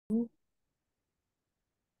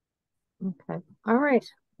Okay. All right.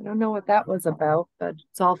 I don't know what that was about, but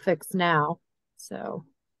it's all fixed now. So,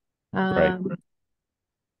 Right. um,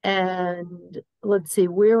 and let's see,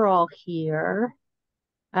 we're all here.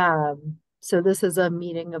 So this is a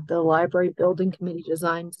meeting of the Library Building Committee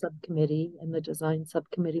Design Subcommittee, and the Design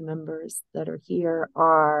Subcommittee members that are here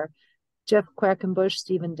are Jeff Quackenbush,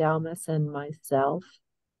 Stephen Dowmas, and myself.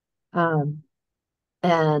 Um,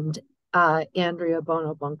 and Andrea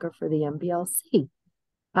Bono Bunker for the MBLC.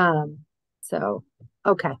 Um, so,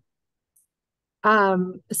 okay.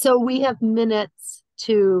 So we have minutes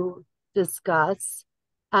to discuss.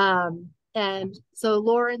 And so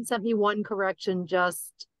Lauren sent me one correction,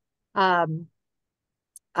 just um,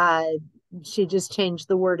 uh, she just changed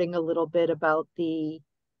the wording a little bit about the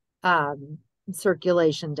um,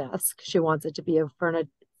 circulation desk. She wants it to be a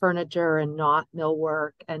furniture and not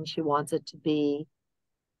millwork, and she wants it to be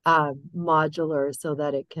modular so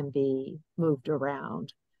that it can be moved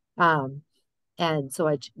around. Um, and so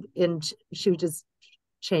and she just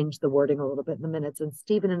changed the wording a little bit in the minutes. And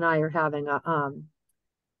Stephen and I are having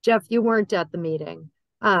Jeff, you weren't at the meeting.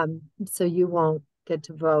 So you won't get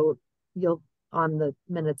to vote. You'll on the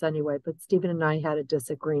minutes anyway, but Stephen and I had a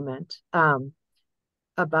disagreement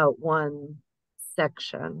about one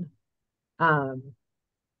section. Um,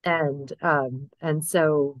 and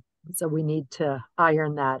so we need to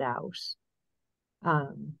iron that out.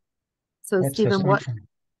 Um, so What's the Stephen, what section?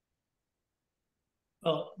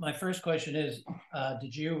 Well, my first question is,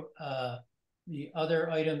 did you, the other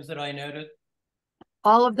items that I noted?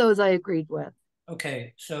 all of those I agreed with.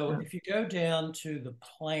 Okay, so Yeah. if you go down to the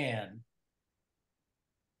plan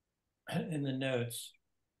in the notes,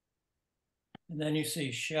 and then you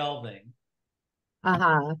see shelving,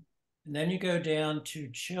 Uh-huh. and then you go down to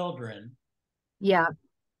children, Yeah.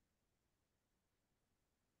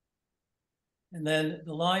 and then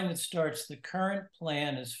the line that starts, the current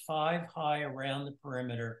plan is 5 high around the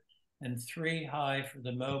perimeter and 3 high for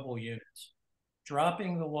the mobile units.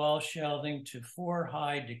 Dropping the wall shelving to 4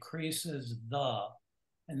 high decreases the,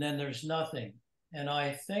 and then there's nothing. And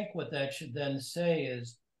I think what that should then say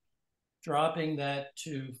is dropping that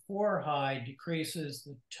to 4 high decreases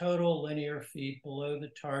the total linear feet below the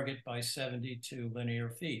target by 72 linear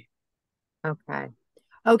feet. Okay.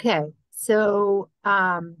 Okay. So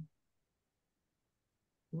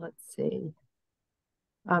let's see.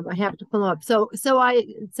 I have to pull up. So I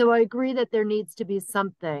agree that there needs to be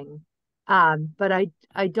something. But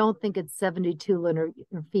I don't think it's 72 linear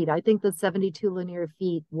feet. I think the 72 linear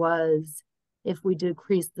feet was if we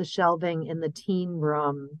decrease the shelving in the teen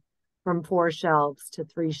room from 4 shelves to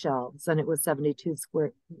 3 shelves, and it was 72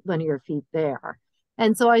 square linear feet there.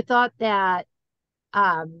 And so I thought that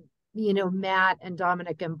Matt and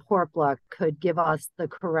Dominic and Porpla could give us the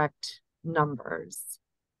correct numbers.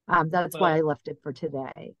 That's why I Well, left it for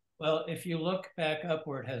today. well, if you look back up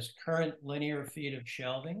where it has current linear feet of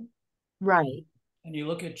shelving, Right. and you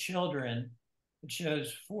look at children, it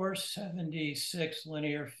shows 476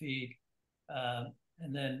 linear feet, and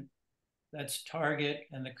then that's target,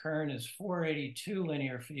 and the current is 482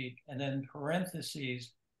 linear feet, and then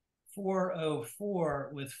parentheses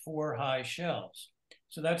 404 with 4 high shelves.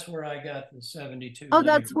 So that's where I got the 72 Oh,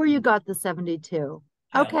 linear that's where you feet. got the 72.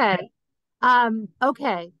 Yeah. Okay.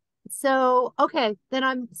 Okay. So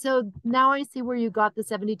now I see where you got the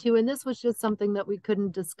 72, and this was just something that we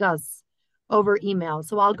couldn't discuss over email.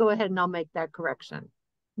 So I'll go ahead and I'll make that correction.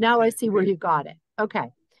 Now I Okay. see where you got it.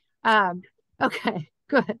 Okay. Um, okay,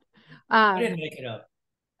 good. I didn't Um, make it up.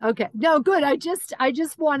 Okay. No, good. I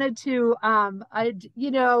just wanted to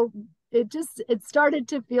it started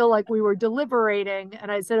to feel like we were deliberating,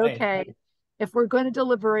 and I said, Right. okay, if we're going to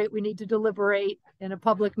deliberate, we need to deliberate in a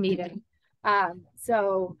public meeting.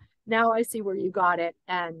 So now I see where you got it,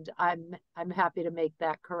 and I'm happy to make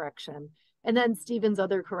that correction. And then Stephen's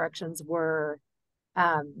other corrections were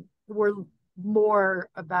more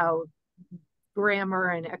about grammar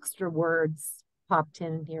and extra words popped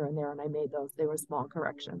in here and there, and I made those. They were small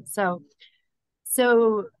corrections.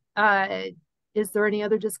 So uh, is there any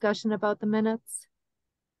other discussion about the minutes?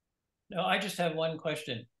 No, I just have one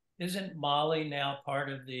question. Isn't Molly now part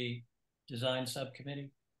of the design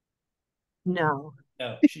subcommittee? No.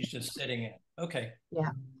 No, she's just sitting in. Okay.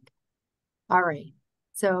 Yeah. All right.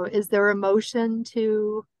 So is there a motion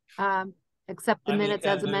to accept the I make minutes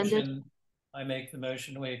as that amended? motion. I make the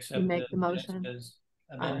motion. We You accept the make the minutes motion. as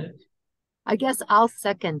All right. amended. I guess I'll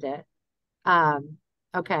second it.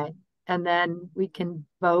 Okay. And then we can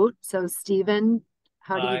vote. So Stephen,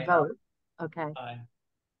 how do you Aye. vote? Okay.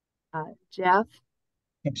 Aye. Jeff?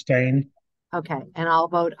 Abstain. Okay, and I'll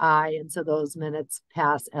vote aye, and so those minutes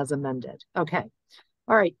pass as amended. Okay.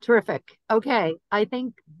 All right, terrific. Okay, I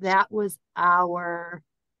think that was um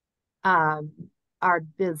our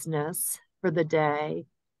business for the day.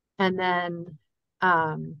 And then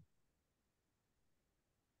and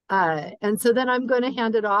so then I'm going to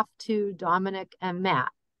hand it off to Dominic and Matt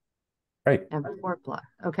Great. and Forpla.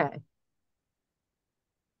 Okay.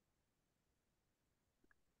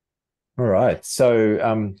 All right.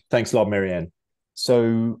 So thanks a lot, Marianne.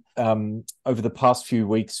 So over the past few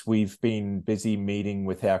weeks, we've been busy meeting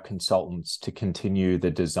with our consultants to continue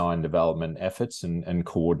the design development efforts and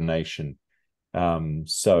coordination.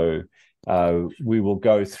 So we will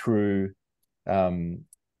go through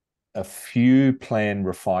a few plan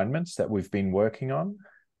refinements that we've been working on.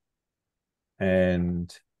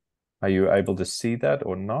 And are you able to see that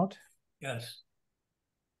or not? Yes.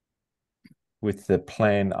 With the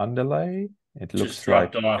plan underlay, it looks Just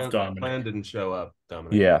dropped like off, The Dominic. plan didn't show up,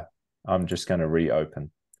 Dominic. yeah. I'm just going to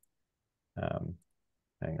reopen. Hang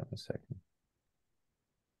on a second.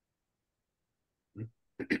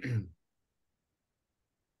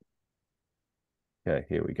 Okay,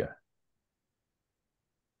 here we go.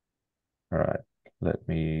 All right, let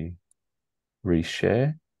me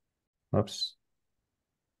reshare. Oops.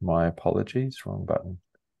 My apologies, wrong button.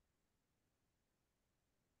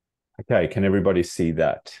 Okay, can everybody see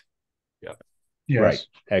that? Yep. Yes. Great,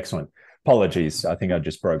 excellent. Apologies, I think I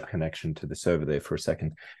just broke connection to the server there for a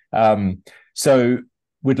second. So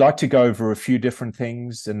we'd like to go over a few different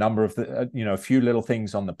things, a number of the, a few little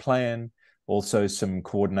things on the plan, also some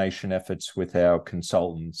coordination efforts with our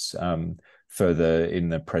consultants further in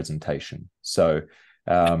the presentation. So,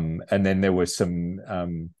 and then there were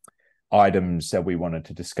some items that we wanted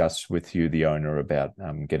to discuss with you, the owner, about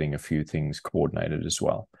getting a few things coordinated as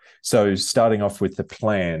well. So starting off with the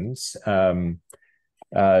plans,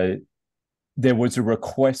 there was a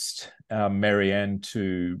request, Marianne,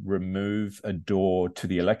 to remove a door to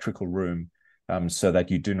the electrical room so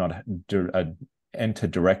that you do not enter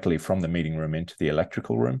directly from the meeting room into the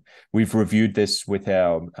electrical room. We've reviewed this with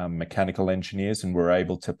our mechanical engineers, and we're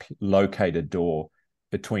able to locate a door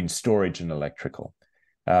between storage and electrical.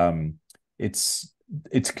 It's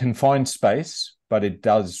confined space, but it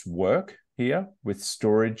does work here with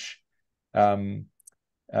storage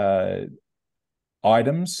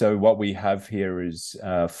items. So what we have here is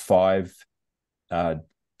 5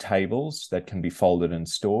 tables that can be folded and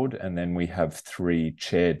stored, and then we have 3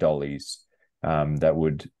 chair dollies that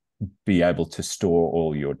would be able to store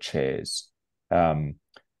all your chairs. The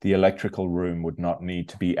electrical room would not need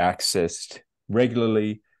to be accessed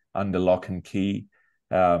regularly under lock and key.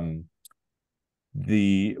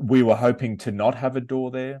 We were hoping to not have a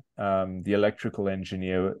door there. The electrical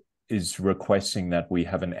engineer is requesting that we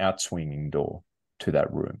have an outswinging door to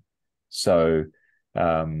that room. So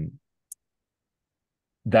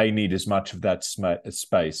they need as much of that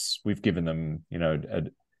space. We've given them,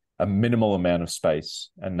 a minimal amount of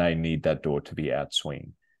space, and they need that door to be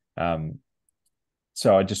outswing.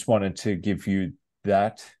 So I just wanted to give you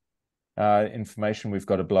that information. We've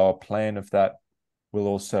got a blow-up plan of that. We'll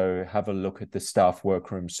also have a look at the staff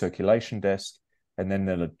workroom circulation desk, and then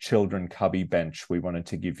the children cubby bench. We wanted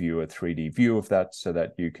to give you a 3D view of that so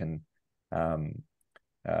that you can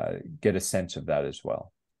get a sense of that as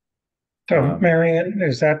well. So, Marianne,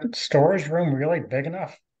 is that storage room really big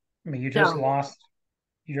enough? I mean, you just No. lost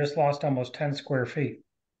almost 10 square feet.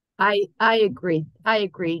 I agree. I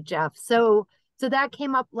agree, Jeff. So that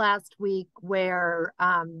came up last week where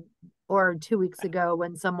or 2 weeks ago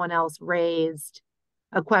when someone else raised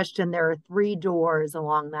a question. There are 3 doors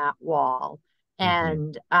along that wall.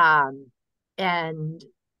 And and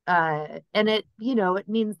it, it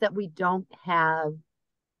means that we don't have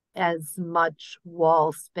as much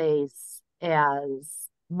wall space as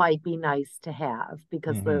might be nice to have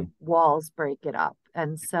because the walls break it up.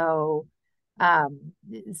 And so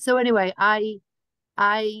anyway,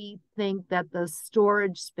 I think that the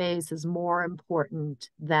storage space is more important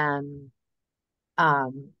than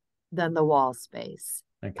the wall space.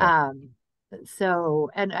 Okay.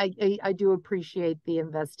 And I do appreciate the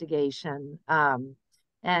investigation.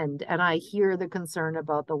 And I hear the concern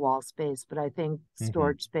about the wall space, but I think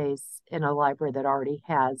storage space in a library that already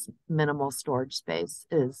has minimal storage space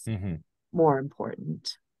is more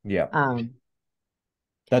important. Yeah.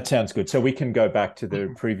 That sounds good. So we can go back to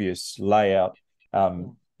the previous layout.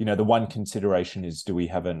 The one consideration is, do we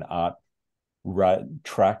have an art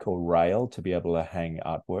track or rail to be able to hang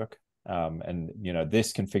artwork? And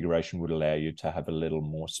this configuration would allow you to have a little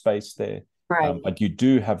more space there. Right. But you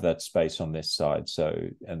do have that space on this side,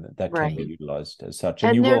 and that can be utilized as such. And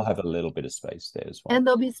And you will have a little bit of space there as well. And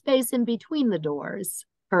there'll be space in between the doors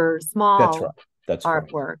for small That's right. That's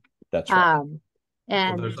artwork. That's right.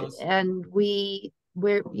 Well, there's also, and we're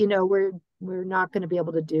not going to be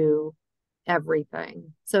able to do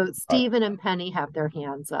everything. So Right. Stephen and Penny have their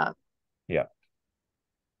hands up. Yeah.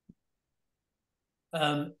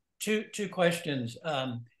 Two questions.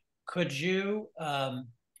 Could you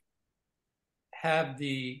have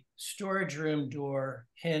the storage room door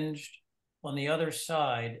hinged on the other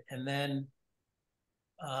side, and then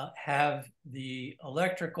have the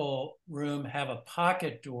electrical room have a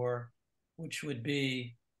pocket door, which would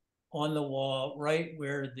be on the wall right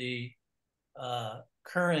where the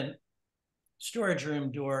current storage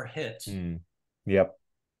room door hits? Yep.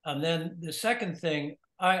 And then the second thing,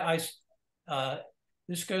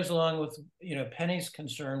 this goes along with Penny's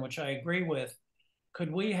concern, which I agree with.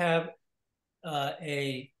 Could we have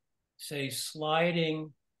a, say,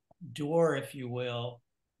 sliding door, if you will,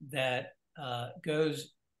 that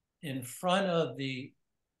goes in front of the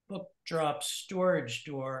book drop storage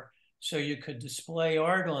door, so you could display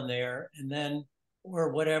art on there, and then,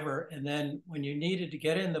 or whatever, and then when you needed to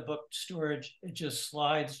get in the book storage, it just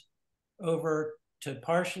slides over to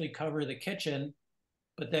partially cover the kitchen,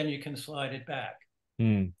 but then you can slide it back.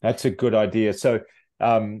 That's a good idea. So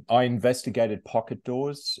I investigated pocket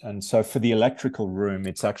doors. And so for the electrical room,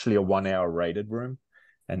 it's actually a 1 hour rated room.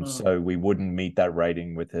 And so we wouldn't meet that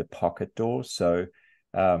rating with a pocket door. So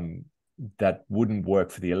that wouldn't work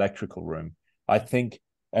for the electrical room. I think,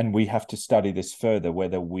 and we have to study this further,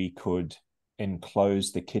 whether we could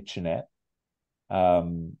enclose the kitchenette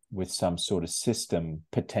with some sort of system,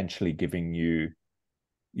 potentially giving you,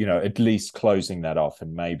 at least closing that off.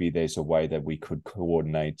 And maybe there's a way that we could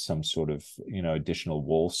coordinate some sort of, additional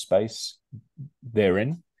wall space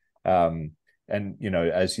therein. And,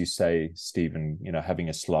 as you say, Stephen, having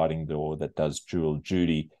a sliding door that does dual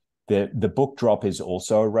duty. The book drop is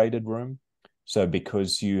also a rated room. So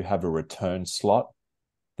because you have a return slot,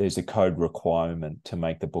 there's a code requirement to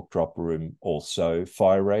make the book drop room also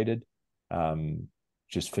fire rated.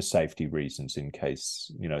 Just for safety reasons, in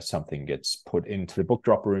case something gets put into the book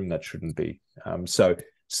drop room that shouldn't be. So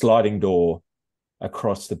sliding door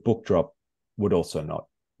across the book drop would also not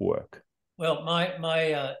work. Well,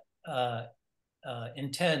 my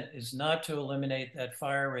intent is not to eliminate that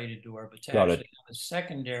fire rated door, but to actually have a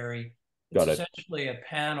secondary. It's essentially a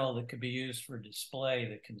panel that could be used for display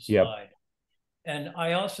that can slide. Yep. And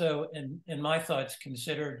I also, in my thoughts,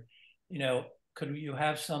 considered, could you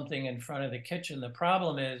have something in front of the kitchen? The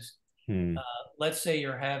problem is, let's say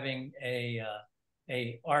you're having a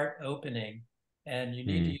art opening and you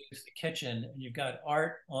need to use the kitchen, and you've got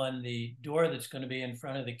art on the door that's going to be in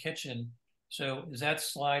front of the kitchen. So is that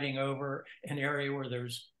sliding over an area where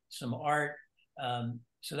there's some art?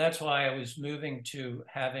 So that's why I was moving to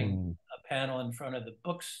having a panel in front of the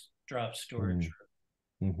books drop storage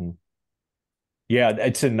room. Yeah,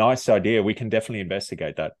 it's a nice idea. We can definitely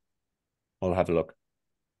investigate that. We'll have a look.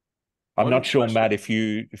 I'm not sure, Matt, if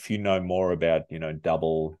you know more about,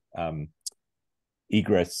 double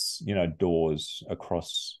egress, doors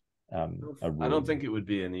across a room. I don't think it would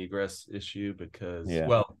be an egress issue because,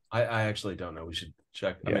 well, I actually don't know. We should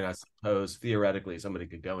check. I mean, I suppose theoretically somebody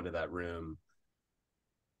could go into that room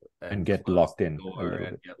and get locked in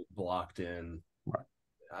and get blocked in. Right.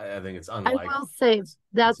 I think it's unlikely. I will say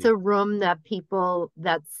that's a room that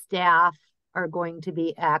staff are going to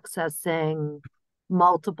be accessing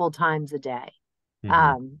multiple times a day.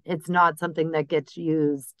 It's not something that gets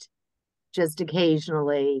used just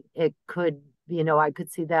occasionally. It could, I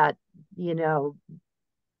could see that,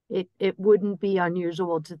 it wouldn't be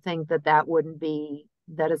unusual to think that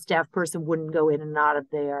a staff person wouldn't go in and out of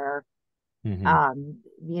there,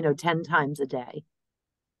 10 times a day.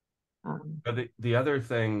 But the other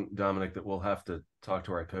thing, Dominic, that we'll have to talk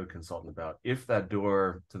to our code consultant about, if that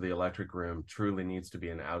door to the electric room truly needs to be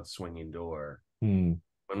an outswinging door, when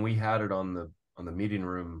we had it on the meeting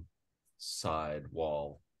room side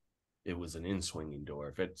wall, it was an in-swinging door.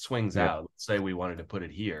 If it swings out, let's say we wanted to put it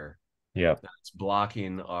here, that's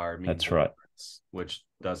blocking our meeting. That's right. Which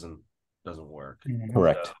doesn't work.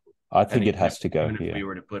 Correct. So, I think it has to go even here. If we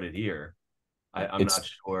were to put it here, I'm not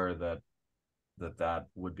sure that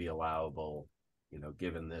would be allowable,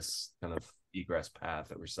 given this kind of egress path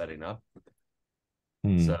that we're setting up.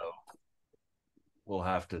 So we'll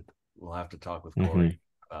have to talk with Corey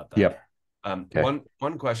about that. Okay.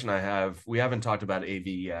 One question I have, we haven't talked about AV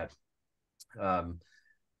yet,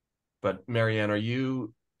 but Marianne, are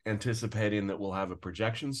you anticipating that we'll have a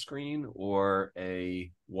projection screen or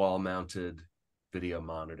a wall-mounted video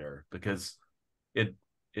monitor? Because it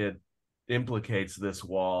implicates this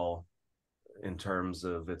wall in terms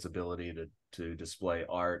of its ability to display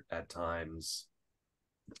art at times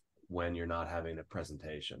when you're not having a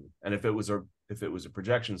presentation. And if it was if it was a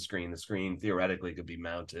projection screen, the screen theoretically could be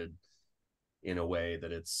mounted in a way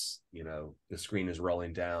that it's, you know, the screen is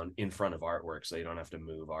rolling down in front of artwork, so you don't have to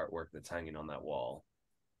move artwork that's hanging on that wall.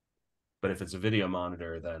 But if it's a video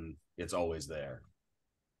monitor, then it's always there.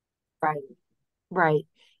 Right. Right.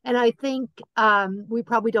 And I think we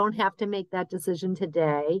probably don't have to make that decision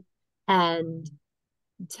today. And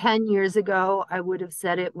 10 years ago, I would have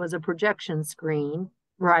said it was a projection screen,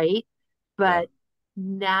 right? But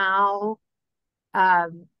now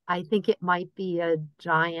I think it might be a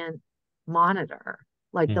giant monitor,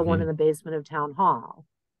 like the one in the basement of Town Hall.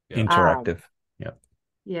 Interactive.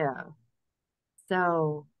 Yeah.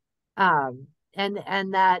 So, and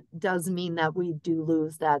that does mean that we do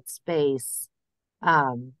lose that space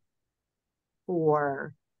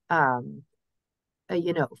for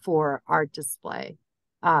you know, for art display.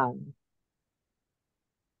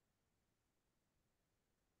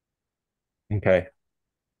 Okay.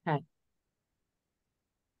 Okay.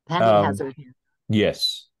 Penny has her hand.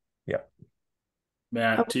 Yes. Yeah.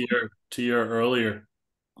 Matt, to your earlier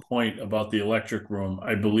point about the electric room,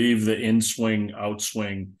 I believe the in-swing,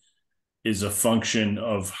 outswing is a function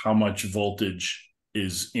of how much voltage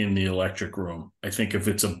is in the electric room. I think if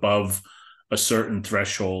it's above a certain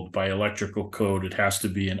threshold by electrical code, it has to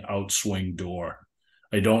be an outswing door.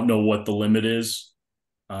 I don't know what the limit is.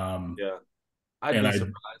 I'd be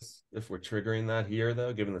surprised if we're triggering that here,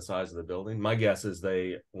 though, given the size of the building. My guess is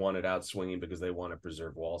they want it out swinging because they want to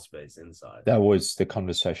preserve wall space inside. That was the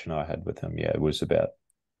conversation I had with him. Yeah, it was about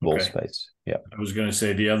wall space. Yeah. I was going to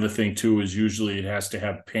say the other thing, too, is usually it has to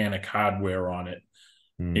have panic hardware on it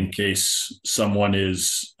in case someone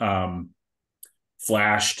is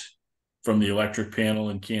flashed from the electric panel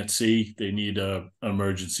and can't see. They need an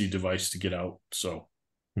emergency device to get out. So.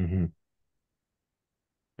 Okay.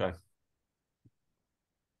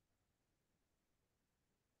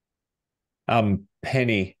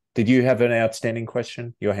 Penny, did you have an outstanding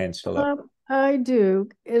question? Your hand's still up. I do.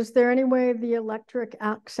 Is there any way the electric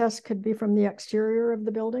access could be from the exterior of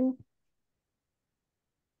the building?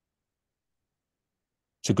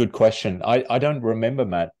 It's a good question. I don't remember,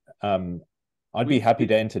 Matt. I'd be happy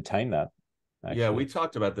to entertain that. Actually. Yeah, we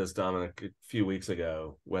talked about this, Dominic, a few weeks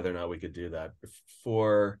ago, whether or not we could do that.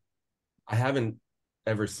 I haven't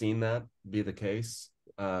ever seen that be the case.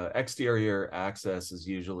 Exterior access is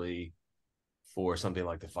usually for something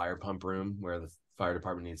like the fire pump room, where the fire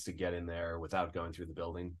department needs to get in there without going through the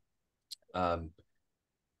building. I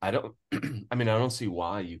don't see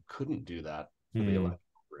why you couldn't do that for the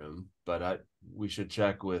electrical room, but we should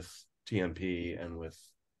check with TMP and with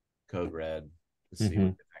Code Red to see what they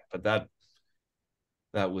think. But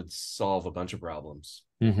that would solve a bunch of problems.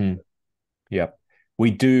 Yeah.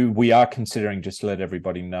 We are considering, just to let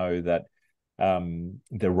everybody know, that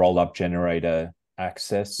the roll-up generator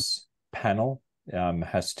access panel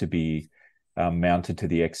has to be mounted to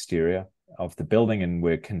the exterior of the building, and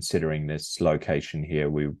we're considering this location here.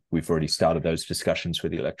 We've already started those discussions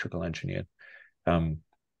with the electrical engineer.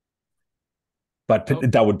 But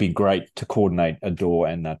that would be great to coordinate a door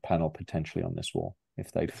and that panel potentially on this wall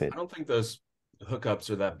if they fit. I don't think those hookups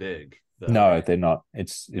are that big, though. No, they're not.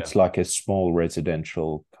 It's like a small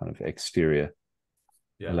residential kind of exterior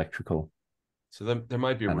electrical. So there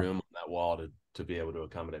might be room on that wall to be able to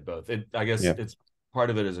accommodate both. I guess it's part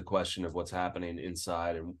of it is a question of what's happening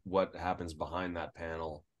inside and what happens behind that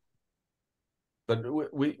panel. But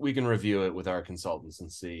we can review it with our consultants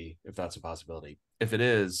and see if that's a possibility. If it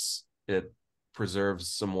is, it preserves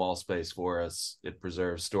some wall space for us. It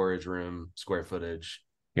preserves storage room, square footage.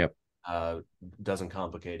 Yep. Doesn't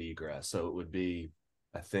complicate egress. So it would be,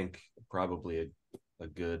 I think, probably a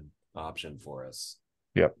good option for us.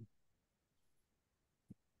 Yep.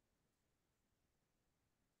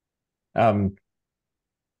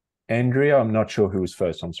 Andrea, I'm not sure who was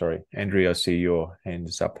first. I'm sorry. Andrea, I see your hand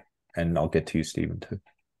is up, and I'll get to you, Stephen, too.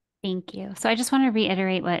 Thank you. So I just want to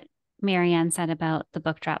reiterate what Marianne said about the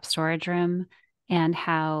book drop storage room and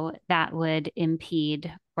how that would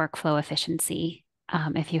impede workflow efficiency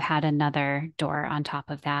if you had another door on top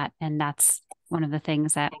of that. And that's one of the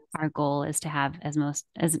things that our goal is to have as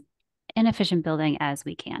an efficient building as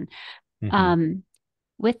we can.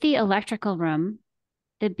 With the electrical room,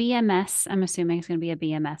 the BMS, I'm assuming it's going to be a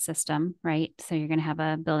BMS system, right? So you're going to have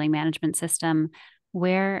a building management system.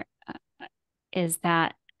 Where is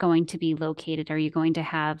that going to be located? Are you going to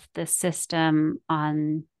have the system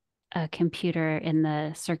on a computer in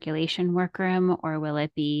the circulation workroom, or will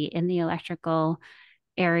it be in the electrical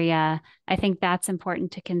area? I think that's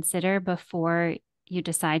important to consider before you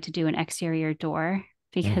decide to do an exterior door,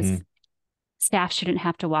 because staff shouldn't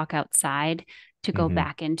have to walk outside to go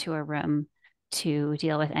back into a room to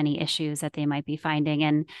deal with any issues that they might be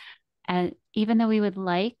finding. And even though we would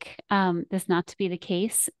like this not to be the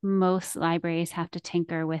case, most libraries have to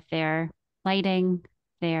tinker with their lighting,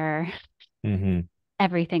 their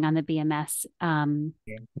everything on the BMS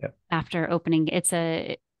after opening.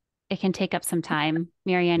 It can take up some time.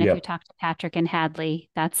 Marianne, if you talk to Patrick and Hadley,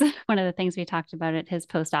 that's one of the things we talked about at his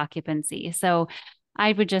post-occupancy. So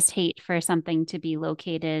I would just hate for something to be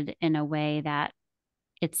located in a way that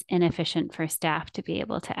it's inefficient for staff to be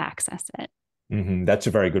able to access it. That's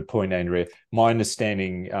a very good point, Andrea. My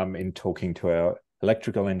understanding in talking to our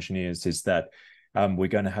electrical engineers is that we're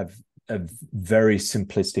going to have a very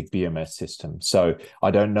simplistic BMS system. So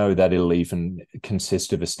I don't know that it'll even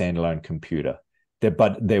consist of a standalone computer,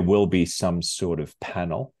 but there will be some sort of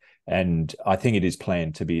panel. And I think it is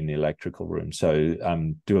planned to be in the electrical room. So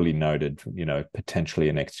duly noted, potentially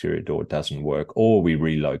an exterior door doesn't work, or we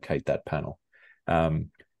relocate that panel.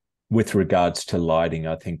 With regards to lighting,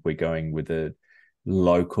 I think we're going with a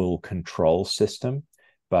local control system.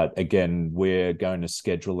 But again, we're going to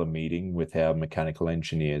schedule a meeting with our mechanical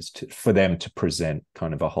engineers for them to present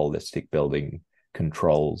kind of a holistic building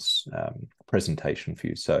controls presentation for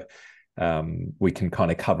you. So we can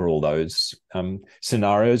kind of cover all those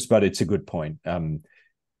scenarios, but it's a good point.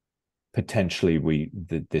 Potentially,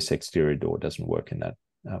 this exterior door doesn't work in that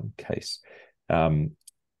case.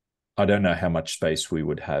 I don't know how much space we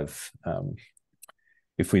would have.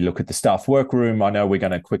 If we look at the staff workroom, I know we're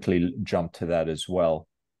going to quickly jump to that as well.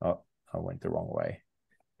 Oh, I went the wrong way.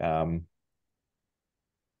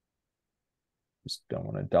 Just don't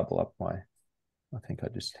want to double up I think I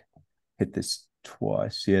just hit this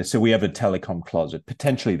twice. Yeah, so we have a telecom closet.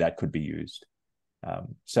 Potentially that could be used.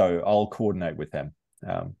 So I'll coordinate with them,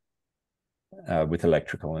 with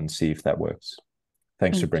electrical, and see if that works.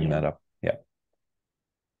 Thanks for bringing that up. Yeah.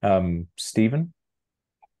 Stephen?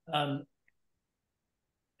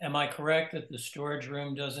 Am I correct that the storage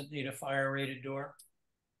room doesn't need a fire-rated door?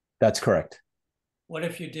 That's correct. What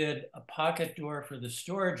if you did a pocket door for the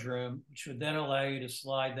storage room, which would then allow you to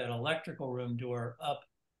slide that electrical room door up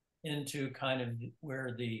into kind of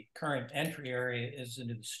where the current entry area is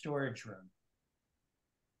into the storage room?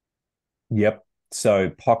 Yep. So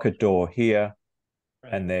pocket door here,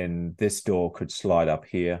 right. And then this door could slide up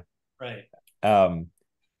here. Right.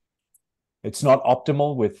 It's not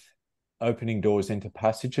optimal with opening doors into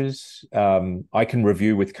passages. I can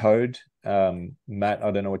review with code. Matt,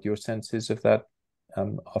 I don't know what your sense is of that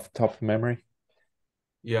off the top of memory.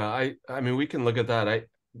 Yeah, I mean, we can look at that.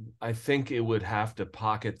 I think it would have to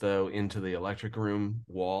pocket, though, into the electric room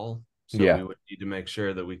wall. So we would need to make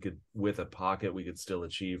sure that we could, with a pocket, we could still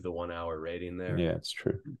achieve the 1 hour rating there. Yeah, it's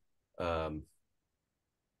true. But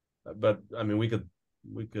I mean, we could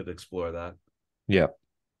explore that. Yeah.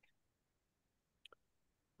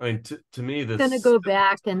 I mean, to me, this... I'm going to go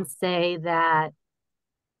back and say that,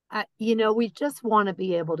 we just want to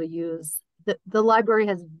be able to use, the library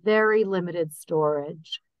has very limited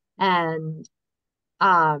storage. And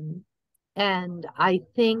I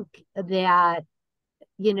think that,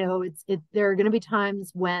 there are going to be times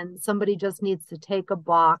when somebody just needs to take a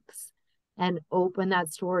box and open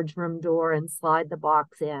that storage room door and slide the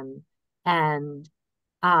box in. And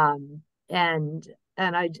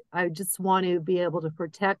I just want to be able to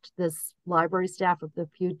protect this library staff of the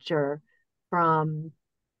future from,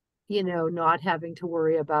 not having to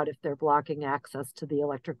worry about if they're blocking access to the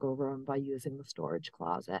electrical room by using the storage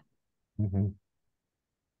closet.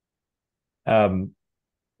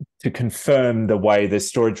 To confirm the way the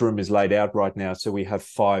storage room is laid out right now, so we have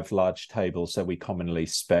 5 large tables that we commonly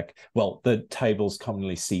spec. Well, the tables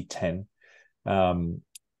commonly seat 10. And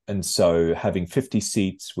so having 50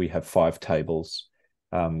 seats, we have 5 tables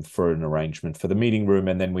for an arrangement for the meeting room.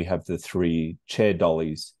 And then we have the 3 chair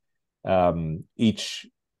dollies, each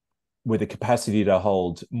with a capacity to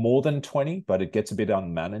hold more than 20, but it gets a bit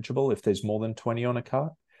unmanageable if there's more than 20 on a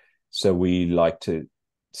cart. So we like to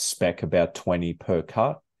spec about 20 per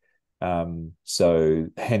cart. So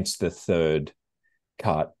hence the third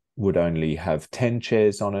cart would only have 10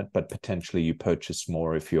 chairs on it, but potentially you purchase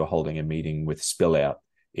more if you're holding a meeting with spill out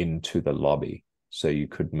into the lobby. So you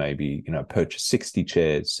could maybe, purchase 60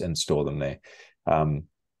 chairs and store them there.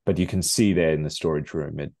 But you can see there in the storage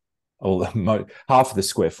room, half of the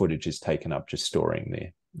square footage is taken up just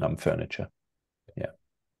storing the furniture. Yeah.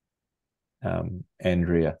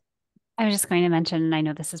 Andrea. I was just going to mention, and I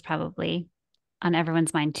know this is probably on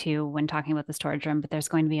everyone's mind too when talking about the storage room, but there's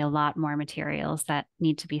going to be a lot more materials that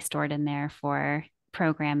need to be stored in there for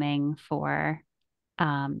programming, for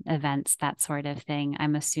events, that sort of thing.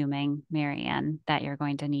 I'm assuming, Marianne, that you're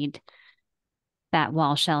going to need that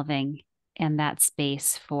wall shelving and that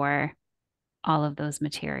space for all of those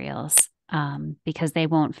materials because they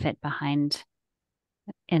won't fit behind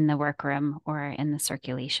in the workroom or in the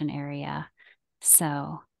circulation area.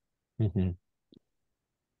 So. Mm-hmm.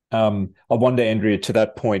 I wonder, Andrea, to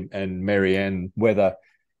that point, and Marianne, whether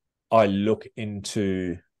I look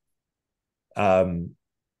into a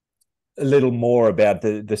little more about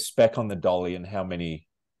the spec on the dolly and how many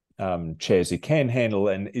chairs it can handle,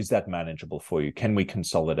 and is that manageable for you? Can we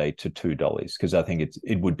consolidate to 2 dollies? Because I think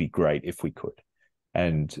it would be great if we could.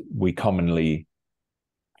 And we commonly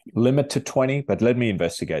limit to 20, but let me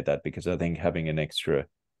investigate that, because I think having an extra,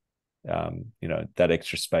 that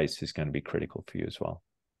extra space is going to be critical for you as well.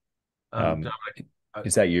 Dominic,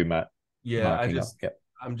 is that you, Matt? Yeah, Yep.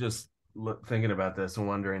 I'm just thinking about this and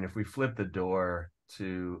wondering if we flip the door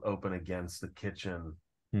to open against the kitchen,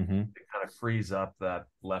 it kind of frees up that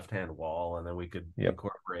left-hand wall, and then we could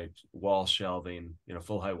incorporate wall shelving,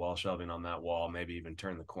 full height wall shelving on that wall, maybe even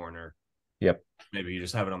turn the corner. Yep. Maybe you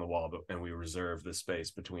just have it on the wall, and we reserve the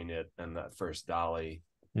space between it and that first dolly.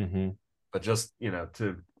 But just,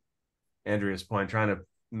 to Andrea's point, trying to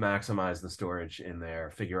maximize the storage in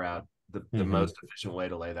there, figure out the most efficient way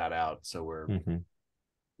to lay that out, so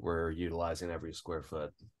we're utilizing every square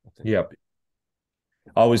foot. Yep.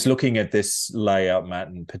 I was looking at this layout, Matt,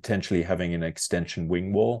 and potentially having an extension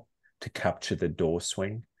wing wall to capture the door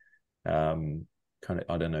swing. Kind of,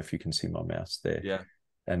 I don't know if you can see my mouse there. Yeah.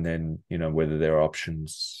 And then, whether there are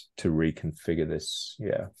options to reconfigure this.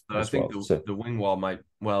 Yeah. So I think the wing wall might,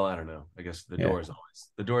 well, I don't know. I guess the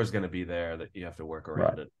door is going to be there, that you have to work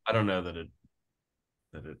around it. I don't know that it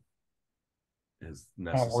is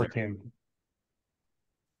necessary.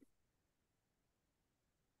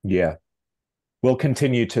 Yeah. We'll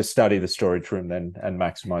continue to study the storage room then and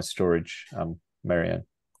maximize storage, Marianne.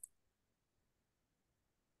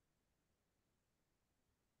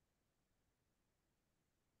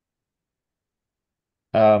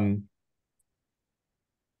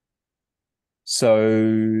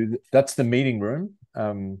 So that's the meeting room.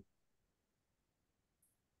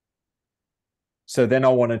 So then I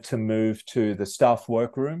wanted to move to the staff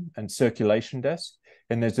workroom and circulation desk.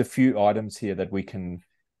 And there's a few items here that we can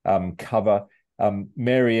cover.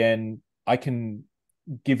 Marianne, I can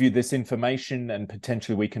give you this information and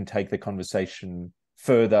potentially we can take the conversation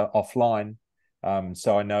further offline.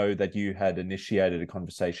 So I know that you had initiated a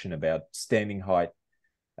conversation about standing height,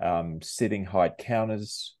 sitting height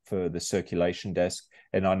counters for the circulation desk.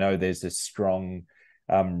 And I know there's a strong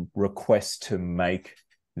request to make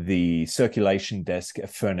the circulation desk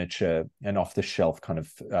furniture an off-the-shelf kind of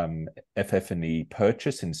FF&E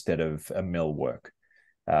purchase instead of a millwork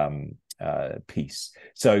piece.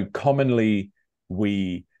 So commonly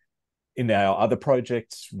in our other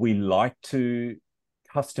projects, we like to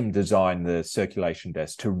custom design the circulation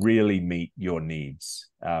desk to really meet your needs.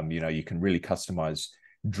 You can really customize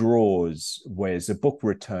drawers, where's a book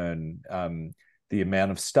return, the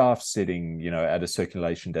amount of staff sitting, at a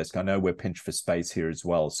circulation desk. I know we're pinched for space here as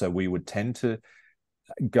well. So we would tend to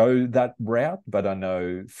go that route, but I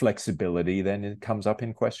know flexibility then it comes up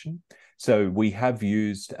in question. So we have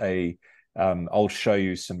used I'll show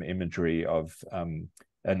you some imagery of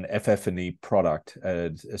an FF&E product,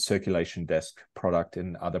 a circulation desk product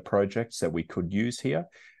in other projects that we could use here.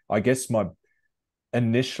 I guess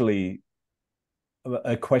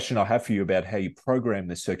a question I have for you about how you program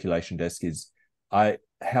the circulation desk is,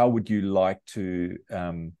 how would you like to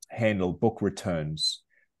handle book returns?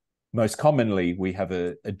 Most commonly, we have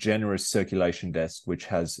a generous circulation desk which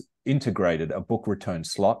has integrated a book return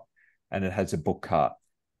slot and it has a book cart.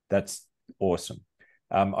 That's awesome.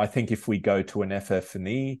 I think if we go to an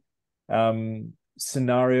FF&E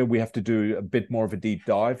scenario, we have to do a bit more of a deep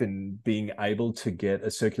dive in being able to get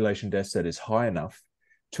a circulation desk that is high enough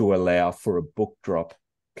to allow for a book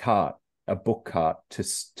cart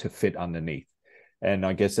to fit underneath. And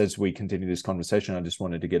I guess as we continue this conversation, I just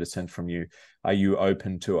wanted to get a sense from you. Are you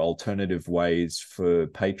open to alternative ways for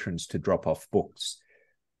patrons to drop off books?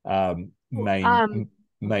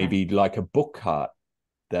 Maybe like a book cart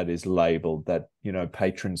that is labeled that,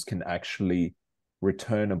 patrons can actually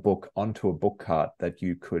return a book onto a book cart that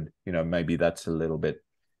you could, maybe that's a little bit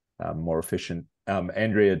more efficient.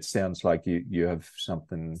 Andrea, it sounds like you have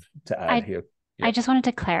something to add here. I just wanted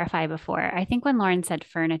to clarify before. I think when Lauren said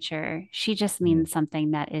furniture, she just means something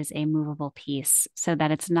that is a movable piece so that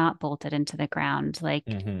it's not bolted into the ground like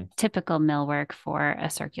typical millwork for a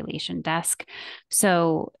circulation desk.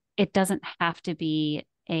 So it doesn't have to be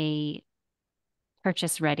a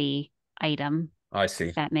purchase ready item. I see.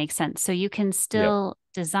 If that makes sense. So you can still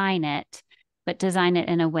design it, but design it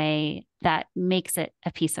in a way that makes it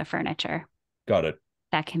a piece of furniture. Got it.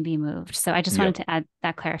 that can be moved. So I just Yep. wanted to add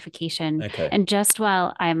that clarification. Okay. And just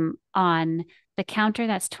while I'm on the counter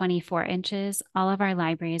that's 24 inches, all of our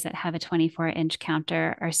libraries that have a 24-inch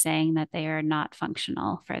counter are saying that they are not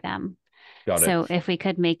functional for them. Got So it. if we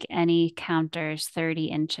could make any counters 30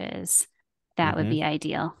 inches, that would be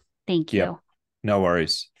ideal. Thank Yep. you. No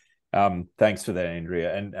worries. Thanks for that,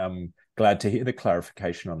 Andrea. And I'm glad to hear the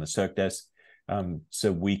clarification on the circ desk.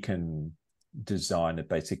 So we can design it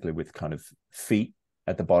basically with kind of feet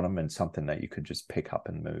at the bottom and something that you could just pick up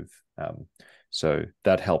and move. So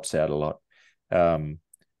that helps out a lot.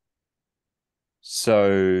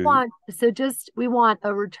 So we want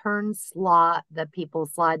a return slot that people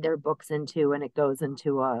slide their books into, and it goes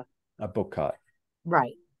into a book cart.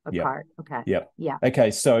 Right. A Yep. cart. Okay. Yep. Yeah. Okay.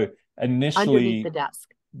 So initially, underneath the desk.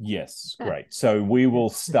 Yes, great. So we will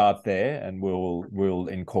start there, and we'll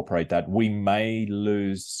incorporate that. We may look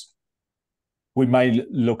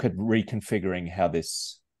at reconfiguring how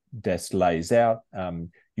this desk lays out.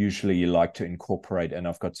 Usually you like to incorporate, and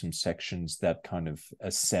I've got some sections that kind of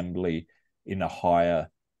assembly in a higher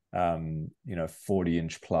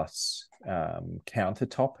 40-inch plus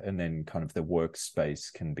countertop, and then kind of the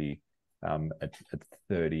workspace can be at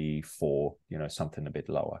 34, something a bit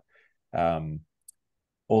lower.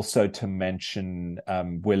 Also to mention,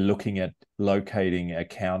 we're looking at locating a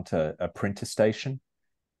printer station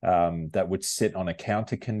that would sit on a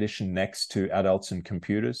counter condition next to adults and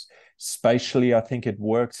computers. Spatially, I think it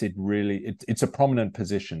works. It's a prominent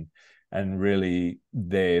position and really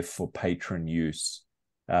there for patron use.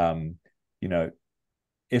 If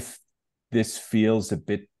this feels a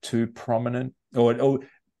bit too prominent, or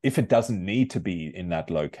if it doesn't need to be in that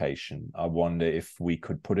location, I wonder if we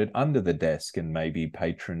could put it under the desk and maybe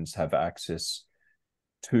patrons have access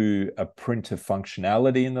to a printer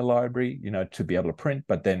functionality in the library, to be able to print,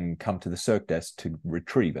 but then come to the circ desk to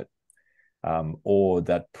retrieve it. Or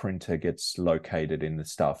that printer gets located in the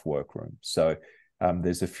staff workroom. So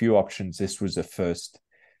there's a few options. This was a first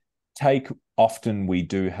take. Often we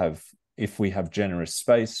do have, if we have generous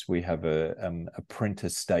space, we have a printer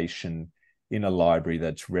station in a library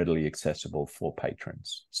that's readily accessible for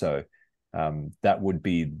patrons. So that would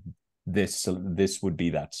be this would be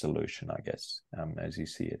that solution, I guess, as you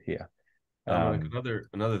see it here.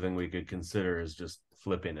 Another thing we could consider is just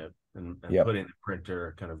flipping it and Yep. putting the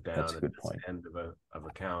printer kind of down That's a at good this point. end of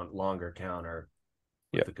a longer counter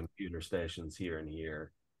with Yep. the computer stations here and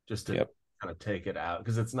here, just to Yep. kind of take it out,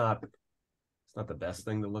 because it's not the best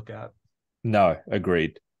thing to look at. No,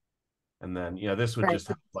 agreed. And then this would Right. just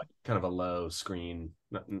have like kind of a low screen,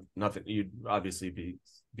 nothing you'd obviously be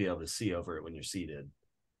able to see over it when you're seated.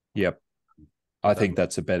 Yep. I think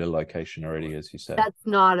that's a better location already, as you said. That's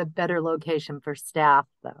not a better location for staff,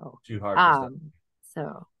 though. Too hard for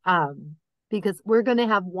staff. Because we're going to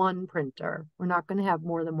have one printer. We're not going to have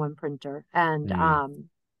more than one printer, and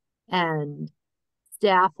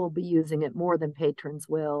staff will be using it more than patrons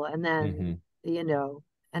will, and then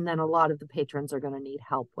and then a lot of the patrons are going to need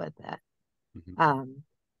help with it.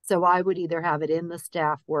 So I would either have it in the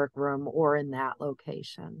staff workroom or in that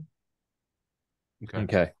location.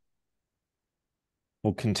 Okay.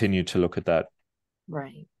 We'll continue to look at that.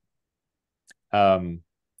 Right.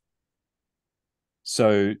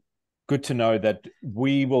 So good to know that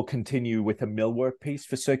we will continue with a millwork piece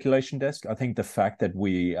for circulation desk. I think the fact that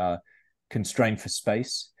we are constrained for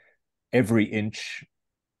space, every inch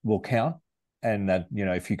will count. And that,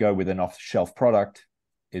 if you go with an off-the-shelf product,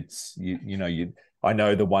 it's, I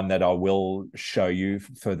know the one that I will show you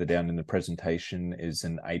further down in the presentation is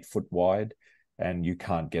an 8-foot wide, and you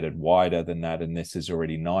can't get it wider than that. And this is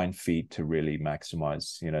already 9 feet to really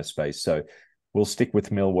maximize, space. So we'll stick with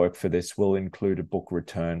millwork for this. We'll include a book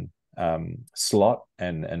return slot,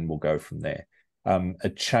 and we'll go from there. A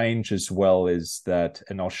change as well is that,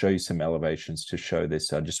 and I'll show you some elevations to show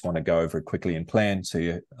this. I just want to go over it quickly in plan so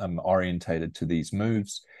you're orientated to these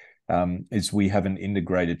moves. Is we have an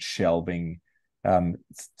integrated shelving,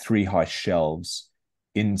 3 high shelves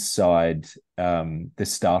inside the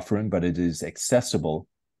staff room, but it is accessible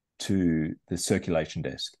to the circulation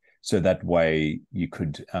desk. So that way you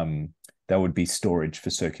could, that would be storage for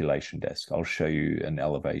circulation desk. I'll show you an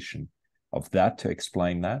elevation of that to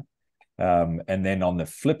explain that. And then on the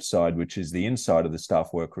flip side, which is the inside of the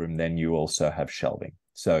staff workroom, then you also have shelving.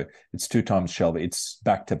 So it's 2 times shelving. It's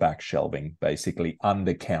back-to-back shelving, basically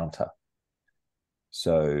under counter.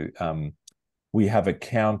 So we have a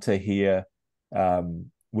counter here,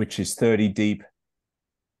 which is 30 deep.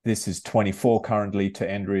 This is 24 currently. To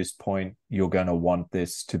Andrea's point, you're going to want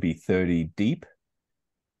this to be 30 deep.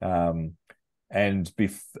 And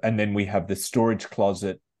then we have the storage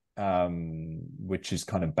closet which is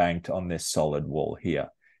kind of banked on this solid wall here.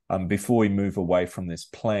 Before we move away from this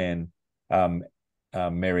plan,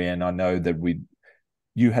 Marianne, I know that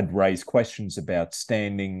you had raised questions about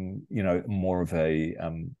standing, more of a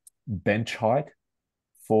bench height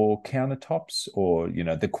for countertops, or,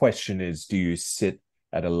 the question is, do you sit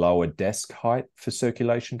at a lower desk height for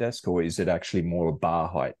circulation desk, or is it actually more a bar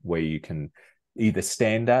height where you can either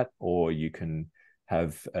stand at, or you can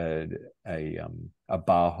have a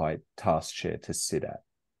bar height task chair to sit at?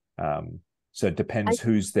 So it depends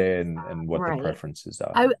who's there and what the preferences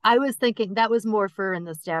are. I was thinking that was more for in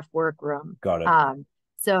the staff workroom. Got it.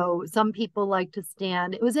 So some people like to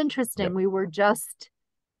stand. It was interesting. Yep. We were just,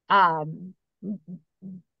 I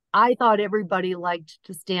thought everybody liked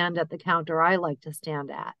to stand at the counter I like to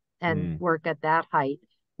stand at and work at that height,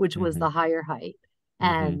 which was the higher height.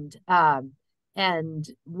 And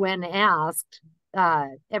when asked,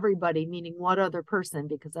 everybody, meaning what other person,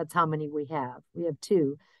 because that's how many we have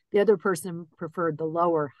 2, the other person preferred the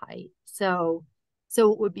lower height. So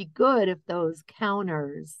it would be good if those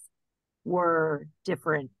counters were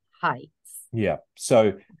different heights. Yeah.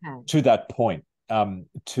 So to that point,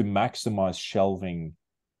 to maximize shelving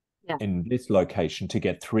in this location, to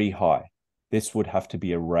get 3 high, this would have to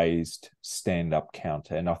be a raised stand-up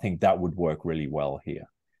counter. And I think that would work really well here.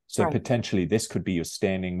 So potentially this could be your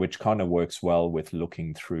standing, which kind of works well with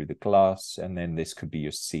looking through the glass. And then this could be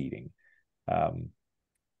your seating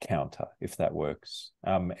counter, if that works.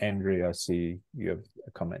 Andrea, I see you have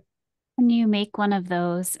a comment. Can you make one of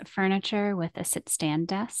those furniture with a sit-stand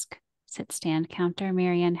desk, sit-stand counter?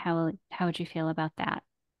 Marianne, how would you feel about that?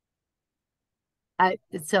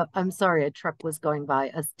 So I'm sorry, a truck was going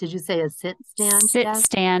by. Did you say a sit-stand desk?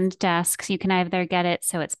 Sit-stand desks. You can either get it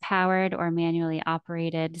so it's powered or manually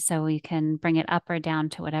operated, so you can bring it up or down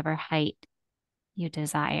to whatever height you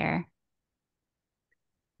desire.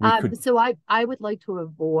 So I would like to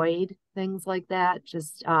avoid things like that,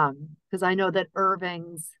 just because I know that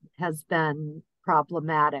Irving's has been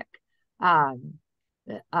problematic from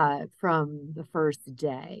the first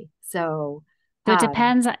day. So it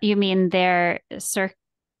depends. You mean their circ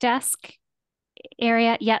desk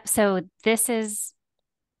area? Yep. So this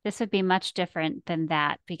would be much different than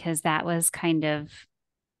that, because that was kind of,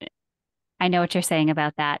 I know what you're saying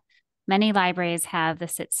about that. Many libraries have the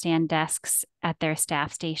sit-stand desks at their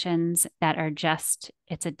staff stations that are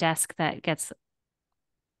it's a desk that gets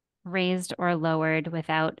raised or lowered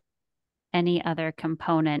without any other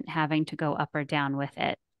component having to go up or down with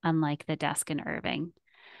it, unlike the desk in Irving.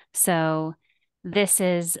 So this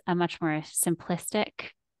is a much more simplistic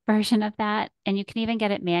version of that. And you can even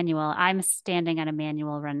get it manual. I'm standing on a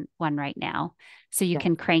manual one right now. So you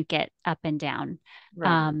can crank it up and down.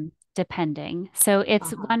 Depending. So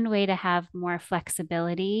it's one way to have more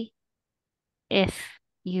flexibility if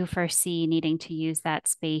you foresee needing to use that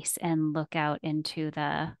space and look out into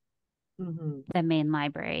the main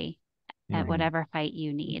library at whatever height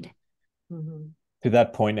you need. To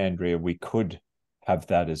that point, Andrea, we could have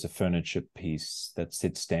that as a furniture piece that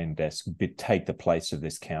sit-stand desk, take the place of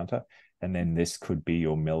this counter, and then this could be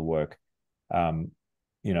your millwork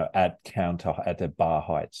at counter at the bar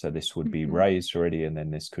height. So this would be raised already, and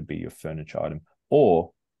then this could be your furniture item.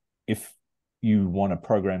 Or if you want to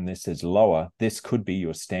program this as lower, this could be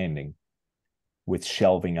your standing with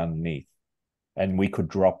shelving underneath. And we could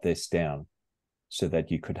drop this down so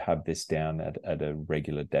that you could have this down at a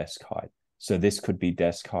regular desk height. So this could be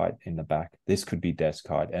desk height in the back. This could be desk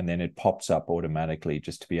height. And then it pops up automatically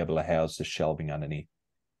just to be able to house the shelving underneath.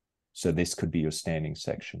 So this could be your standing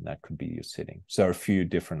section. That could be your sitting. So a few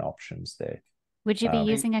different options there. Would you be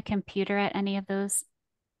using a computer at any of those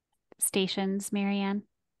stations, Marianne?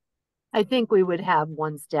 I think we would have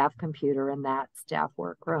one staff computer in that staff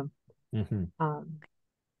workroom.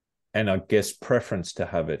 And I guess preference to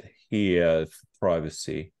have it here for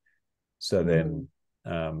privacy. So then,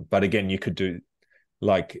 but again, you could do,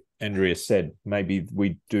 like Andrea said, maybe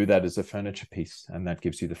we do that as a furniture piece, and that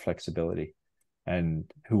gives you the flexibility. And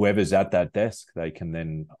whoever's at that desk, they can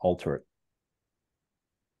then alter it.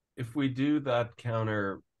 If we do that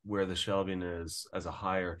counter where the shelving is as a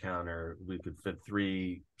higher counter, we could fit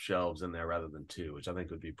 3 shelves in there rather than 2, which I think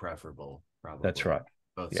would be preferable. Probably. That's right.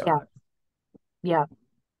 Both sides. Yeah.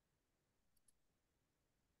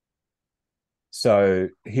 So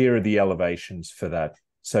here are the elevations for that.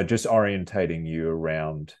 So just orientating you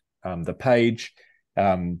around the page.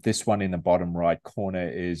 This one in the bottom right corner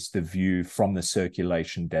is the view from the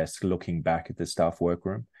circulation desk looking back at the staff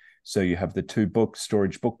workroom. So you have the 2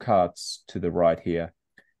 storage book carts to the right here,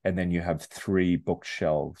 and then you have 3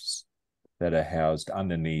 bookshelves that are housed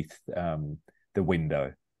underneath the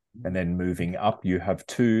window. And then moving up, you have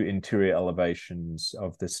two interior elevations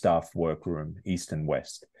of the staff workroom, east and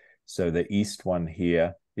west. So the east one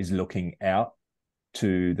here is looking out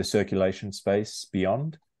to the circulation space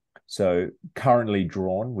beyond. So currently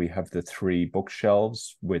drawn, we have the 3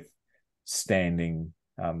 bookshelves with standing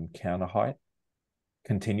counter height,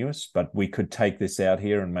 continuous, but we could take this out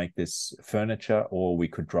here and make this furniture, or we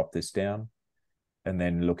could drop this down. And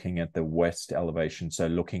then looking at the west elevation, so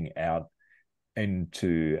looking out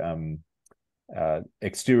into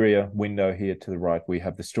exterior window here to the right, we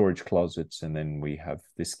have the storage closets, and then we have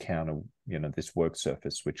this counter, this work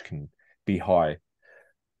surface, which can be high,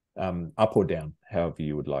 up or down, however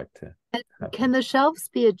you would like to. Can the shelves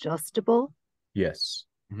be adjustable? Yes.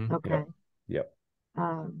 Mm-hmm. Okay. Yep.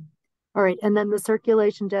 All right. And then the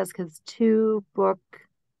circulation desk has 2 book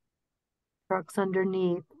trucks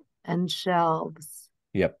underneath and shelves.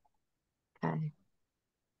 Yep. Okay.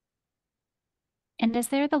 And is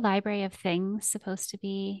there the library of things supposed to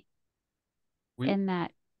be in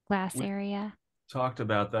that glass area? Talked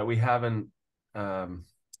about that. We haven't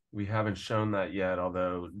shown that yet,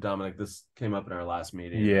 although Dominic, this came up in our last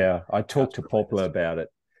meeting. Yeah, I talked to Poplar about it.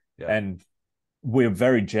 Yeah. And we're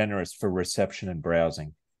very generous for reception and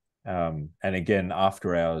browsing. And again,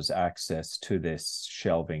 after hours access to this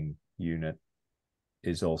shelving unit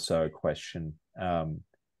is also a question.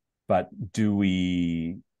 But do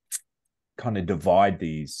we kind of divide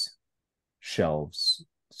these shelves?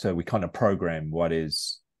 So we kind of program what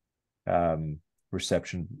is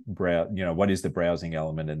reception, what is the browsing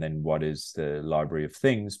element, and then what is the library of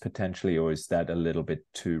things potentially, or is that a little bit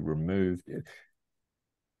too removed?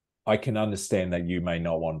 I can understand that you may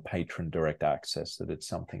not want patron direct access, that it's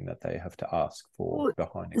something that they have to ask for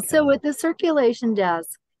behind a counter. So with the circulation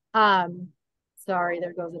desk, sorry,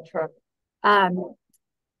 there goes a truck.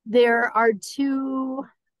 There are 2,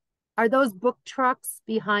 are those book trucks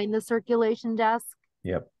behind the circulation desk?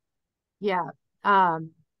 Yep. Yeah.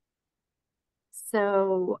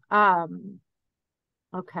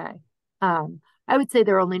 Okay. I would say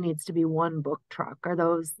there only needs to be 1 book truck. Are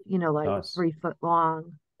those, like Nice. 3 foot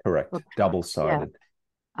long? Correct. Double-sided.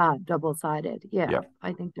 Yeah. Double-sided. Yeah. Yep.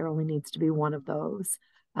 I think there only needs to be 1 of those.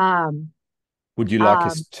 Would you like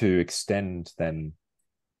us to extend then?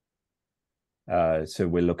 So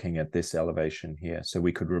we're looking at this elevation here. So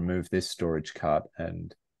we could remove this storage cart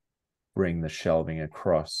and bring the shelving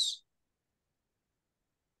across.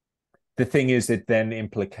 The thing is, it then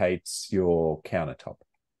implicates your countertop.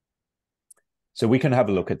 So we can have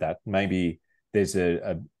a look at that. Maybe there's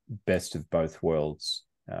a best of both worlds.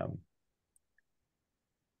 I'm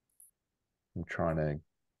trying to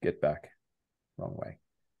get back. Wrong way.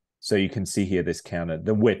 So you can see here this counter,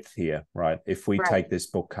 the width here, right? If we take this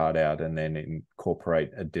book cart out and then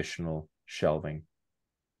incorporate additional shelving,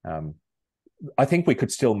 I think we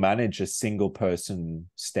could still manage a single person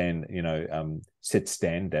stand, sit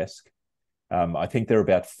stand desk. I think they're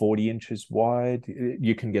about 40 inches wide.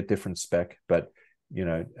 You can get different spec, but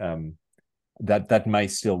that may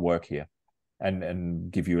still work here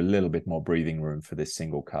and give you a little bit more breathing room for this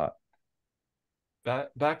single cart.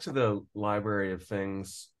 Back to the library of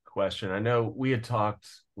things question. I know we had talked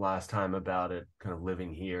last time about it kind of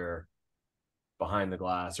living here behind the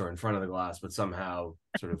glass or in front of the glass, but somehow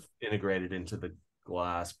sort of integrated into the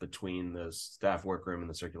glass between the staff workroom and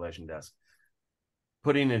the circulation desk.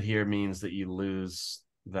 Putting it here means that you lose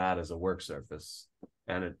that as a work surface,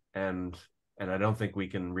 and I don't think we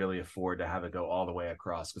can really afford to have it go all the way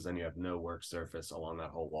across, because then you have no work surface along that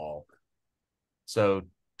whole wall. So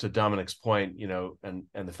to Dominic's point, and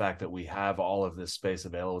the fact that we have all of this space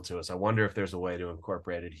available to us, I wonder if there's a way to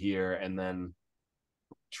incorporate it here and then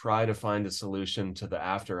try to find a solution to the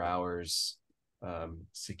after hours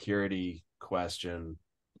security question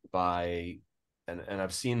by, and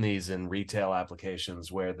I've seen these in retail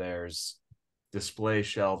applications where there's display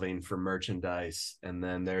shelving for merchandise, and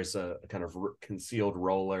then there's a kind of concealed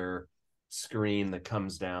roller screen that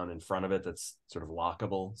comes down in front of it that's sort of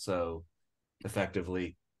lockable. So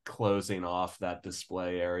effectively closing off that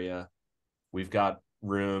display area. We've got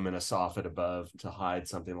room and a soffit above to hide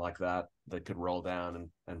something like that could roll down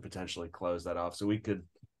and potentially close that off. So we could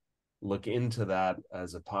look into that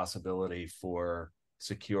as a possibility for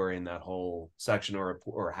securing that whole section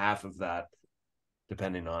or half of that,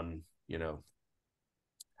 depending on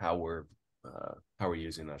how we're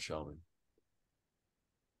using that shelving.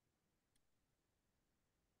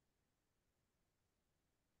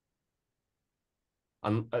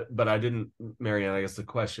 But I didn't, Marianne, I guess the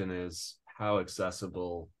question is, how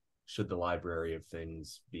accessible should the library of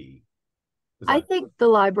things be? I think the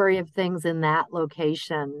library of things in that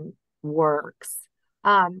location works.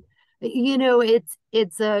 You know,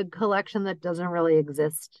 it's a collection that doesn't really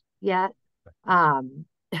exist yet. Um,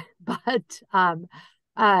 but uh,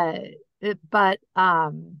 but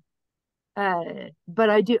but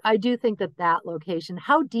I do think that that location.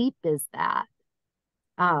 How deep is that?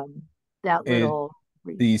 Um, that Is little.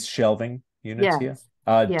 these shelving units here? Yes.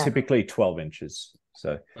 Yeah. Typically 12 inches.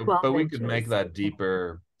 So But 12 we could make inches. that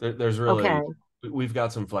deeper. There's Okay. really, we've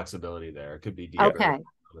got some flexibility there. It could be deeper. Okay.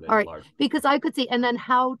 All right. Large. Because I could see, and then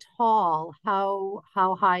how tall, how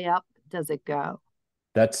high up does it go?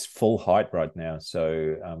 that's full height right now.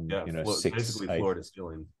 So Yeah, you know, 6, basically 8. floor to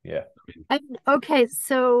ceiling. Yeah. Okay,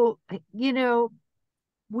 so you know,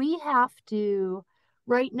 we have to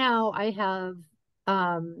right now I have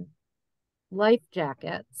um life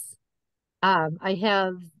jackets. I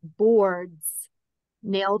have boards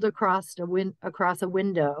nailed across a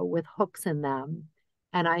window with hooks in them,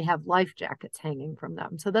 and I have life jackets hanging from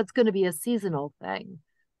them. So that's going to be a seasonal thing.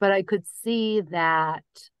 But I could see that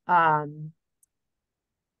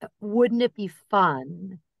wouldn't it be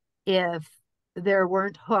fun if there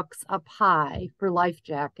weren't hooks up high for life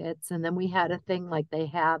jackets, and then we had a thing like they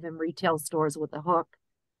have in retail stores with a hook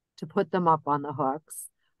to put them up on the hooks.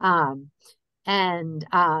 Um, and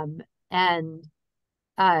and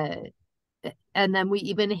uh and then we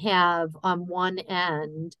even have on one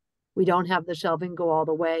end, we don't have the shelving go all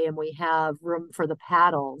the way, and we have room for the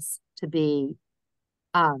paddles to be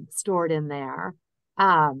stored in there.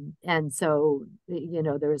 And so, you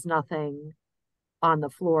know, there's nothing on the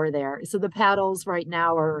floor there. So the paddles right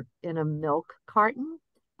now are in a milk carton.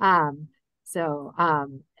 Um, so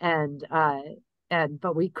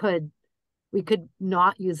but we could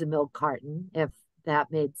not use a milk carton if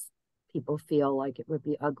that made people feel like it would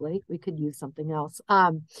be ugly. We could use something else.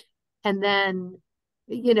 And then,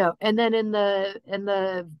 you know, and then in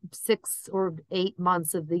the 6 or 8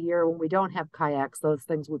 months of the year when we don't have kayaks, those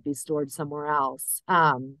things would be stored somewhere else.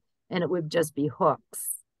 And it would just be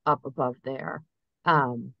hooks up above there.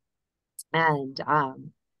 Um, and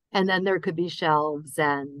um, and then there could be shelves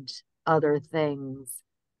and other things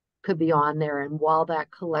could be on there. And while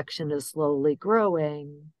that collection is slowly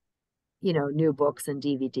growing, you know, new books and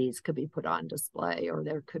DVDs could be put on display, or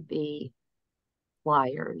there could be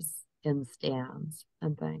flyers in stands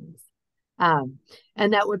and things.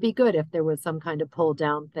 And that would be good if there was some kind of pull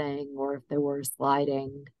down thing, or if there were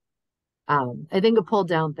sliding. I think a pull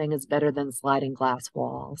down thing is better than sliding glass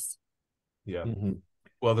walls. Yeah. Mm-hmm.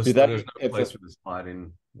 Well, there's no place for the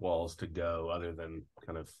sliding walls to go other than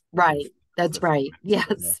kind of right. That's right.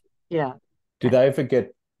 Yes. Yeah. Do they ever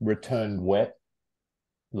get returned wet,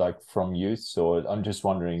 like from use, or I'm just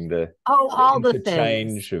wondering all the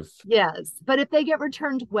interchange things. of Yes, but if they get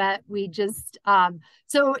returned wet, we just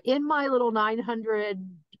so in my little 900,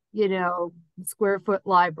 you know, square foot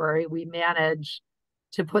library, we manage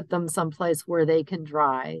to put them someplace where they can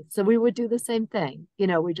dry. So we would do the same thing. You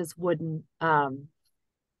know,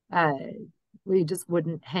 uh we just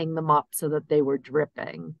wouldn't hang them up so that they were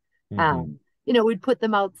dripping. You know, we'd put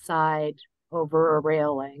them outside over a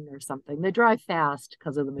railing or something. They dry fast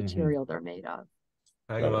because of the material they're made of.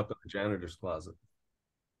 Hang them up in the janitor's closet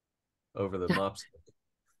over the mop stick.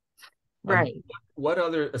 Right. What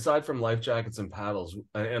other, aside from life jackets and paddles,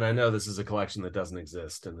 and I know this is a collection that doesn't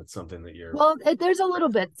exist, and it's something that you're well, there's a little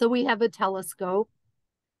bit. So we have a telescope.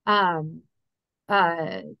 Um,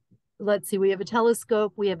 let's see, we have a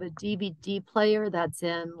telescope. We have a DVD player that's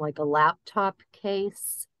in like a laptop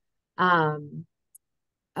case.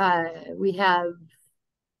 We have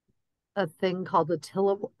a thing called a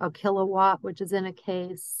kilowatt, which is in a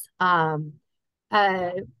case.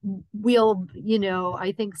 We'll, you know,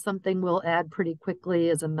 I think something we'll add pretty quickly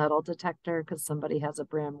is a metal detector, because somebody has a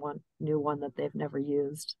new one that they've never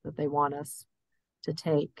used that they want us to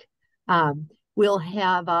take. We'll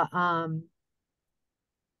have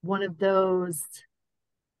one of those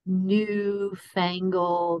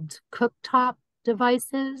newfangled cooktop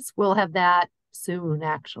devices. We'll have that soon,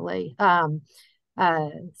 actually.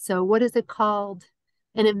 So what is it called?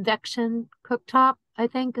 An induction cooktop, I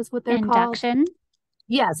think is what they're Induction. called.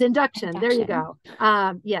 Yes, induction. There you go.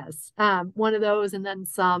 Yes, one of those, and then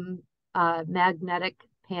some magnetic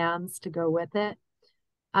pans to go with it.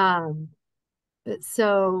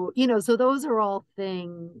 So, you know, so those are all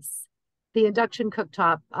things. The induction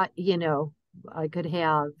cooktop, you know, I could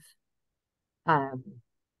have,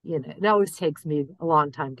 you know, it always takes me a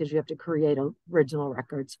long time because you have to create original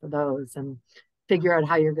records for those and figure out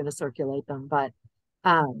how you're going to circulate them. But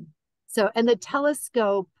so, and the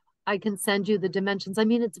telescope, I can send you the dimensions. I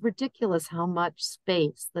mean, it's ridiculous how much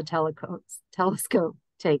space the telescope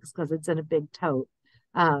takes because it's in a big tote,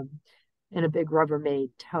 in a big Rubbermaid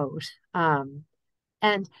tote.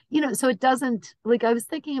 And, so it doesn't, like, I was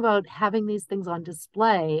thinking about having these things on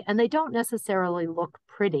display, and they don't necessarily look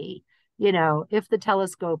pretty. If the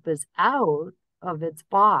telescope is out of its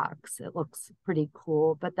box, it looks pretty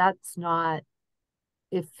cool, but that's not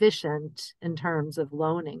efficient in terms of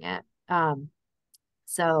loaning it.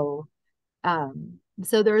 So,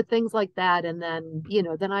 so there are things like that. And then,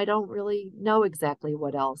 then I don't really know exactly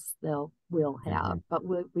what else we'll have, but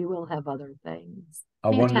we will have other things. I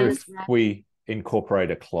wonder if Tennis we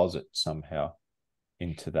incorporate a closet somehow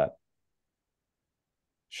into that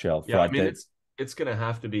shelf. Yeah, right? I mean, it's going to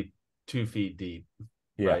have to be 2 feet deep.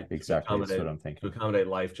 Yeah, right? exactly. That's what I'm thinking. To accommodate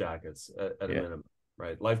life jackets at a minimum,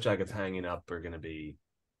 right? Life jackets hanging up are going to be,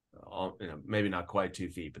 maybe not quite 2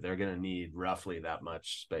 feet, but they're going to need roughly that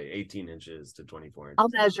much space, 18 inches to 24 inches. I'll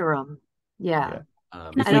measure them. Yeah.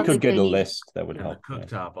 If we could get a list, that would help. The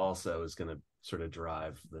cooktop also is going to sort of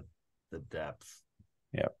drive the depth.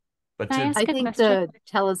 Yeah. But I think the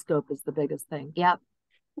telescope is the biggest thing. Yep.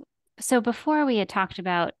 So before we had talked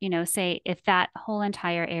about, say if that whole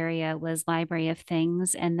entire area was library of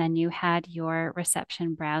things, and then you had your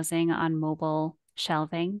reception browsing on mobile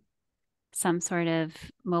shelving, some sort of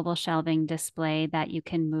mobile shelving display that you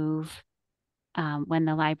can move when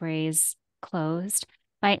the library is closed.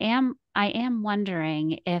 I am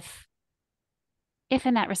wondering if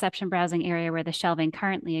in that reception browsing area where the shelving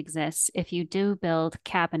currently exists, if you do build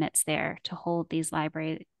cabinets there to hold these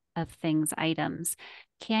library of things items,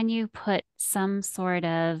 can you put some sort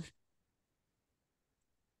of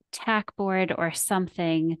tack board or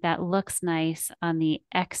something that looks nice on the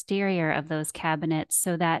exterior of those cabinets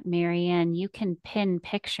so that, Marianne, you can pin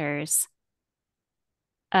pictures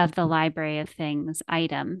of the library of things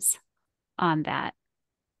items on that?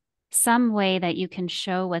 Some way that you can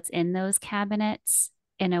show what's in those cabinets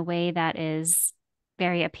in a way that is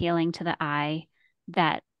very appealing to the eye,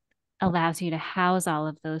 that allows you to house all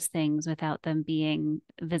of those things without them being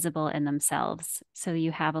visible in themselves. So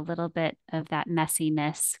you have a little bit of that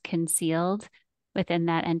messiness concealed within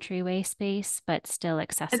that entryway space, but still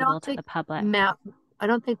accessible to the public. Matt, I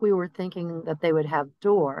don't think we were thinking that they would have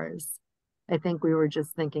doors. I think we were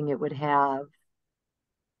just thinking it would have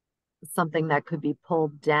something that could be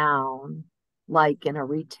pulled down, like in a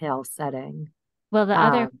retail setting. Well, the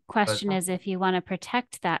other question is, if you want to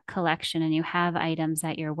protect that collection and you have items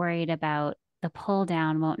that you're worried about, the pull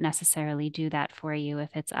down won't necessarily do that for you if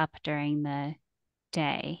it's up during the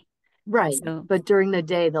day. Right. But during the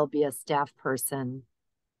day, there'll be a staff person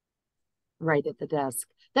right at the desk.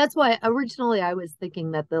 That's why originally I was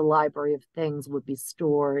thinking that the library of things would be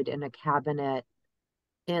stored in a cabinet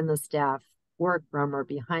in the staff workroom or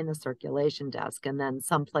behind the circulation desk. And then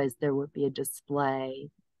someplace there would be a display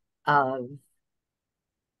of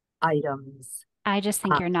items. I just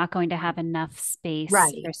think you're not going to have enough space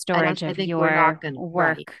for storage of your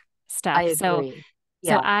work stuff. I agree.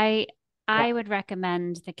 So I would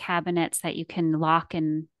recommend the cabinets that you can lock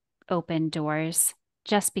and open doors,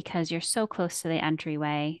 just because you're so close to the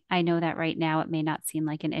entryway. I know that right now it may not seem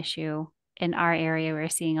like an issue. In our area, we're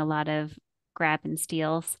seeing a lot of grab and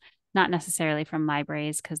steals, not necessarily from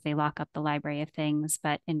libraries because they lock up the library of things,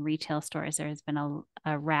 but in retail stores, there's been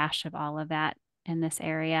a rash of all of that in this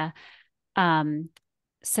area.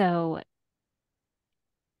 So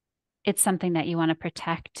it's something that you want to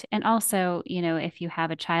protect. And also, if you have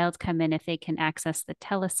a child come in, if they can access the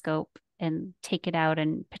telescope and take it out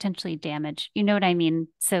and potentially damage, you know what I mean?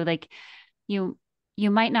 So like you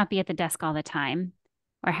might not be at the desk all the time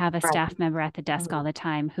or have a staff member at the desk all the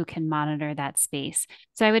time who can monitor that space.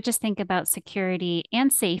 So I would just think about security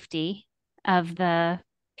and safety of the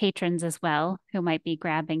patrons as well, who might be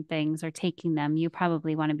grabbing things or taking them. You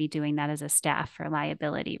probably want to be doing that as a staff for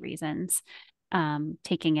liability reasons,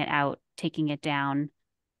 taking it out, taking it down,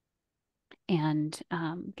 and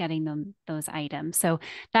getting them those items. So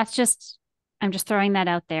I'm just throwing that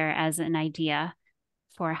out there as an idea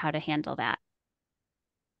for how to handle that.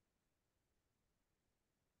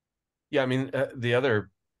 Yeah, I mean, the other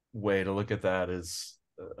way to look at that is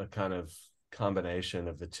a kind of combination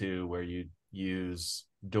of the two, where you use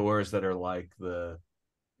doors that are like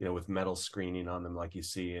with metal screening on them, like you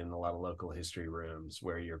see in a lot of local history rooms,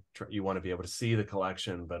 where you want to be able to see the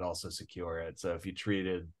collection but also secure it. So if you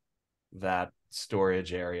treated that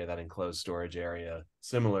storage area, that enclosed storage area,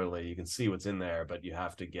 similarly, you can see what's in there, but you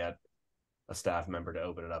have to get a staff member to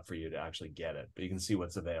open it up for you to actually get it, but you can see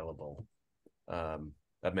what's available.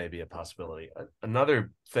 That may be a possibility.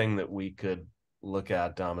 Another thing that we could look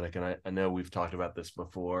at, Dominic, and I know we've talked about this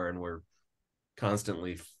before, and we're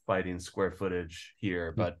constantly fighting square footage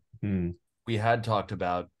here, but we had talked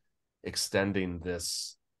about extending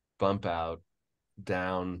this bump out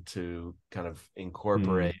down to kind of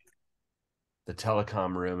incorporate the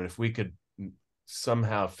telecom room. And if we could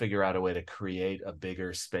somehow figure out a way to create a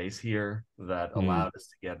bigger space here that allowed us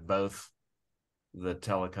to get both the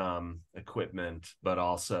telecom equipment, but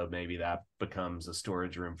also maybe that becomes a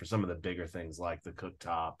storage room for some of the bigger things like the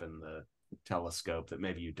cooktop and the telescope that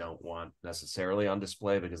maybe you don't want necessarily on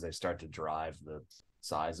display because they start to drive the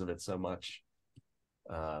size of it so much.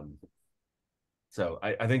 So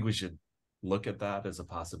I think we should look at that as a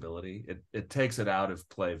possibility. It takes it out of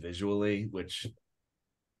play visually, which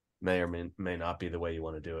may or may not be the way you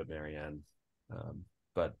want to do it, Marianne.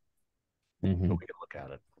 But we can look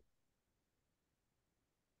at it.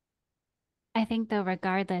 I think though,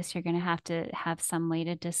 regardless, you're going to have some way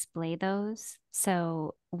to display those.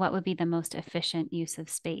 So what would be the most efficient use of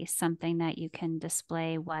space? Something that you can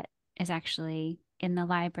display what is actually in the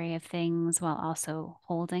library of things while also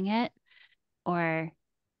holding it? Or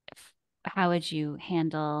how would you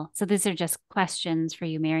handle? So these are just questions for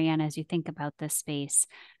you, Marianne, as you think about this space.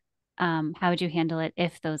 How would you handle it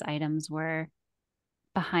if those items were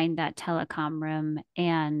behind that telecom room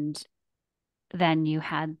and then you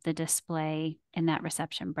had the display in that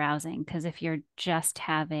reception browsing? Because if you're just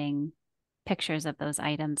having pictures of those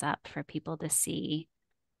items up for people to see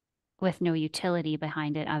with no utility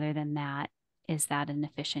behind it other than that, is that an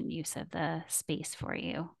efficient use of the space for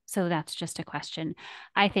you? So that's just a question.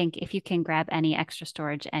 I think if you can grab any extra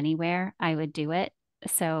storage anywhere, I would do it.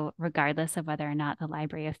 So regardless of whether or not the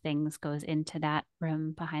library of things goes into that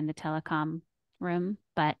room behind the telecom room,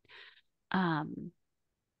 but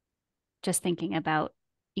just thinking about,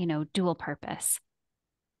 dual purpose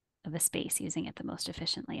of the space, using it the most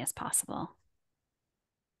efficiently as possible.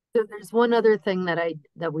 So there's one other thing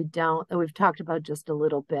that we've talked about just a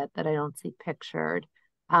little bit that I don't see pictured.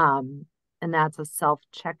 And that's a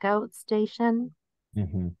self-checkout station.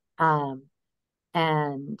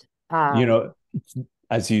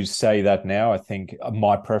 As you say that now, I think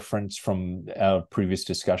my preference from our previous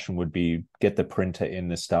discussion would be get the printer in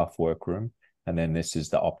the staff workroom, and then this is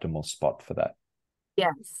the optimal spot for that.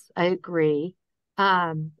 Yes, I agree.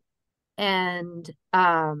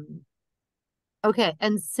 Okay,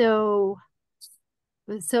 and so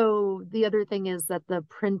the other thing is that the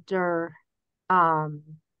printer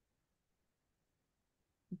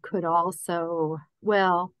could also,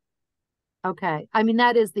 well, okay. I mean,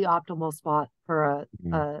 that is the optimal spot for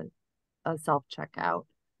a self-checkout.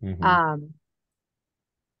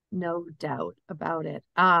 No doubt about it.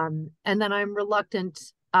 And then I'm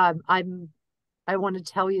reluctant. I want to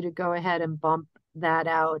tell you to go ahead and bump that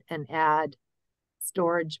out and add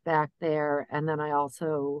storage back there. And then I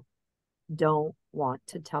also don't want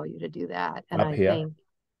to tell you to do that. And I think,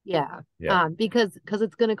 because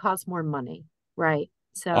it's going to cost more money, right?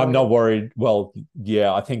 So I'm not worried. Well,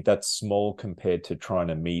 yeah, I think that's small compared to trying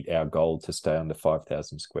to meet our goal to stay under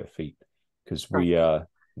 5,000 square feet, because we are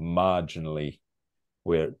marginally,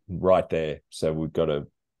 we're right there. So we've got to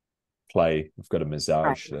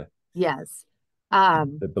massage yes.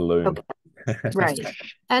 The balloon. Okay. Right.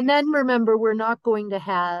 And then remember, we're not going to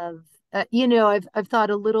have, I've thought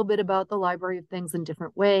a little bit about the library of things in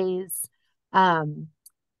different ways. Some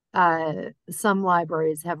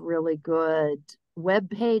libraries have really good web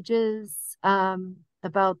pages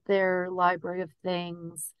about their library of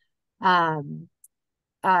things. And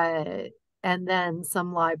then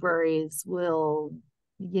some libraries will,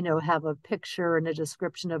 have a picture and a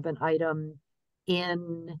description of an item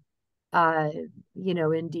in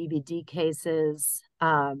in DVD cases,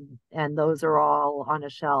 and those are all on a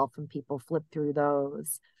shelf and people flip through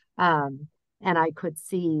those. And I could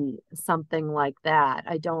see something like that.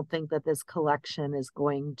 I don't think that this collection is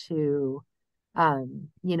going to,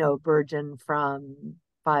 burgeon from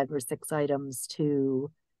 5 or 6 items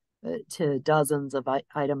to dozens of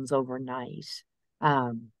items overnight.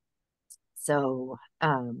 And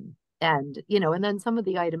then some of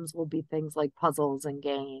the items will be things like puzzles and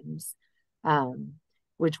games,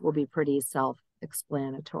 which will be pretty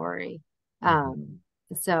self-explanatory.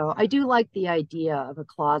 So I do like the idea of a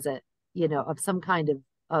closet, of some kind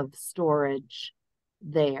of storage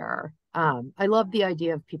there. I love the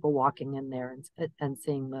idea of people walking in there and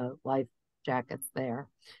seeing the life jackets there,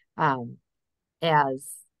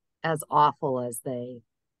 as awful as they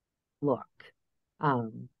look.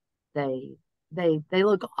 They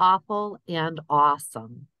look awful and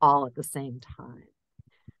awesome all at the same time.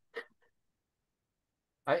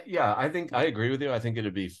 I think I agree with you. I think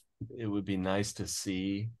it would be nice to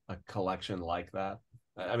see a collection like that.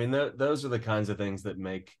 I mean, those are the kinds of things that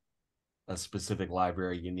make a specific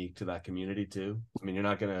library unique to that community too. I mean, you're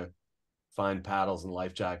not going to find paddles and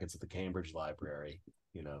life jackets at the Cambridge Library,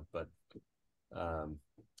 but I'm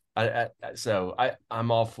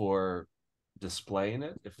all for displaying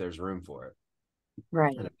it if there's room for it,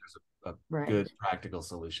 Right. and if there's a Right. good practical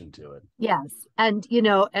solution to it. Yes. And,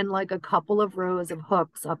 and like a couple of rows of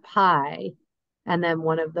hooks up high, and then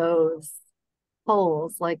one of those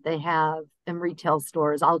poles like they have in retail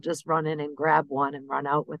stores. I'll just run in and grab one and run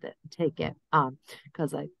out with it and take it.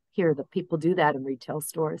 Because I hear that people do that in retail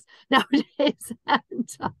stores nowadays. And,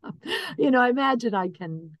 I imagine I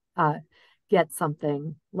can get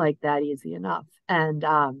something like that easy enough. And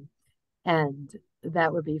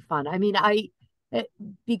that would be fun. I mean,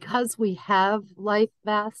 because we have life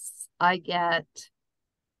vests, I get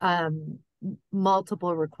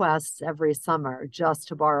multiple requests every summer just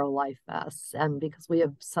to borrow life vests. And because we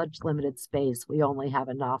have such limited space, we only have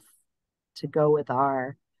enough to go with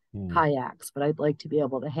our kayaks. But I'd like to be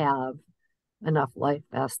able to have enough life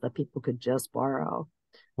vests that people could just borrow.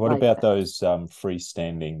 What about those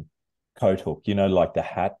freestanding coat hook? Like the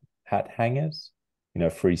hat hangers.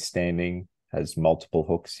 Freestanding has multiple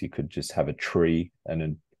hooks. You could just have a tree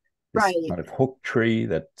and this kind of hook tree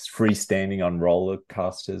that's freestanding on roller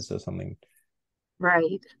casters or something.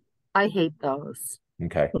 Right. I hate those.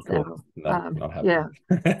 Okay, cool. No, not happening.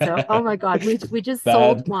 Yeah. So, oh my God, we just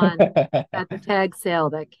sold one at the tag sale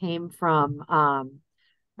that came from a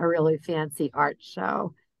really fancy art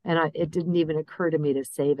show. And it didn't even occur to me to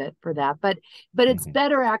save it for that. But it's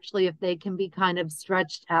better actually if they can be kind of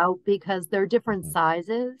stretched out because they're different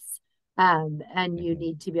sizes. And you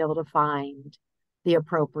need to be able to find the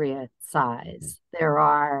appropriate size. There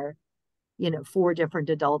are, 4 different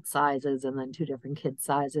adult sizes and then 2 different kid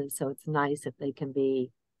sizes. So it's nice if they can be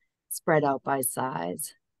spread out by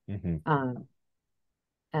size. And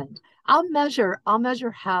I'll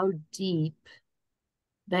measure how deep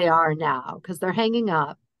they are now because they're hanging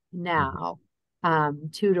up now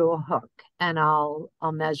to a hook, and I'll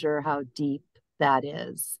measure how deep that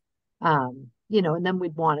is. And then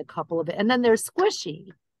we'd want a couple of it, and then they're squishy,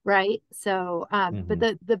 right? So, but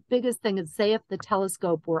the biggest thing is, say if the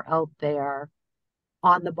telescope were out there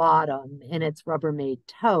on the bottom in its Rubbermaid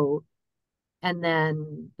tote, and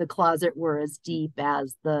then the closet were as deep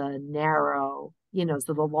as the narrow,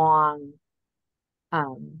 so the long,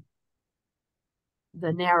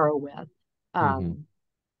 the narrow width. And,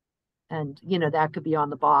 that could be on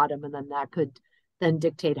the bottom, and then that could then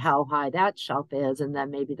dictate how high that shelf is. And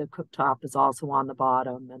then maybe the cooktop is also on the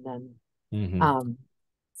bottom. And then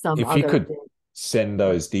if you could send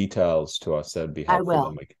those details to us, that'd be helpful. I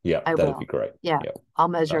will. That'd be great. Yeah. I'll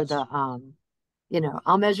measure I'll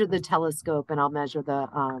measure the telescope and I'll measure the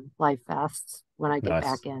life vests when I get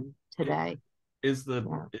back in today. Is the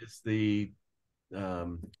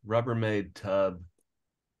Rubbermaid tub,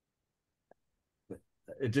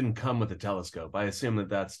 it didn't come with a telescope. I assume that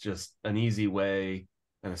that's just an easy way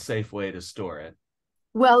and a safe way to store it.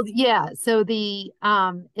 Well, yeah. So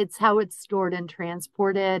it's how it's stored and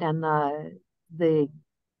transported, and the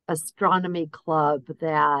astronomy club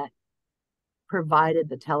that provided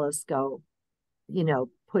the telescope,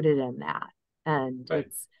 put it in that, and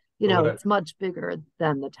it's it's much bigger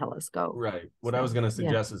than the telescope. Right. What I was going to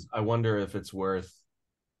suggest is I wonder if it's worth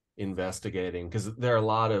investigating, because there are a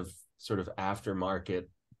lot of sort of aftermarket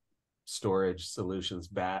storage solutions,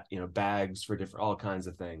 bags for all kinds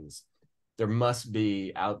of things. There must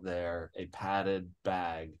be out there a padded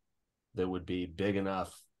bag that would be big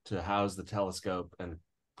enough to house the telescope and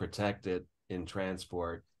protect it in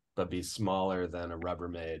transport, but be smaller than a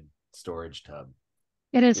Rubbermaid storage tub.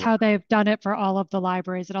 It is how they've done it for all of the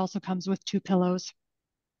libraries. It also comes with 2 pillows.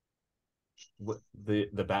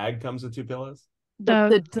 The bag comes with 2 pillows?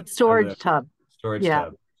 The storage tub. Storage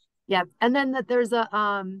tub. Yeah. And then there's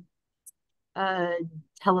a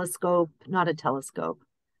telescope, not a telescope,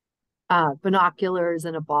 binoculars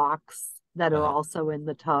in a box that are also in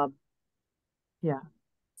the tub. Yeah.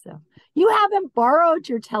 So you haven't borrowed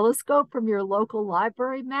your telescope from your local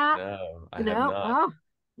library, Matt? No, I have not. Oh,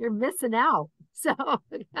 you're missing out. So, all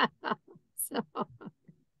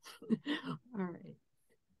right.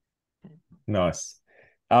 Nice.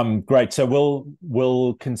 Great. So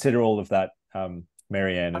we'll consider all of that,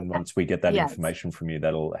 Marianne, and once we get that information from you,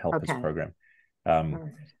 that'll help us program.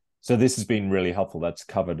 So this has been really helpful. That's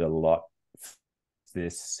covered a lot of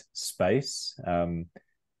this space.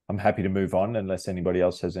 I'm happy to move on unless anybody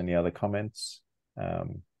else has any other comments.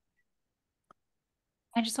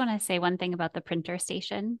 I just want to say one thing about the printer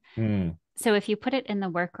station. So if you put it in the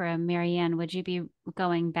workroom, Marianne, would you be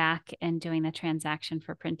going back and doing the transaction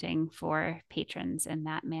for printing for patrons in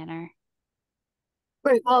that manner?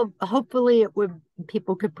 Right. Well, hopefully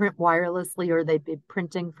people could print wirelessly, or they'd be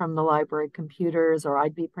printing from the library computers, or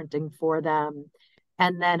I'd be printing for them.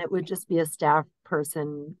 And then it would just be a staff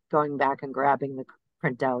person going back and grabbing the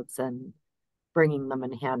printouts and bringing them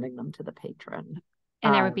and handing them to the patron.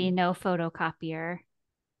 And there would be no photocopier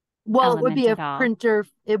well, it would be a element at all. printer.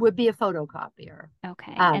 It would be a photocopier.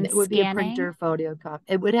 Okay. And it would be a scanning? printer photocopy.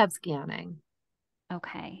 It would have scanning.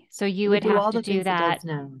 Okay. So you It would do have all to the do things it that. does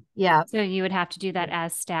now. Yeah, So you would have to do that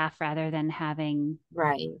as staff rather than having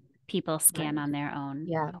right. people scan Right. on their own.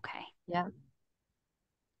 Yeah. Okay. Yeah.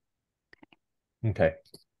 Okay.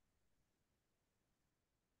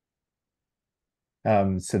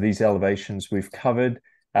 So these elevations we've covered.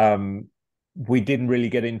 We didn't really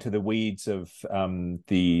get into the weeds of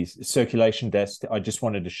the circulation desk. I just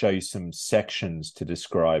wanted to show you some sections to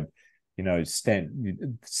describe, you know,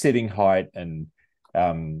 sitting height and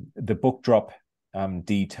the book drop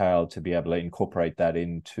detail to be able to incorporate that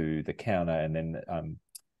into the counter, and then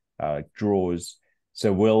drawers.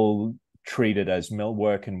 So we'll treat it as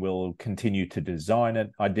millwork and we'll continue to design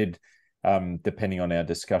it. I did, depending on our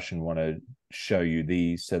discussion, want to show you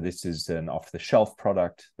these. So this is an off-the-shelf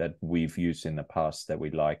product that we've used in the past that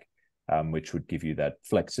we like, which would give you that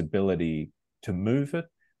flexibility to move it,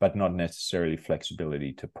 but not necessarily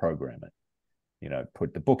flexibility to program it. You know,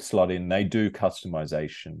 put the book slot in. They do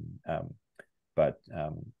customization,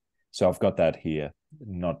 so I've got that here,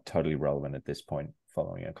 not totally relevant at this point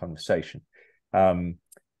following our conversation.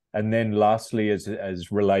 And then lastly,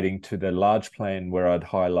 as relating to the large plan where I'd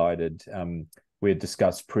highlighted, we had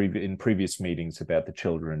discussed in previous meetings about the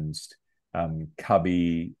children's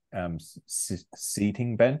cubby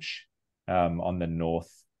seating bench on the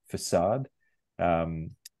north facade.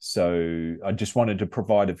 So I just wanted to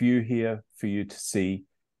provide a view here for you to see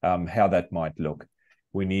how that might look.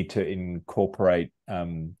 We need to incorporate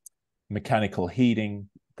mechanical heating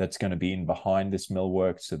that's going to be in behind this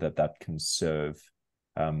millwork so that that can serve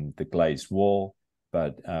the glazed wall,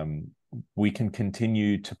 but we can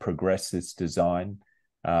continue to progress this design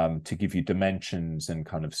to give you dimensions and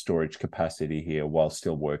kind of storage capacity here while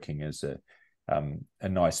still working as a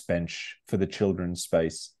nice bench for the children's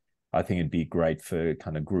space. I think it'd be great for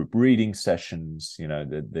kind of group reading sessions. You know,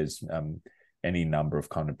 there's any number of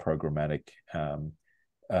kind of programmatic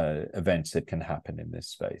events that can happen in this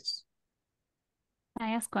space. Can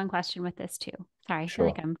I ask one question with this too? Sorry, I Sure.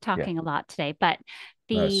 feel like I'm talking a lot today, but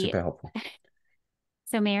No, super helpful.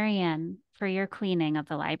 So Marianne, for your cleaning of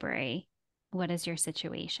the library, what is your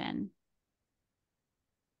situation?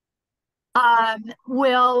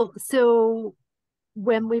 Well, so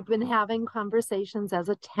when we've been having conversations as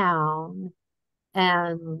a town,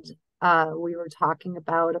 and we were talking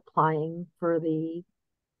about applying for the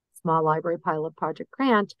small library pilot project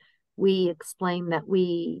grant, we explained that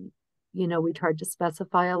we tried to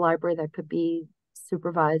specify a library that could be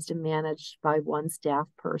supervised and managed by one staff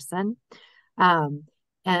person. But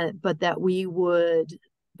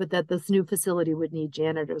that this new facility would need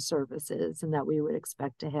janitor services, and that we would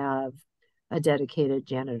expect to have a dedicated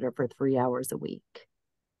janitor for 3 hours a week.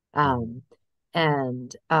 And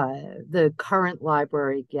the current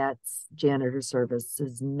library gets janitor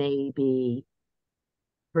services maybe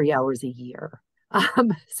 3 hours a year.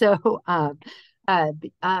 So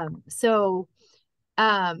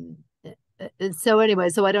anyway,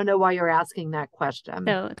 so I don't know why you're asking that question.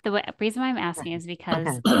 So the reason why I'm asking is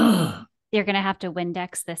because you're going to have to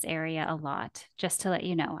Windex this area a lot, just to let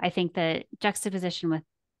you know. I think the juxtaposition with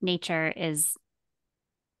nature is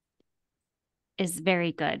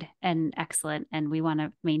very good and excellent, and we want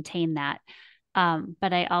to maintain that.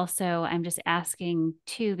 But I'm just asking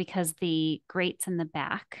too, because the grates in the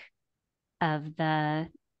back of the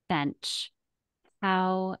bench,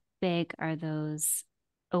 how big are those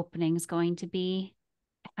openings going to be?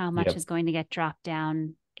 How much is going to get dropped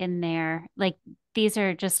down in there? Like, these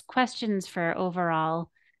are just questions for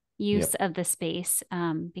overall use of the space,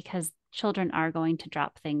 because children are going to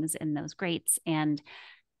drop things in those grates, and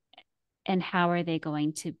how is it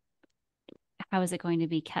going to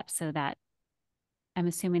be kept so that, I'm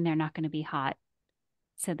assuming they're not going to be hot,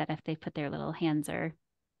 so that if they put their little hands or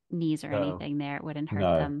knees or anything there, it wouldn't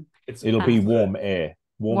hurt them. It'll be warm air.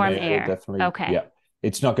 Warm air, definitely. Okay. Yeah.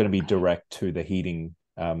 It's not going to be direct to the heating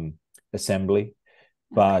assembly.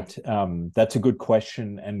 But that's a good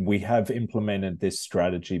question. And we have implemented this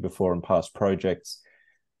strategy before in past projects.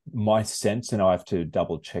 My sense, and I have to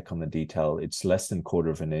double check on the detail, it's less than 1/4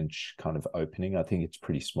 of an inch kind of opening. I think it's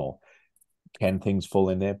pretty small. Can things fall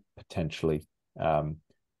in there? Potentially.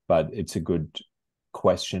 But it's a good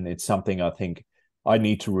question. It's something I think I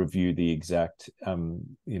need to review the exact,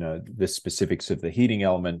 the specifics of the heating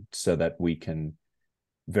element so that we can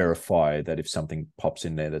verify that if something pops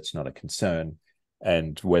in there, that's not a concern.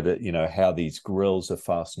 and whether, how these grills are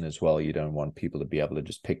fastened as well. You don't want people to be able to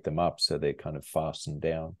just pick them up, so they're kind of fastened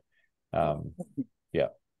down. Yeah.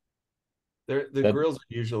 The grills are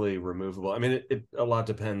usually removable. I mean, it a lot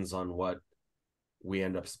depends on what we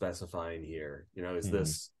end up specifying here.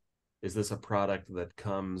 Is this a product that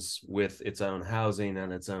comes with its own housing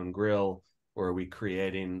and its own grill, or are we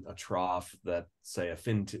creating a trough that, say,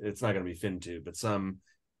 it's not going to be fin tube, but some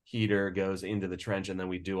heater goes into the trench and then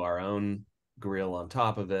we do our own grill on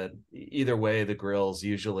top of it? Either way, the grills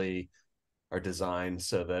usually are designed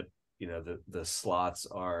so that the slots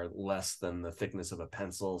are less than the thickness of a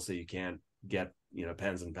pencil, so you can't get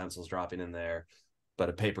pens and pencils dropping in there, but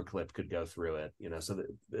a paper clip could go through it, so that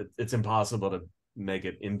it's impossible to make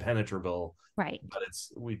it impenetrable. Right. But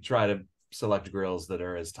we try to select grills that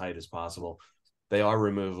are as tight as possible. They are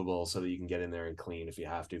removable so that you can get in there and clean if you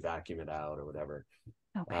have to, vacuum it out or whatever.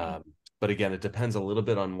 Okay. But again, it depends a little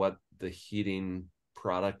bit on what the heating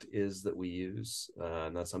product is that we use,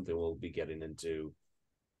 and that's something we'll be getting into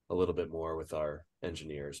a little bit more with our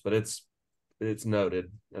engineers. But it's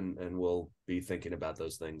noted, and we'll be thinking about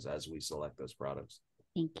those things as we select those products.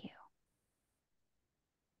 Thank you.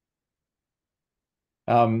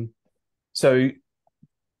 So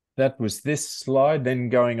that was this slide. Then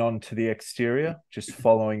going on to the exterior, just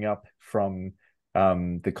following up from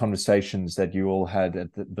the conversations that you all had at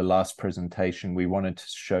the last presentation, we wanted to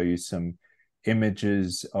show you some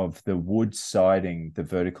images of the wood siding, the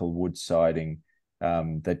vertical wood siding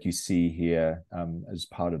that you see here as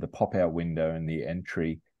part of the pop-out window and the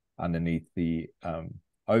entry underneath the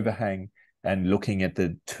overhang, and looking at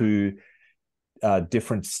the two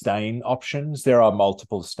different stain options. There are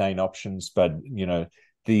multiple stain options, but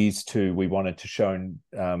these two we wanted to show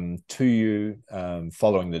to you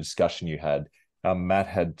following the discussion you had. Matt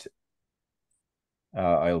had,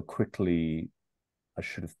 I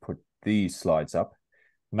should have put these slides up.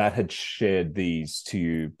 Matt had shared these to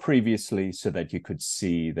you previously so that you could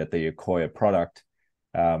see that the Accoya product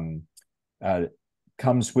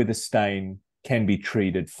comes with a stain, can be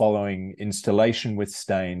treated following installation with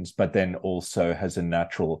stains, but then also has a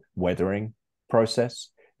natural weathering process.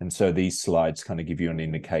 And so these slides kind of give you an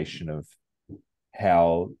indication of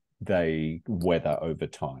how they weather over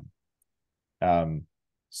time.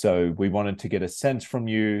 So we wanted to get a sense from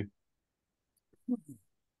you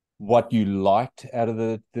what you liked out of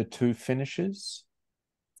the two finishes.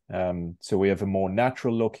 So we have a more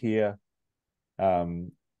natural look here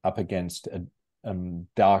up against a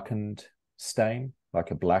darkened stain,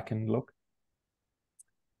 like a blackened look.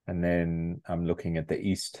 And then I'm looking at the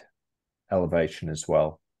east elevation as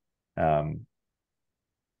well, the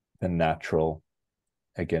natural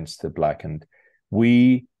against the blackened.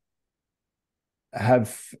 We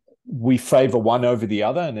favor one over the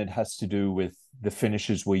other, and it has to do with the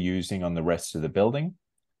finishes we're using on the rest of the building.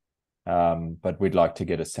 But we'd like to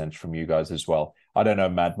get a sense from you guys as well. I don't know,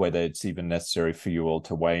 Matt, whether it's even necessary for you all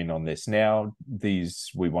to weigh in on this now.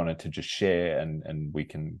 These we wanted to just share, and we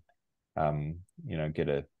can, get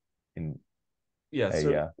a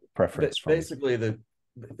preference from. Basically,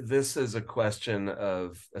 this is a question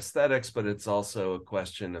of aesthetics, but it's also a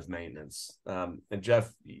question of maintenance. And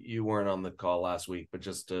Jeff, you weren't on the call last week, but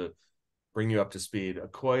just to bring you up to speed,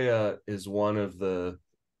 Accoya is one of the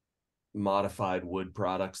modified wood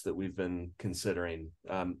products that we've been considering.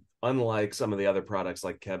 Unlike some of the other products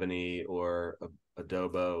like Kebony or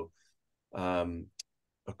Adobo,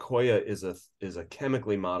 Accoya is a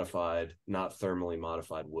chemically modified, not thermally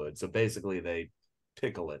modified wood. So basically they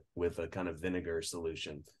pickle it with a kind of vinegar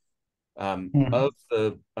solution. Of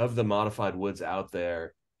the modified woods out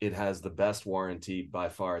there, it has the best warranty by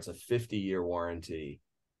far. It's a 50-year warranty.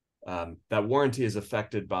 That warranty is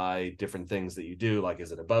affected by different things that you do, like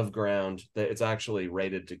is it above ground? It's actually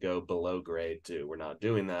rated to go below grade too. We're not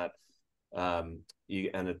doing that.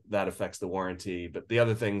 That affects the warranty. But the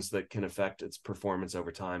other things that can affect its performance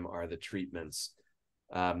over time are the treatments.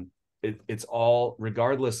 It's all,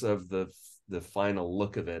 regardless of the final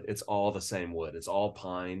look of it, it's all the same wood. It's all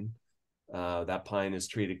pine. That pine is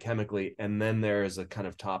treated chemically, and then there is a kind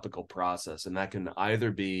of topical process, and that can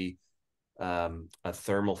either be a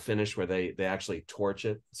thermal finish where they actually torch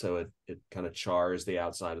it, so it kind of chars the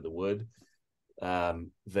outside of the wood.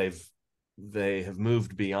 They have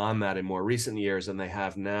moved beyond that in more recent years, and they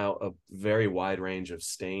have now a very wide range of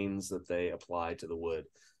stains that they apply to the wood.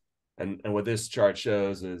 And what this chart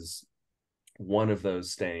shows is one of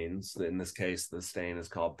those stains. In this case, the stain is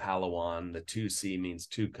called Palawan. The 2C means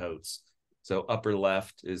two coats. So upper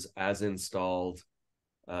left is as installed.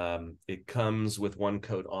 It comes with one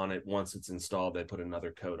coat on it. Once it's installed, they put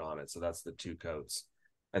another coat on it. So that's the two coats.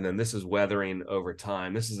 And then this is weathering over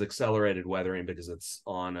time. This is accelerated weathering because it's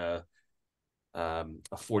on a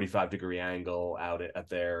 45-degree angle out at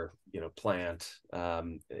their plant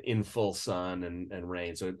in full sun and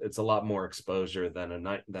rain. So it's a lot more exposure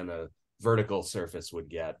than a vertical surface would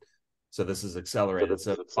get. So this is accelerated.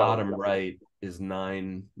 So the bottom right is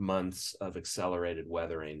 9 months of accelerated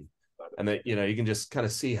weathering. And that, you can just kind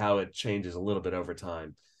of see how it changes a little bit over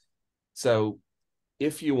time. So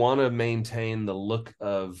if you want to maintain the look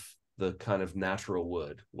of the kind of natural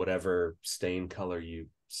wood, whatever stain color you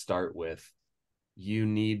start with, you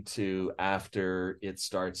need to, after it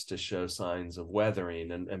starts to show signs of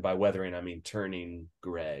weathering, and by weathering, I mean turning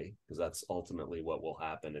gray, because that's ultimately what will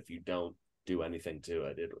happen if you don't do anything to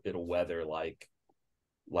it. It'll weather like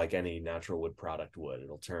any natural wood product would.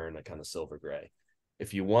 It'll turn a kind of silver gray.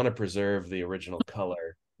 If you want to preserve the original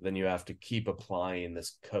color, then you have to keep applying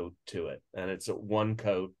this coat to it. And it's a one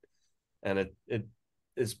coat, and it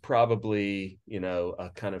is probably, a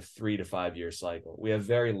kind of 3 to 5 year cycle. We have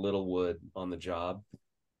very little wood on the job,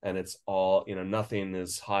 and it's all, nothing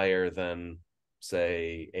is higher than,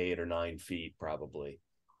 say, 8 or 9 feet probably.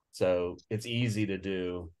 So it's easy to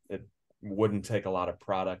do. It wouldn't take a lot of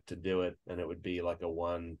product to do it, and it would be like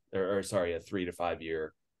a 3 to 5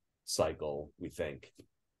 year cycle, we think.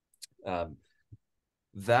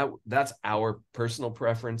 That's our personal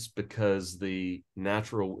preference, because the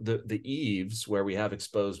eaves where we have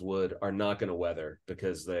exposed wood are not going to weather,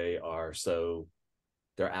 because they're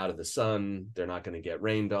out of the sun, they're not going to get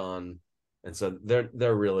rained on, and so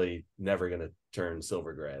they're really never going to turn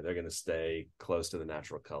silver gray. They're going to stay close to the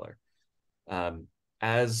natural color.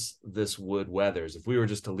 As this wood weathers, if we were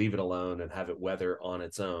just to leave it alone and have it weather on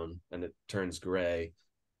its own and it turns gray,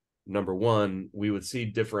 number one, we would see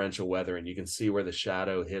differential weathering. You can see where the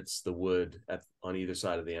shadow hits the wood on either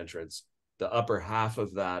side of the entrance. The upper half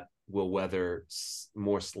of that will weather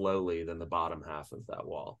more slowly than the bottom half of that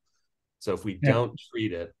wall. So if we don't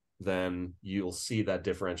treat it, then you'll see that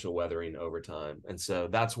differential weathering over time. And so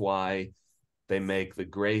that's why they make the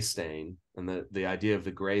gray stain. And the idea of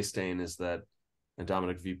the gray stain is that, and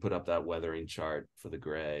Dominic, if you put up that weathering chart for the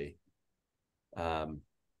gray,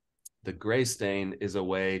 the gray stain is a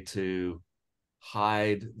way to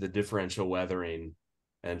hide the differential weathering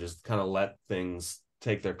and just kind of let things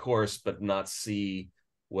take their course, but not see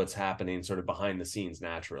what's happening sort of behind the scenes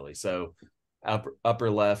naturally. So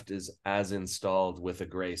upper left is as installed with a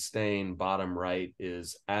gray stain. Bottom right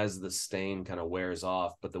is as the stain kind of wears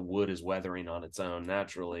off, but the wood is weathering on its own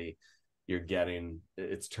naturally.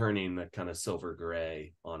 It's turning a kind of silver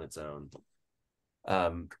gray on its own.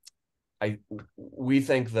 We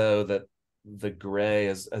think, though, that the gray,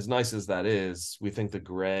 as nice as that is, we think the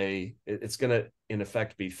gray, it's going to, in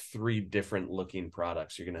effect, be 3 different looking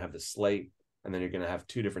products. You're going to have the slate, and then you're going to have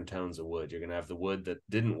 2 different tones of wood. You're going to have the wood that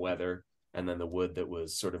didn't weather, and then the wood that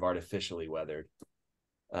was sort of artificially weathered.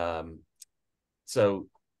 So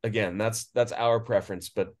again, that's our preference,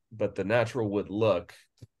 but the natural wood look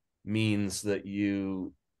means that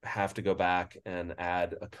you have to go back and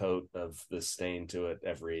add a coat of the stain to it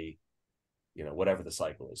every, whatever the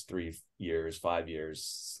cycle is, 3 years, 5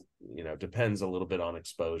 years, depends a little bit on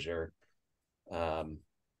exposure. And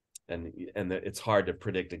it's hard to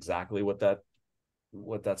predict exactly what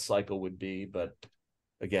that cycle would be, but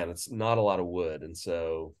again, it's not a lot of wood. And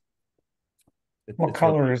so what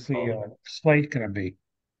color is the slate going to be?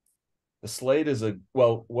 The slate is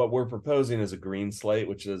what we're proposing is a green slate,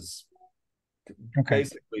 which is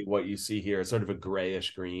basically what you see here. It's sort of a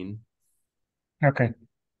grayish green. Okay.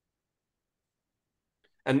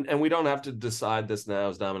 And we don't have to decide this now,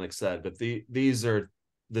 as Dominic said, but these are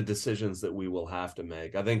the decisions that we will have to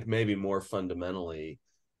make. I think maybe more fundamentally,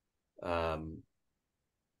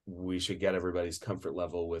 we should get everybody's comfort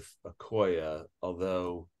level with Accoya,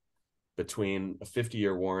 although between a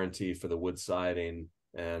 50-year warranty for the wood siding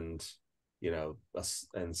and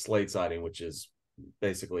and slate siding, which is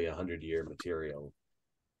basically a 100-year material,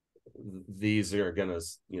 these are going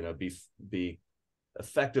to be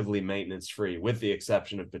effectively maintenance free, with the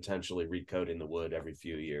exception of potentially recoating the wood every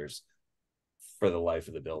few years for the life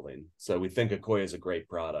of the building. So we think Accoya is a great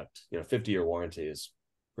product. 50-year warranty is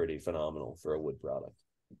pretty phenomenal for a wood product.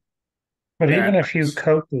 But even if you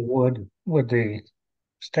coat the wood with the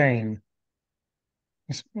stain,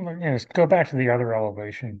 go back to the other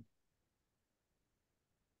elevation,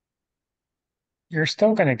 you're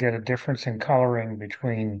still going to get a difference in coloring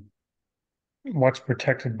between what's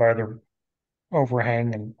protected by the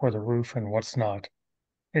overhang or the roof and what's not.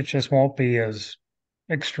 It just won't be as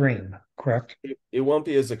extreme, correct? It won't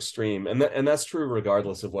be as extreme, and that's true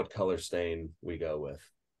regardless of what color stain we go with.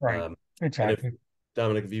 Right. Exactly.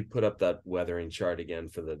 Dominic, if you put up that weathering chart again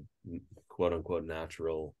for the quote unquote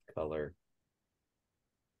natural color.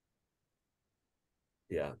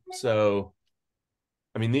 Yeah. So,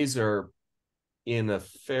 I mean, these are in a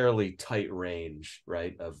fairly tight range,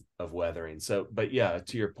 right, of weathering. So, but yeah,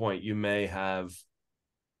 to your point, you may have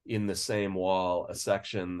in the same wall a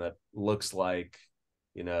section that looks like,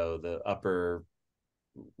 the upper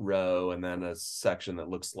row, and then a section that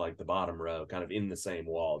looks like the bottom row, kind of in the same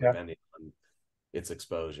wall, depending on its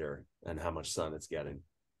exposure and how much sun it's getting.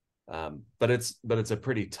 But it's a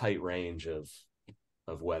pretty tight range of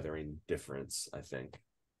weathering difference, I think.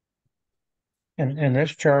 And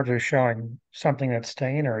this chart is showing something that's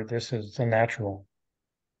stained, or this is the natural?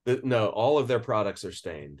 No, all of their products are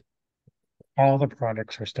stained. All the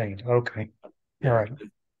products are stained. Okay. Yeah. All right.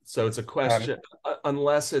 So it's a question,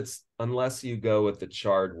 unless you go with the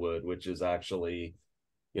charred wood, which is actually,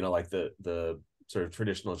 like the sort of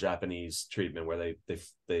traditional Japanese treatment where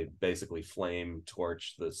they basically flame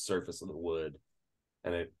torch the surface of the wood,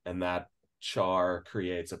 and that char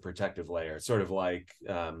creates a protective layer, sort of like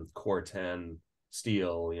Core 10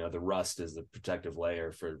 steel. The rust is the protective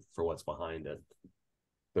layer for what's behind it.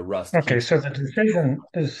 The rust. Okay, so the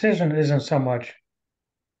decision isn't so much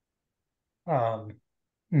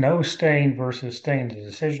no stain versus stain. The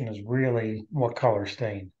decision is really what color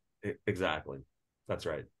stain. Exactly. That's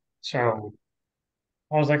right. So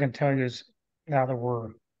all I can tell you is now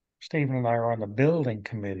that Stephen and I are on the building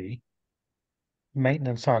committee,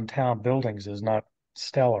 maintenance on town buildings is not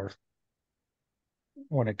stellar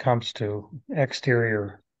when it comes to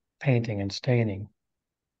exterior painting and staining.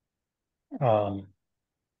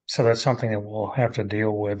 So that's something that we'll have to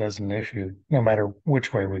deal with as an issue, no matter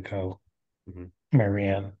which way we go,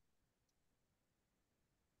 Marianne.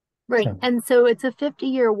 Right. So, And so it's a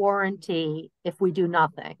 50-year warranty if we do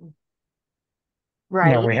nothing.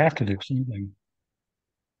 Right. no, we have to do something.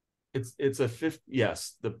 It's a 50.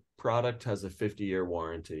 Yes, the product has a 50-year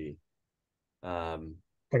warranty. But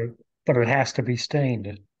it has to be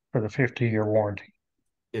stained for the 50-year warranty.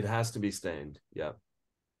 It has to be stained. Yeah.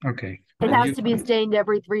 Okay. It has to be stained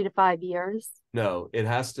every 3 to 5 years. No, it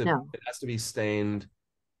has to. No. It has to be stained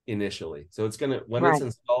initially. So it's when Right. it's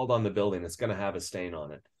installed on the building, it's gonna have a stain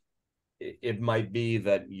on it. It might be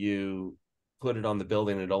that you put it on the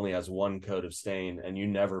building, it only has one coat of stain, and you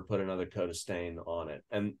never put another coat of stain on it,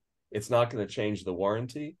 and it's not going to change the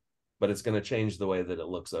warranty, but it's going to change the way that it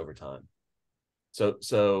looks over time. So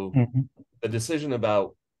the decision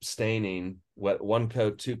about staining, what one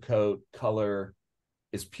coat, two coat, color,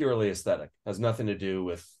 is purely aesthetic, has nothing to do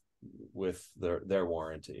with their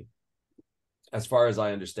warranty, as far as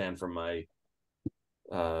I understand from my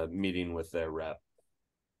meeting with their rep.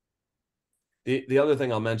 The other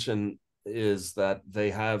thing I'll mention is that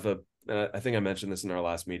they have I think I mentioned this in our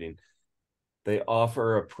last meeting, they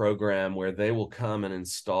offer a program where they will come and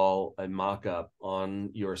install a mock-up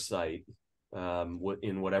on your site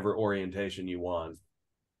in whatever orientation you want,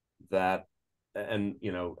 and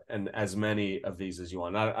as many of these as you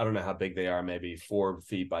want. I don't know how big they are, maybe 4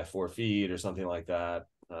 feet by 4 feet or something like that,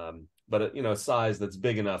 but a size that's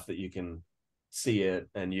big enough that you can see it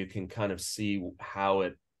and you can kind of see how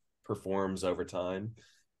it performs over time.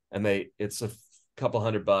 And it's a couple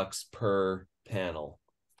 $100 per panel.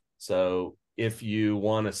 So if you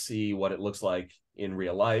want to see what it looks like in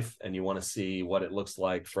real life, and you want to see what it looks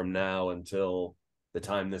like from now until the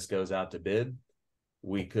time this goes out to bid,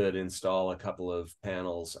 we could install a couple of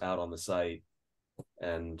panels out on the site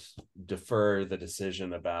and defer the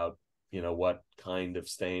decision about what kind of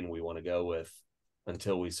stain we want to go with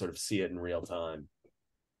until we sort of see it in real time.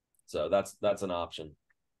 So that's an option.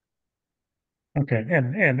 Okay,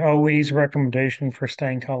 and OE's recommendation for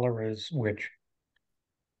stain color is which?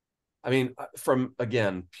 I mean, from,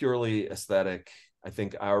 again, purely aesthetic, I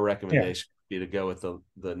think our recommendation would be to go with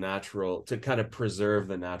the natural, to kind of preserve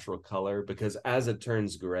the natural color, because as it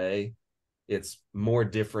turns gray, it's more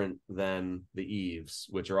different than the eaves,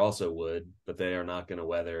 which are also wood, but they are not going to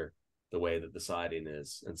weather the way that the siding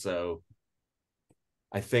is. And so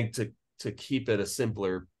I think to keep it a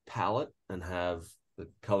simpler palette and have the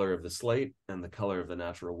color of the slate and the color of the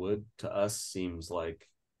natural wood, to us seems like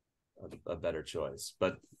a better choice.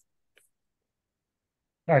 But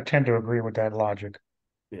I tend to agree with that logic.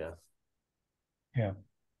 Yeah.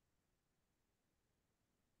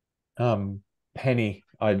 Penny,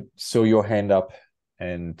 I saw your hand up,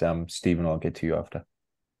 and Stephen, I'll get to you after.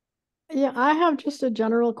 Yeah, I have just a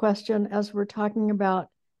general question as we're talking about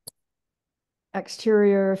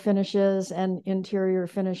exterior finishes and interior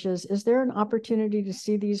finishes. Is there an opportunity to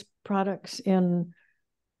see these products in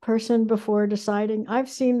person before deciding? I've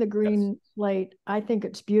seen the green slate. I think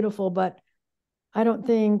it's beautiful, but I don't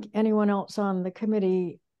think anyone else on the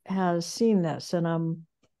committee has seen this, and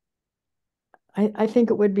I think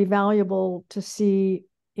it would be valuable to see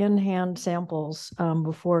in-hand samples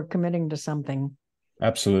before committing to something.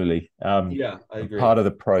 Absolutely. Yeah, I agree. Part of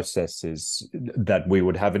the process is that we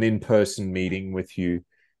would have an in-person meeting with you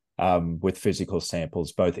with physical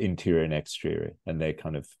samples, both interior and exterior, and they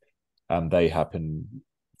kind of they happen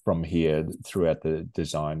from here throughout the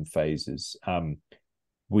design phases.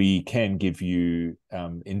 We can give you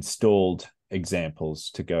installed examples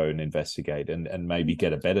to go and investigate and maybe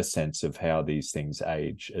get a better sense of how these things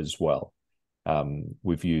age as well.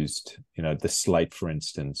 We've used, the slate, for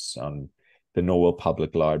instance, on the Norwell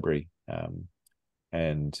Public Library.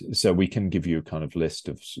 And so we can give you a kind of list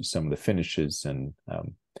of some of the finishes and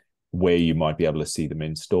where you might be able to see them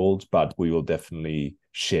installed, but we will definitely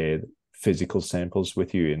share physical samples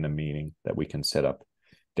with you in the meeting that we can set up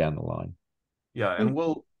down the line. Yeah, and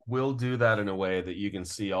we'll do that in a way that you can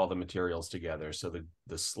see all the materials together. So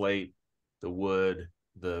the slate, the wood,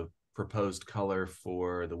 the proposed color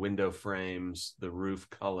for the window frames, the roof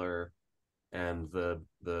color, and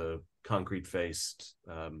the concrete faced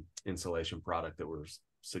insulation product that we're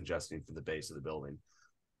suggesting for the base of the building.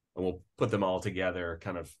 And we'll put them all together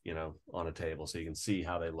kind of, on a table so you can see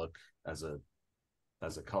how they look as a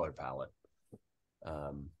color palette.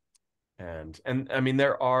 And I mean,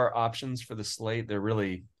 there are options for the slate. There are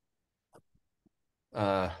really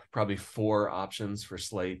probably 4 options for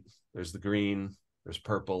slate. There's the green, there's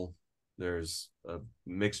purple, there's a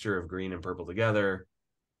mixture of green and purple together,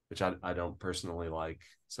 which I don't personally like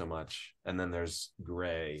so much. And then there's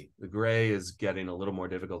gray. The gray is getting a little more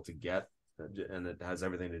difficult to get, and it has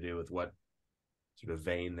everything to do with what sort of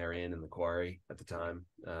vein they're in the quarry at the time.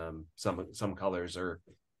 Some colors are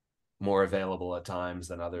more available at times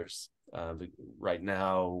than others. Right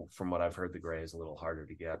now, from what I've heard, the gray is a little harder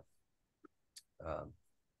to get.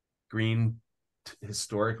 Green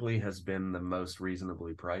historically has been the most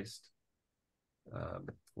reasonably priced.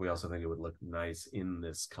 We also think it would look nice in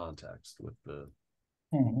this context with the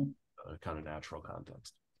kind of natural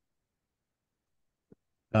context.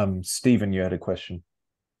 Stephen, you had a question.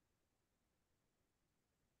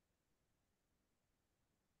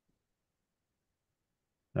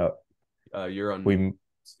 No, you're on,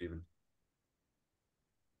 Stephen.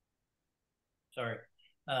 Sorry.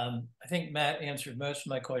 I think Matt answered most of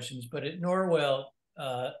my questions, but at Norwell,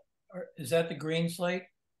 is that the green slate?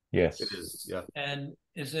 Yes, it is. Yeah. And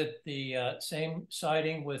is it the same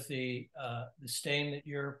siding with the stain that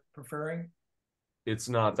you're preferring? It's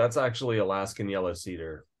not. That's actually Alaskan yellow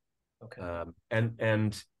cedar. Okay.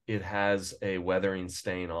 And it has a weathering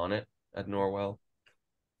stain on it at Norwell.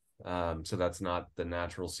 So that's not the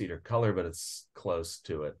natural cedar color, but it's close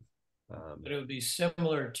to it. But it would be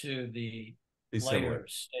similar to the lighter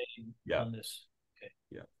stain on this. Okay.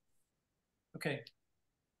 Yeah. Okay.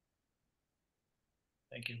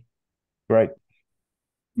 Thank you. Great.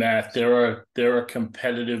 Matt, there are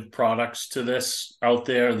competitive products to this out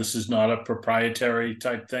there. This is not a proprietary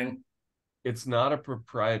type thing. It's not a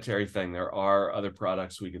proprietary thing. There are other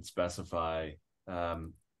products we could specify.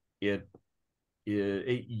 It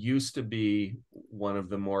used to be one of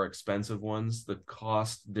the more expensive ones. The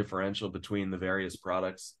cost differential between the various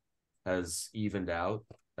products has evened out,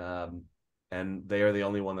 and they are the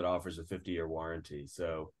only one that offers a 50-year warranty.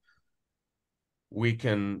 So we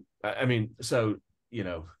can, in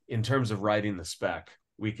terms of writing the spec,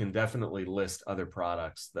 we can definitely list other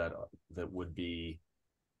products that would be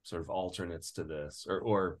sort of alternates to this,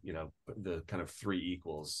 or the kind of 3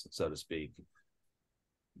 equals, so to speak.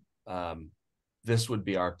 This would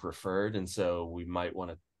be our preferred, and so we might want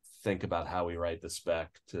to think about how we write the spec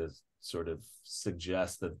to sort of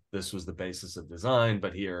suggest that this was the basis of design,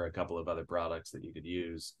 but here are a couple of other products that you could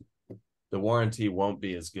use. The warranty won't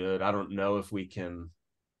be as good. I don't know if we can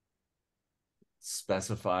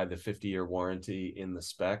specify the 50-year warranty in the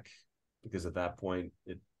spec, because at that point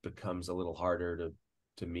it becomes a little harder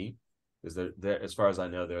to meet, because they're, as far as I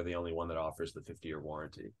know, they're the only one that offers the 50-year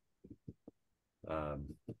warranty.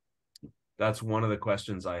 That's one of the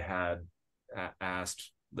questions I had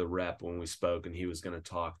asked the rep when we spoke, and he was going to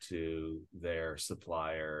talk to their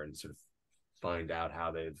supplier and sort of find out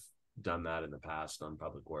how they've done that in the past on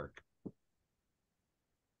public work.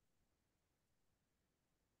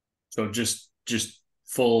 So just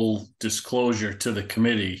full disclosure to the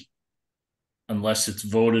committee, unless it's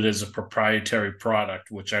voted as a proprietary product,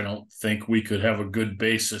 which I don't think we could have a good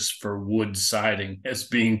basis for wood siding as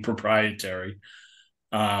being proprietary,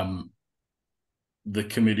 the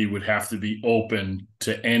committee would have to be open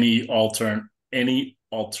to any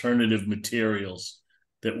alternative materials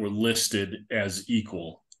that were listed as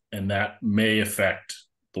equal. and that may affect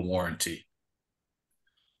the warranty.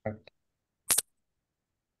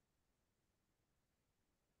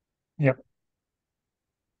 Yep.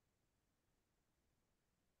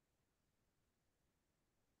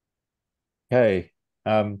 Okay.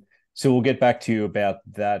 So we'll get back to you about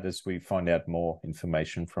that as we find out more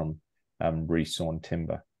information from Resawn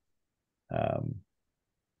Timber.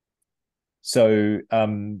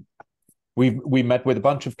 We met with a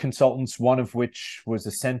bunch of consultants, one of which was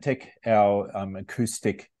Acentic, our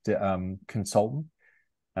acoustic consultant.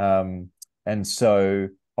 And so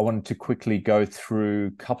I wanted to quickly go through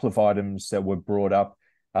a couple of items that were brought up,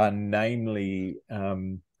 namely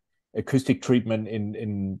acoustic treatment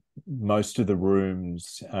in most of the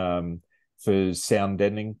rooms for sound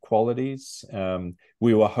deadening qualities.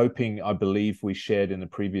 We were hoping, I believe we shared in the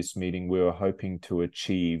previous meeting, we were hoping to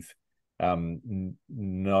achieve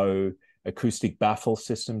no acoustic baffle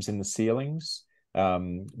systems in the ceilings,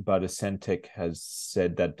 but Acentic has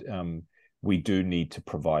said that we do need to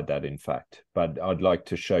provide that, in fact. But I'd like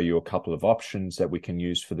to show you a couple of options that we can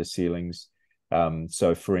use for the ceilings.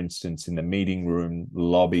 So for instance, in the meeting room,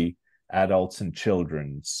 lobby, adults and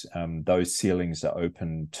children's, those ceilings are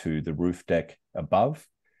open to the roof deck above.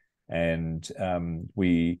 And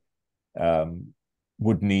we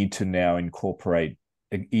would need to now incorporate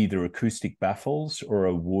either acoustic baffles or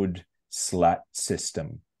a wood slat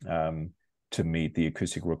system to meet the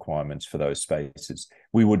acoustic requirements for those spaces.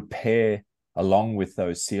 We would pair, along with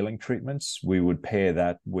those ceiling treatments, we would pair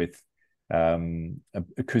that with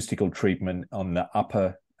acoustical treatment on the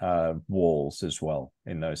upper walls as well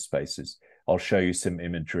in those spaces. I'll show you some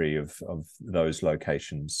imagery of those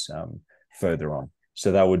locations further on.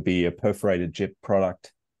 So that would be a perforated gyp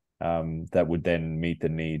product that would then meet the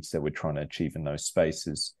needs that we're trying to achieve in those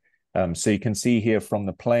spaces. So you can see here from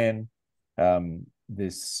the plan,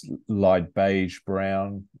 this light beige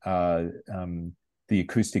brown, the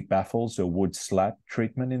acoustic baffles or wood slat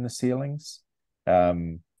treatment in the ceilings.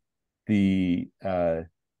 The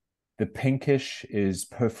pinkish is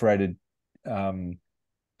perforated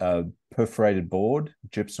board,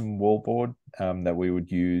 gypsum wall board that we would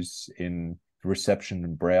use in reception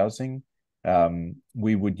and browsing.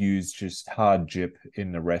 We would use just hard gyp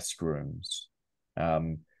in the restrooms,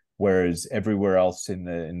 whereas everywhere else in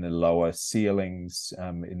the lower ceilings,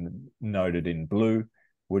 noted in blue,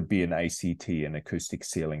 would be an ACT, an acoustic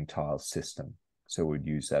ceiling tile system. So we'd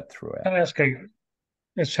use that throughout. Can I ask a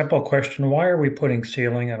simple question? Why are we putting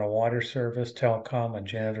ceiling in a water service, telecom, and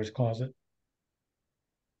janitor's closet?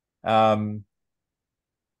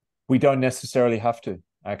 We don't necessarily have to,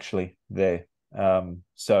 actually, there.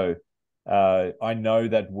 So I know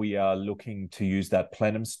that we are looking to use that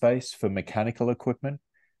plenum space for mechanical equipment.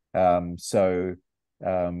 We're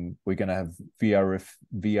going to have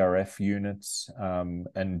VRF units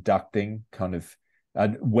and ducting, kind of,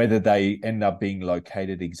 whether they end up being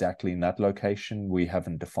located exactly in that location, we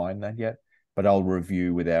haven't defined that yet, but I'll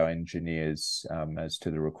review with our engineers as to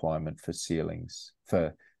the requirement for ceilings,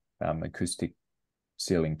 for acoustic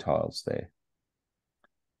ceiling tiles there.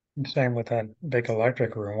 Same with that big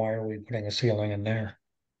electric room. Why are we putting a ceiling in there?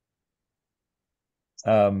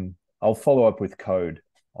 I'll follow up with code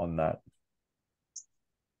on that.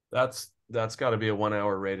 That's got to be a 1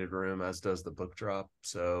 hour rated room, as does the book drop.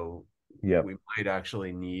 So yeah, we might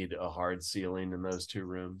actually need a hard ceiling in those two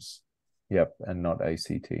rooms. Yep, and not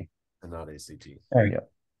ACT. And not ACT. Right.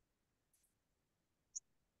 Yep.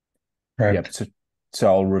 Right. Yep. So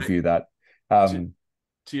I'll review that. To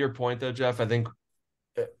your point, though, Jeff, I think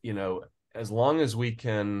as long as we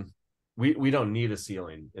can, we don't need a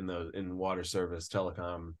ceiling in water service,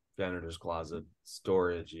 telecom, janitor's closet,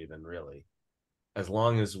 storage, even, really. As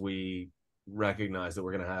long as we recognize that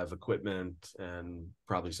we're going to have equipment and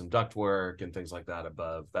probably some duct work and things like that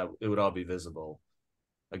above, that it would all be visible.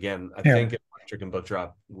 Again, I think electric and book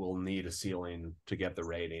drop will need a ceiling to get the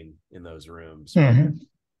rating in those rooms. Mm-hmm.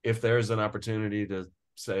 If there's an opportunity to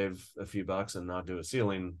save a few bucks and not do a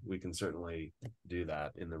ceiling, we can certainly do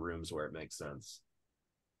that in the rooms where it makes sense.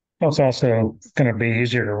 Well, it's also going to be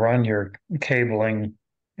easier to run your cabling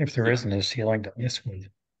if there isn't a ceiling to mess with.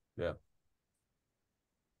 Yeah.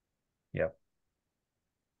 Yep.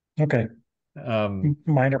 Okay.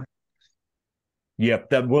 Minor. Yep,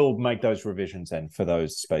 that will make those revisions then for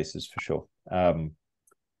those spaces for sure.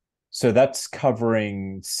 So that's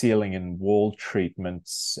covering ceiling and wall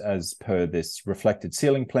treatments as per this reflected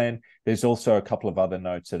ceiling plan. There's also a couple of other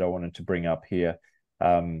notes that I wanted to bring up here.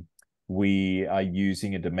 We are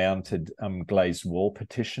using a demounted glazed wall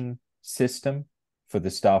partition system for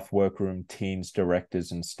the staff workroom, teens,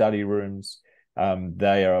 directors, and study rooms.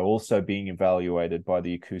 They are also being evaluated by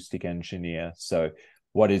the acoustic engineer. So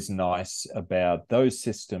what is nice about those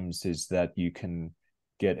systems is that you can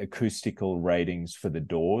get acoustical ratings for the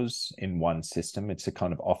doors in one system. It's a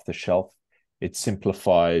kind of off the shelf. It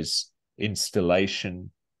simplifies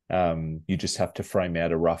installation. You just have to frame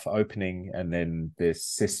out a rough opening and then this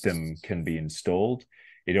system can be installed.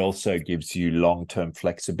 It also gives you long-term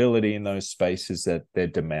flexibility in those spaces that they're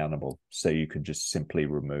demountable, so you could just simply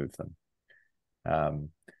remove them.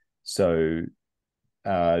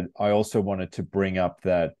 I also wanted to bring up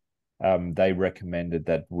that they recommended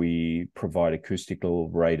that we provide acoustical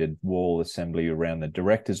rated wall assembly around the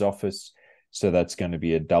director's office. So that's going to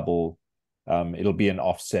be a double, it'll be an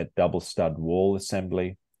offset double stud wall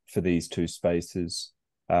assembly for these two spaces,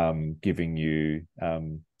 giving you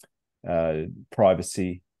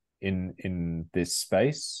privacy in this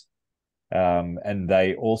space. And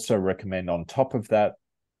they also recommend on top of that,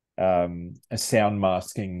 a sound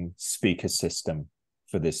masking speaker system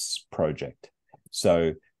for this project.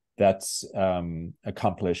 So that's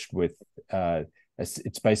accomplished with,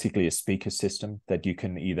 it's basically a speaker system that you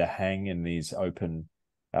can either hang in these open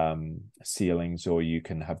ceilings, or you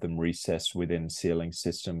can have them recessed within ceiling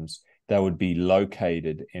systems that would be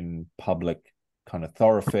located in public kind of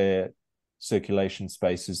thoroughfare circulation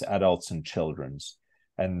spaces, adults and children's.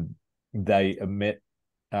 And they emit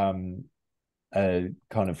a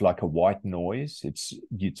kind of like a white noise. It's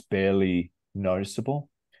barely noticeable.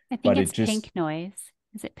 I think it's pink noise.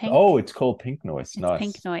 Is it pink? Oh, it's called pink noise. It's nice.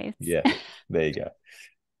 Pink noise. Yeah, there you go.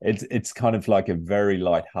 It's kind of like a very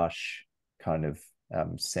light hush kind of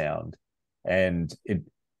sound, and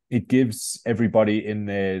it gives everybody in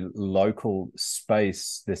their local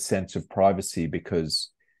space the sense of privacy, because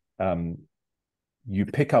you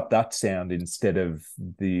pick up that sound instead of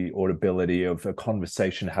the audibility of a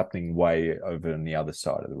conversation happening way over on the other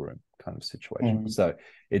side of the room kind of situation. So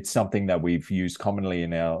it's something that we've used commonly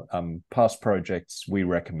in our past projects. We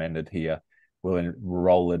recommend it here. We'll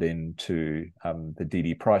roll it into the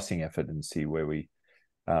DD pricing effort and see where we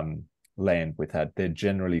land with that. They're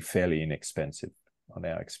generally fairly inexpensive on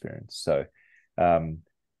our experience. So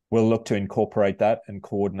we'll look to incorporate that and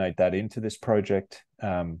coordinate that into this project.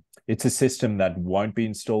 It's a system that won't be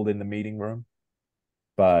installed in the meeting room,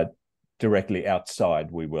 but directly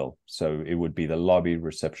outside we will. So it would be the lobby,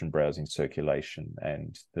 reception, browsing, circulation,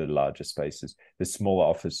 and the larger spaces. The smaller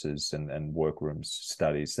offices and workrooms,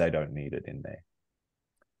 studies, they don't need it in there.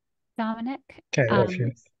 Dominic?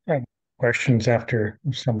 Okay, questions after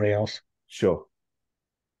somebody else. Sure.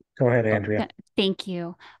 Go ahead, Andrea. Thank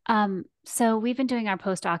you. So we've been doing our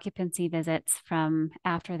post-occupancy visits from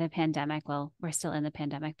after the pandemic. Well, we're still in the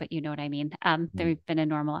pandemic, but you know what I mean. They've been a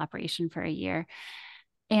normal operation for a year.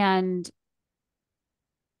 And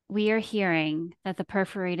we are hearing that the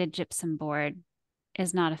perforated gypsum board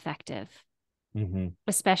is not effective,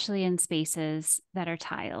 especially in spaces that are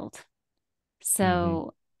tiled.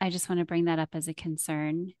 So I just want to bring that up as a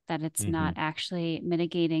concern, that it's not actually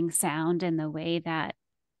mitigating sound in the way that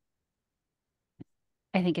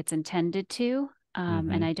I think it's intended to.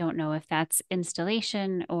 And I don't know if that's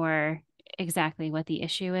installation or exactly what the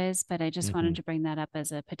issue is, but I just wanted to bring that up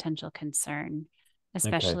as a potential concern,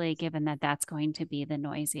 especially given that that's going to be the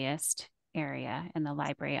noisiest area in the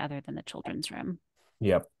library other than the children's room.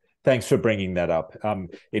 Yep. Thanks for bringing that up.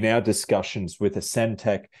 In our discussions with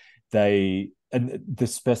Ascentech, the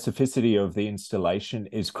specificity of the installation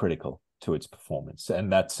is critical to its performance,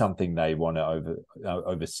 and that's something they want to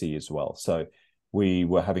oversee as well. So we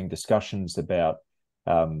were having discussions about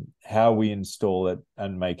how we install it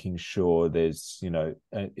and making sure there's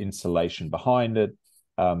insulation behind it.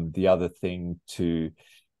 The other thing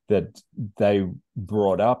that they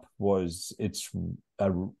brought up was it's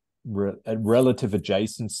a relative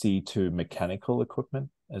adjacency to mechanical equipment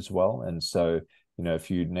as well. And so,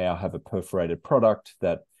 if you now have a perforated product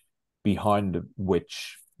that behind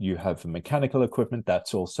which you have mechanical equipment,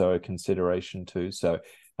 that's also a consideration too. So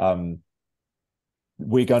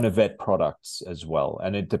we're going to vet products as well,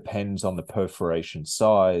 and it depends on the perforation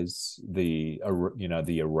size, the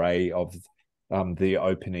array of the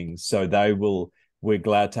openings. So we're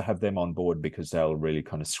glad to have them on board, because they'll really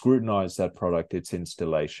kind of scrutinize that product, its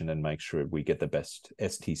installation, and make sure we get the best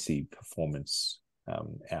STC performance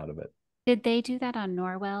out of it. Did they do that on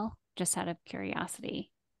Norwell? Just out of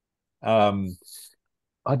curiosity. Chris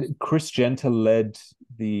Genter led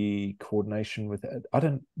the coordination with it. I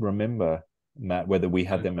don't remember, Matt, whether we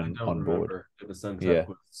had them on board. If Ascentech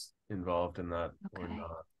was involved in that or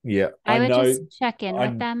not. Yeah, I would just check in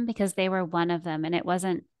with them, because they were one of them, and it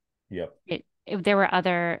wasn't. There were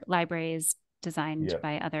other libraries designed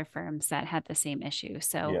by other firms that had the same issue.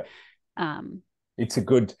 So, it's a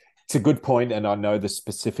good It's a good point, and I know the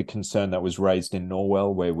specific concern that was raised in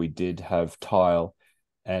Norwell, where we did have tile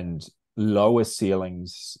and lower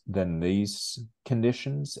ceilings than these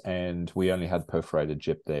conditions, and we only had perforated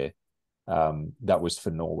gyp there. That was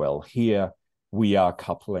for Norwell. Here, we are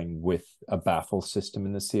coupling with a baffle system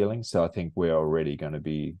in the ceiling, so I think we're already going to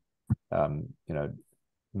be,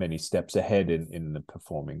 many steps ahead in the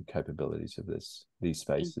performing capabilities of these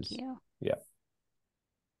spaces. Thank you.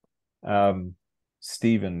 Yeah.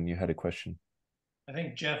 Stephen, you had a question. I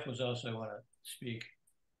think Jeff was also want to speak.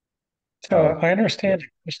 So I understand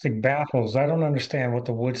acoustic baffles. I don't understand what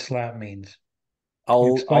the wood slat means. Can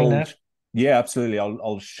you explain that? Yeah, absolutely.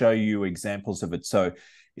 I'll show you examples of it. So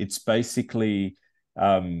it's basically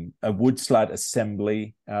a wood slat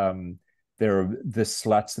assembly. The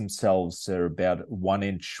slats themselves are about 1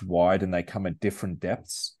 inch wide, and they come at different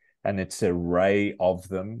depths. And it's an array of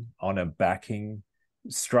them on a backing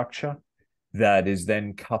structure that is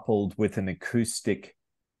then coupled with an acoustic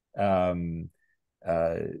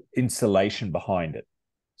insulation behind it.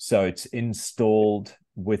 So it's installed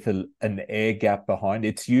with an air gap behind.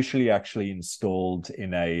 It's usually actually installed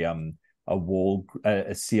in a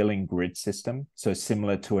ceiling grid system, so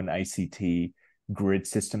similar to an ACT grid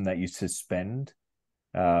system that you suspend.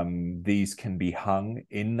 These can be hung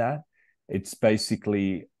in that. It's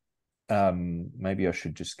basically, maybe I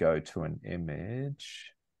should just go to an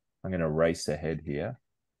image. I'm going to race ahead here.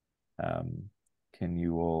 Can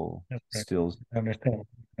you all still understand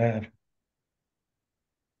that?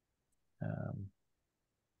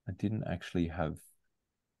 I didn't actually have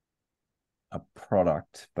a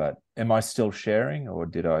product, but am I still sharing, or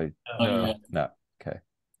did I? No. No. Okay.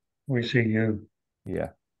 We see you. Yeah,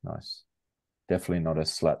 nice. Definitely not a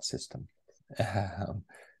slat system.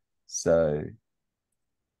 So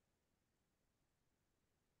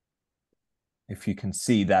if you can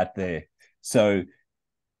see that there. So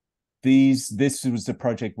this was the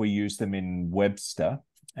project we used them in Webster.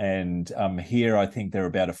 And here I think they're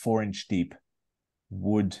about a 4-inch deep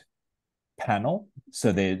wood panel.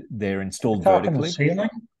 So they're installed vertically. The ceiling?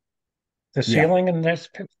 The ceiling in this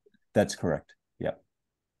picture? That's correct. Yep.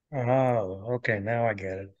 Oh, okay. Now I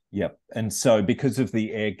get it. Yep. And so because of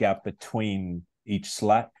the air gap between each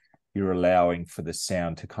slat, you're allowing for the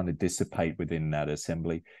sound to kind of dissipate within that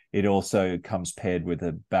assembly. It also comes paired with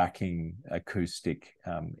a backing acoustic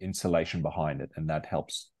insulation behind it, and that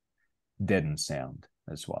helps deaden sound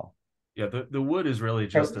as well. Yeah, the wood is really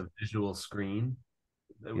just a visual screen.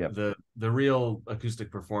 Yep. The real acoustic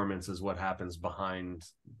performance is what happens behind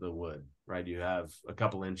the wood, right? You have a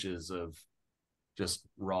couple inches of just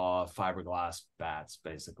raw fiberglass bats,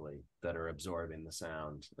 basically, that are absorbing the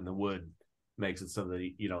sound, and the wood makes it so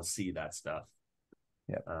that you don't see that stuff.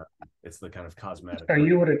 Yeah, it's the kind of cosmetic. So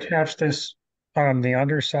you would attach this on the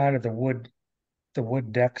underside of the wood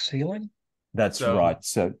deck ceiling? That's right.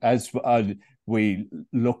 So as we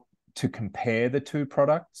look to compare the two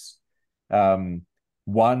products, one,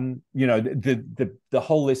 the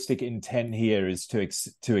holistic intent here is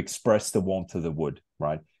to express the warmth of the wood,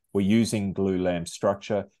 right? We're using glue lamp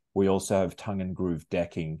structure. We also have tongue and groove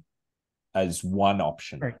decking as one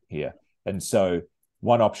option here. And so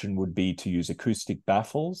one option would be to use acoustic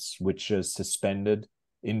baffles, which are suspended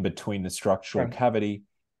in between the structural cavity,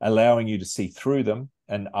 allowing you to see through them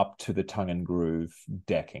and up to the tongue and groove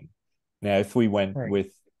decking. Now, if we went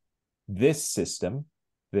with this system,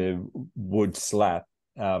 the wood slat,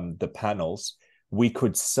 the panels, we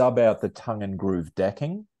could sub out the tongue and groove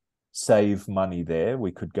decking, save money there.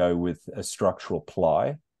 We could go with a structural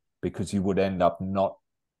ply, because you would end up not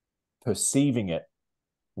perceiving it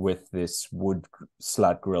with this wood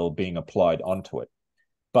slat grill being applied onto it.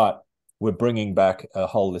 But we're bringing back a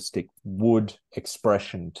holistic wood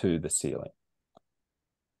expression to the ceiling.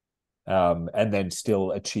 And then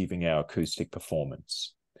still achieving our acoustic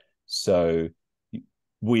performance. So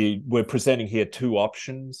we're presenting here two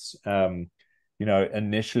options.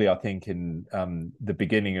 Initially, I think in the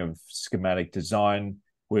beginning of schematic design,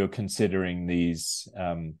 we were considering these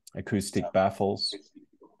acoustic baffles,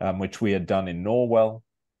 which we had done in Norwell.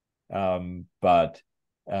 But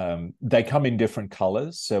they come in different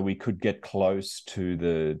colors, so we could get close to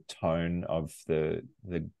the tone of the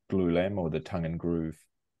glulam or the tongue and groove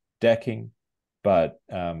decking. But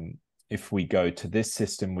if we go to this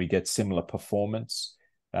system, we get similar performance.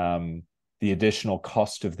 The additional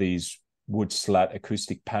cost of these wood slat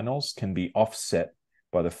acoustic panels can be offset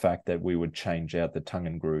by the fact that we would change out the tongue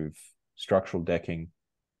and groove structural decking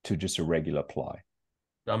to just a regular ply.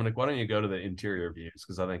 Dominic, why don't you go to the interior views?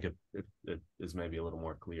 Because I think it is maybe a little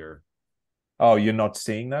more clear. Oh, you're not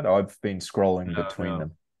seeing that? I've been scrolling between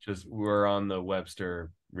them. Just we're on the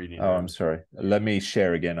Webster reading Oh, room. I'm sorry. Let me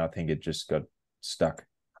share again. I think it just got stuck.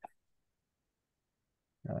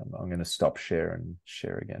 I'm going to stop share and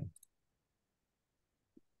share again.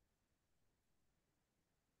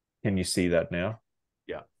 Can you see that now?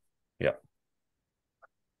 Yeah. Yeah.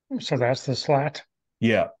 So that's the slat.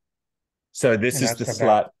 Yeah. So this And is that's the the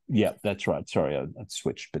slat. back. Yeah, that's right. Sorry, I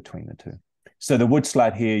switched between the two. So the wood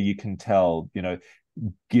slat here, you can tell,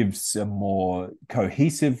 gives a more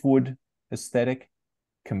cohesive wood aesthetic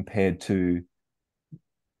compared to,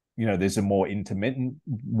 there's a more intermittent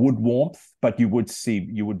wood warmth, but you would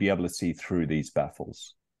be able to see through these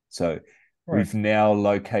baffles. So we've now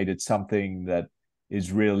located something that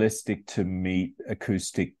is realistic to meet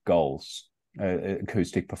acoustic goals,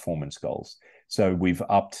 acoustic performance goals. So we've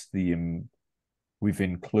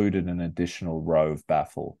included an additional row of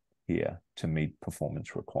baffle here to meet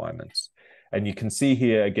performance requirements. And you can see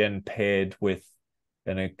here again paired with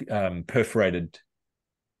an perforated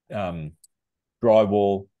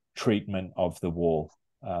drywall treatment of the wall,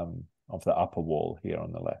 of the upper wall here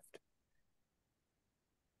on the left.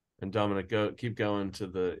 And Dominic, keep going to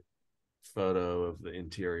the photo of the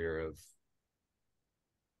interior of.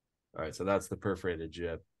 All right, so that's the perforated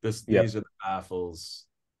gyp. These are the baffles.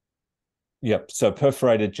 Yep. So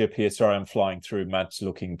perforated gyp here. Sorry, I'm flying through. Matt's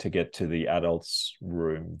looking to get to the adults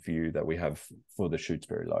room view that we have for the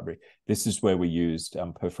Shutesbury Library. This is where we used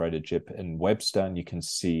perforated gyp in Webster, and you can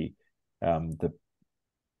see the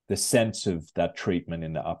sense of that treatment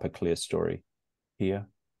in the upper clear story here.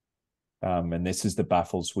 And this is the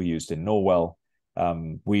baffles we used in Norwell.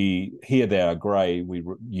 Here they are grey.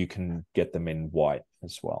 You can get them in white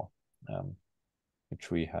as well, which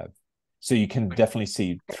we have. So you can definitely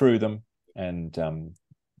see through them and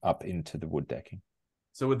up into the wood decking.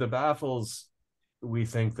 So with the baffles, we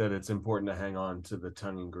think that it's important to hang on to the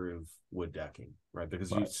tongue and groove wood decking, right?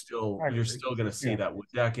 Because you're still going to see that wood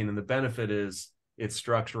decking, and the benefit is it's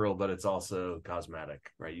structural, but it's also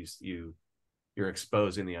cosmetic, right? You're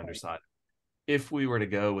exposing the underside. If we were to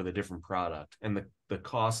go with a different product, and the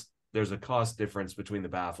cost, there's a cost difference between the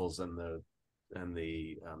baffles and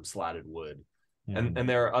the slatted wood, and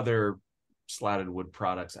there are other slatted wood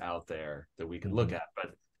products out there that we could look at.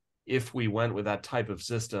 But if we went with that type of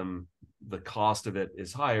system, the cost of it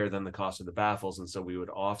is higher than the cost of the baffles, and so we would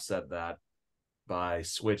offset that by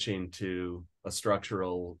switching to a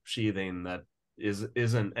structural sheathing that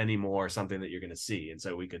isn't anymore something that you're going to see, and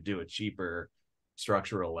so we could do a cheaper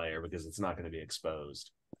structural layer because it's not going to be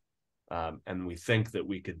exposed. And we think that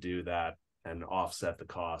we could do that and offset the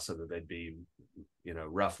cost so that they'd be,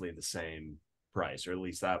 roughly the same price, or at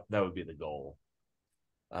least that would be the goal.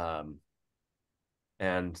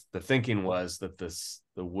 And the thinking was that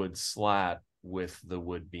the wood slat with the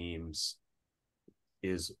wood beams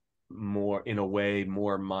is more, in a way,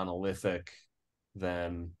 more monolithic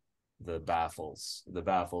than the baffles. The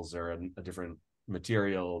baffles are a different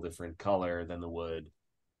material, different color than the wood.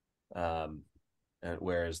 And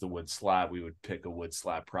whereas the wood slat, we would pick a wood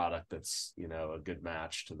slat product that's, a good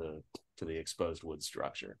match to the exposed wood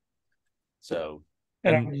structure. So,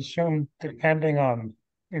 and I would assume, depending on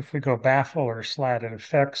if we go baffle or slat, it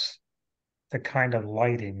affects the kind of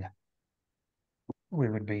lighting we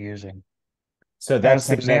would be using. So that's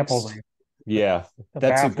an example.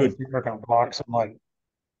 That's a good blocks of light.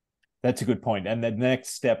 That's a good point. And the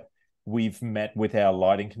next step, we've met with our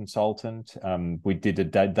lighting consultant. They did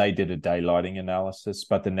a day lighting analysis,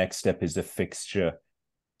 but the next step is a fixture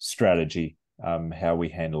strategy, how we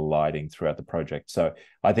handle lighting throughout the project. So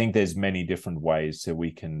I think there's many different ways that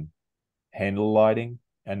we can handle lighting,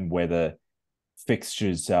 and whether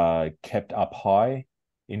fixtures are kept up high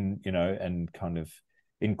and kind of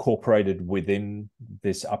incorporated within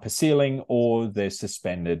this upper ceiling, or they're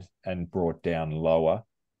suspended and brought down lower.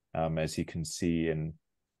 As you can see in,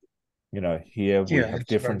 here we have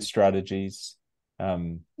different strategies.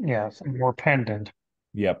 Some more pendant.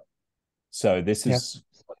 Yep. So this is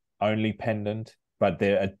only pendant, but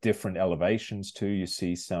there are different elevations too. You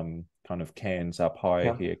see some kind of cans up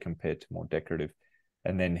higher here compared to more decorative.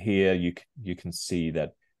 And then here you can see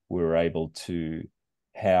that we're able to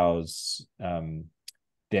house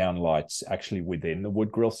downlights actually within the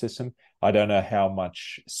wood grill system. I don't know how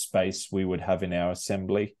much space we would have in our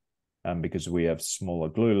assembly, because we have smaller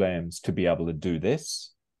glue lamps to be able to do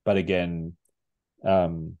this. But again,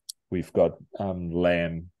 we've got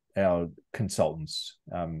our consultants,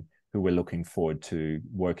 who we're looking forward to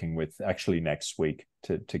working with actually next week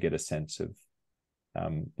to get a sense of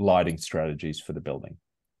lighting strategies for the building.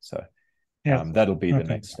 So that'll be the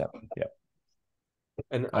next step. Yeah.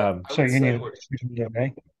 And so you need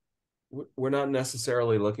we're not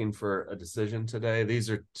necessarily looking for a decision today. These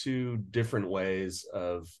are two different ways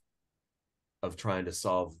of trying to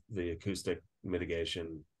solve the acoustic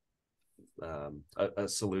mitigation, a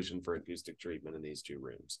solution for acoustic treatment in these two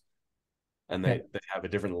rooms. And they have a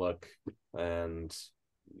different look. And,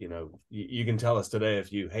 you know, you can tell us today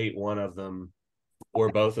if you hate one of them or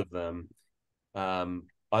both of them.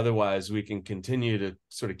 Otherwise, we can continue to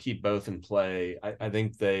sort of keep both in play. I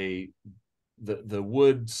think the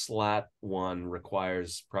wood slat one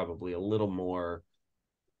requires probably a little more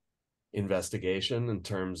investigation in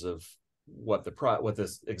terms of what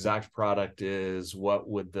this exact product is, what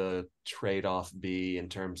would the trade-off be in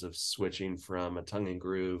terms of switching from a tongue and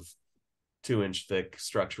groove 2-inch thick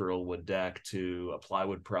structural wood deck to a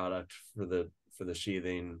plywood product for the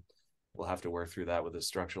sheathing. We'll have to work through that with a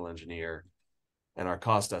structural engineer and our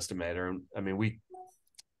cost estimator. I mean,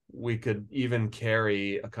 we could even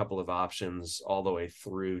carry a couple of options all the way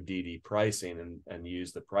through DD pricing and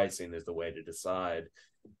use the pricing as the way to decide,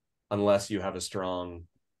 unless you have a strong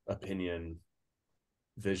opinion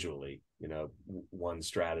visually, you know, one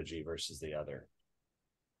strategy versus the other.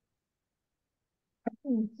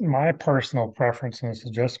 My personal preference, and this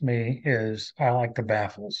is just me, is I like the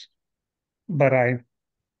baffles, but I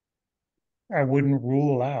wouldn't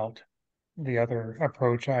rule out the other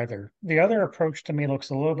approach either. The other approach to me looks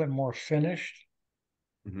a little bit more finished,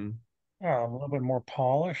 a little bit more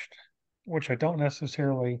polished, which I don't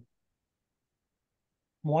necessarily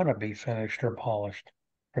want to be finished or polished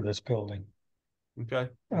for this building. Okay.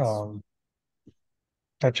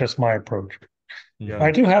 That's just my approach. Yeah.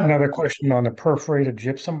 I do have another question on the perforated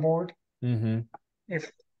gypsum board. How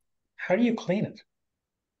do you clean it?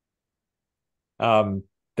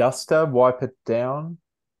 Duster, wipe it down.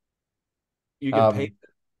 You can paint it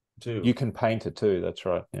too. You can paint it too. That's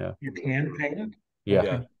right. Yeah. You can paint it? Yeah.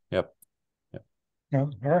 Okay. Yep.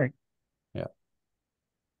 No, all right. Yeah.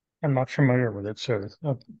 I'm not familiar with it, so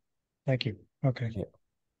thank you. Okay. Yeah.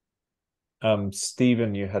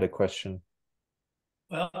 Stephen, you had a question.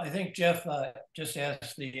 Well, I think Jeff just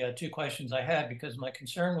asked the two questions I had, because my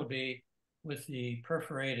concern would be with the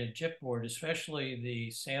perforated gypboard, especially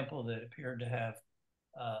the sample that appeared to have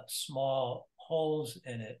small holes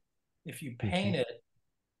in it. If you paint it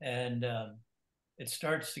and it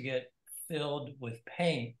starts to get filled with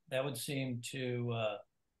paint, that would seem to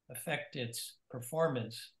affect its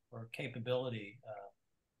performance or capability.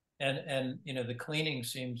 And you know, the cleaning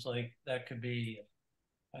seems like that could be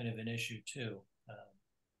kind of an issue too.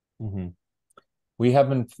 We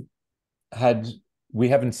haven't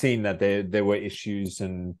seen that there were issues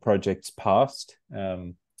in projects past.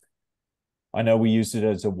 I know we used it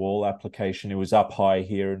as a wall application. It was up high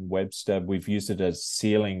here in Webster. We've used it as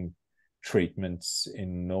ceiling treatments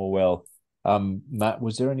in Norwell. Matt,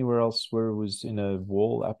 was there anywhere else where it was in a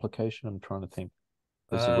wall application? I'm trying to think.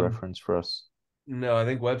 There's a reference for us. No, I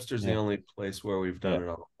think Webster's the only place where we've done it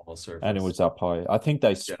on a wall surface. And it was up high. I think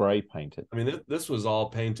they spray painted. I mean, this was all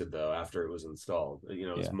painted though after it was installed. You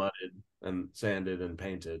know, it was mudded and sanded and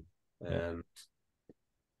painted, and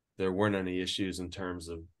there weren't any issues in terms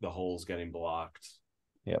of the holes getting blocked.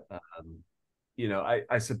 Yep. You know,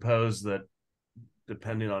 I suppose that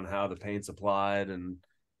depending on how the paint's applied and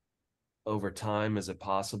over time, is it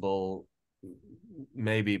possible?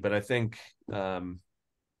 Maybe, but I think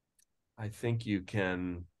you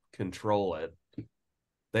can control it.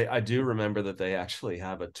 I do remember that they actually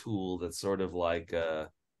have a tool that's sort of like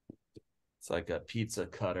it's like a pizza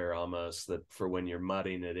cutter almost, that for when you're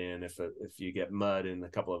mudding it in, if you get mud in a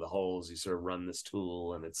couple of the holes, you sort of run this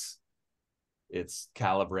tool and it's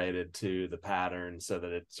calibrated to the pattern so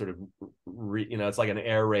that it sort of you know, it's like an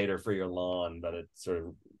aerator for your lawn, but it sort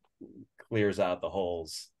of clears out the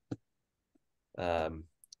holes.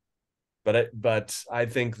 But I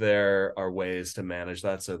think there are ways to manage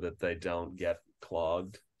that so that they don't get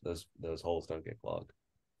clogged. Those holes don't get clogged.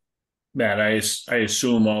 Matt, I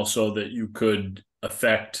assume also that you could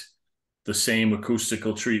affect the same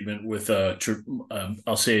acoustical treatment with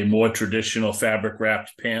I'll say a more traditional fabric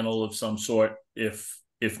wrapped panel of some sort, if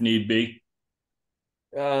need be.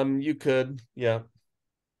 You could, yeah.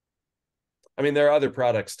 I mean, there are other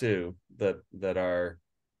products too that are.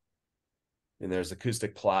 And there's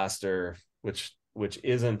acoustic plaster, which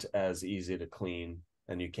isn't as easy to clean,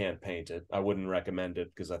 and you can't paint it. I wouldn't recommend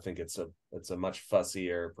it because I think it's a much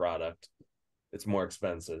fussier product. It's more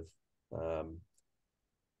expensive. The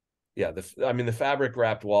fabric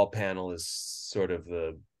wrapped wall panel is sort of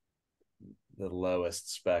the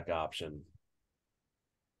lowest spec option.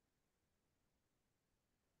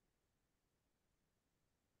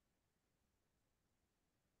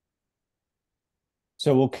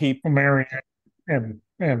 So we'll keep Mary and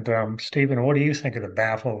And Stephen, what do you think of the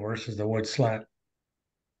baffle versus the wood slat?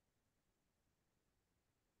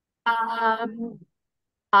 Um,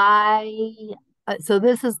 I so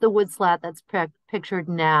this is the wood slat that's pictured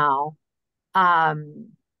now. Um,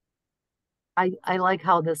 I like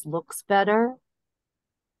how this looks better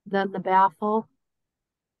than the baffle.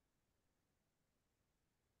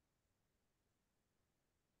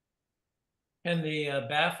 And the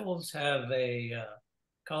baffles have a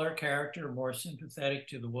color character more sympathetic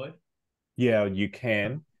to the wood. Yeah, you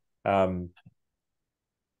can. I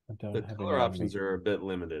don't The have color any options are a bit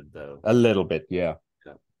limited, though. a little bit, yeah.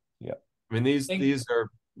 Yeah. Yeah. I mean, these are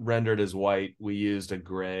rendered as white. We used a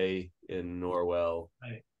gray in Norwell.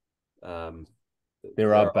 Right.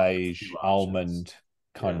 There are a beige, few options. almond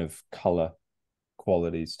kind of color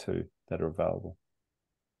qualities too that are available.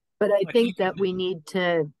 But I think that we need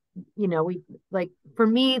to, we like for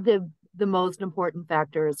me the most important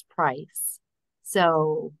factor is price.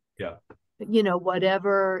 So Yeah.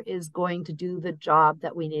 Whatever is going to do the job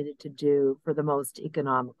that we needed to do for the most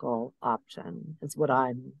economical option is what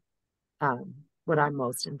I'm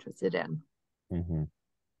most interested in. Mm-hmm.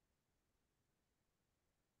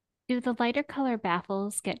 Do the lighter color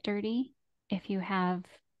baffles get dirty if you have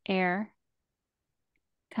air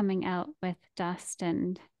coming out with dust?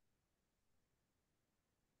 And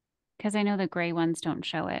because I know the gray ones don't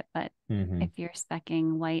show it, but if you're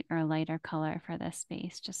speccing white or lighter color for this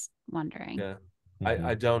space, just wondering. Yeah.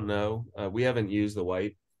 I don't know. We haven't used the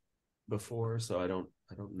white before, so I don't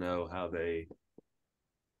know how they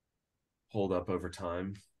hold up over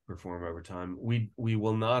time, perform over time. We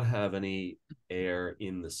will not have any air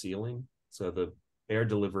in the ceiling, so the air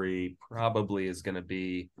delivery probably is going to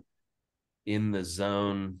be in the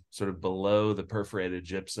zone sort of below the perforated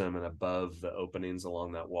gypsum and above the openings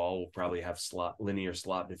along that wall. We'll probably have linear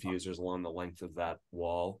slot diffusers along the length of that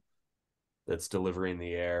wall that's delivering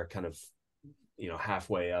the air kind of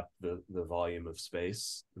halfway up the volume of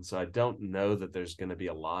space. And so I don't know that there's going to be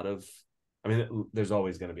a lot of, I mean, there's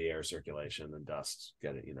always going to be air circulation and dust,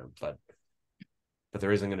 but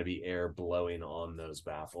there isn't going to be air blowing on those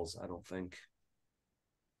baffles, I don't think.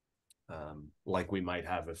 Like we might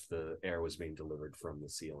have if the air was being delivered from the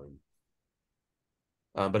ceiling.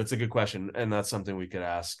 But it's a good question, and that's something we could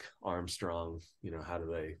ask Armstrong.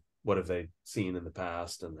 What have they seen in the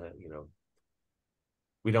past, and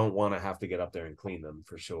we don't want to have to get up there and clean them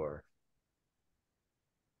for sure.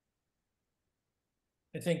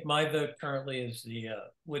 I think my vote currently is the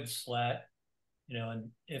wood slat, and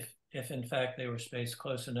if in fact they were spaced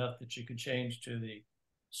close enough that you could change to the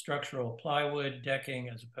structural plywood decking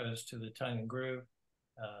as opposed to the tongue and groove.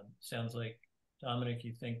 Sounds like, Dominic,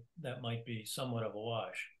 you think that might be somewhat of a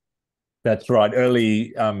wash. That's right.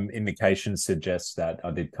 Early indications suggest that.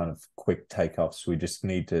 I did kind of quick takeoffs.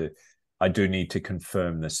 I do need to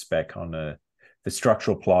confirm the spec on the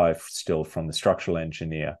structural ply still from the structural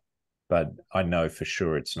engineer, but I know for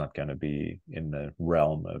sure it's not going to be in the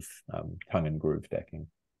realm of tongue and groove decking.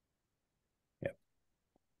 Yeah.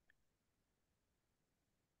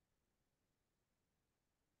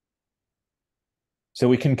 So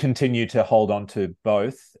we can continue to hold on to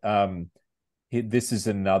both. This is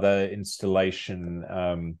another installation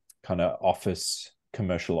kind of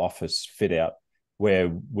commercial office fit out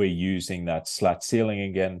where we're using that slat ceiling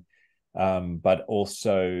again, but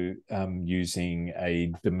also using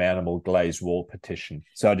a demountable glazed wall partition.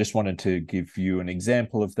 So I just wanted to give you an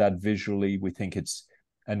example of that visually. We think it's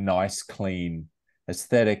a nice, clean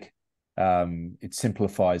aesthetic. It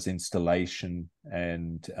simplifies installation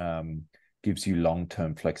and gives you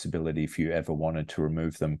long-term flexibility if you ever wanted to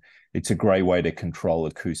remove them. It's a great way to control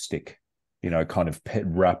acoustic, kind of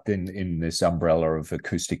wrapped in this umbrella of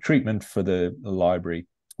acoustic treatment for the library,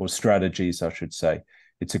 or strategies, I should say.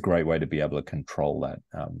 It's a great way to be able to control that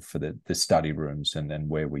for the study rooms and then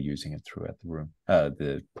where we're using it throughout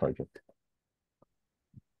the project.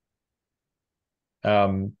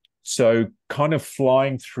 So kind of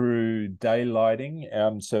flying through day lighting.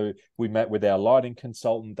 So we met with our lighting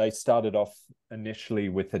consultant. They started off initially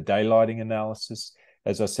with a day lighting analysis.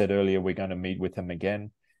 As I said earlier, we're going to meet with them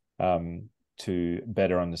again to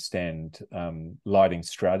better understand lighting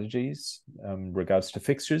strategies regards to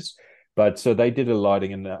fixtures. But so they did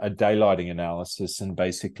a day lighting analysis and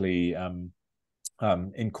basically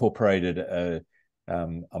incorporated a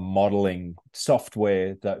modeling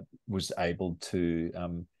software that was able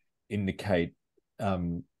to indicate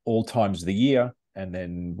all times of the year, and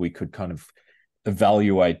then we could kind of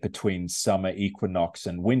evaluate between summer equinox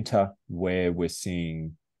and winter where we're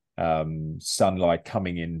seeing sunlight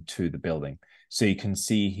coming into the building. So you can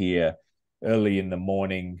see here early in the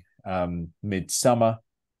morning, midsummer,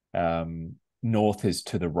 north is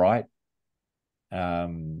to the right.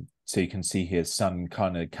 So you can see here sun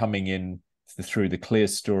kind of coming in through the clear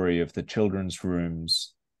story of the children's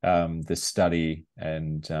rooms, the study,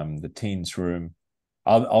 and the teens room.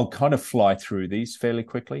 I'll kind of fly through these fairly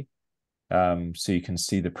quickly. So you can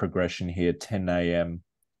see the progression here, 10 a.m.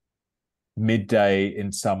 Midday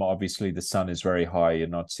in summer, obviously the sun is very high. You're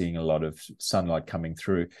not seeing a lot of sunlight coming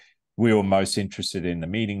through. We were most interested in the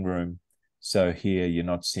meeting room. So here you're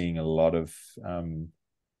not seeing a lot of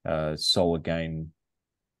solar gain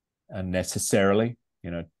necessarily.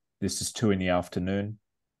 This is 2 in the afternoon.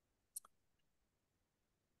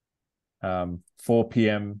 4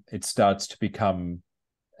 p.m. it starts to become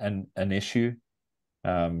an issue.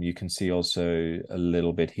 You can see also a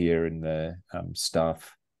little bit here in the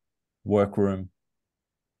staff workroom,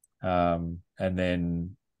 and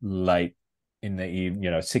then late in the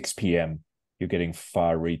evening, 6 p.m. you're getting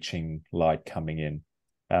far-reaching light coming in.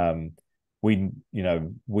 We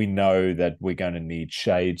know that we're going to need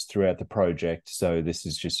shades throughout the project, so this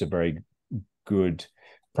is just a very good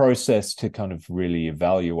process to kind of really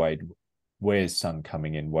evaluate where's sun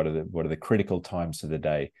coming in, what are the critical times of the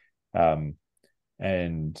day,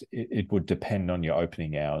 and it would depend on your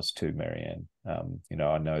opening hours too, Marianne.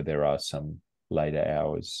 I know there are some later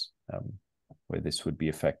hours where this would be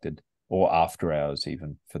affected, or after hours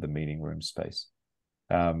even for the meeting room space.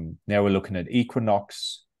 Now we're looking at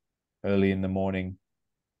equinox early in the morning,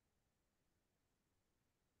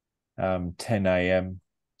 10 a.m.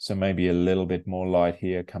 So maybe a little bit more light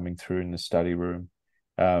here coming through in the study room.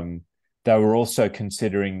 They were also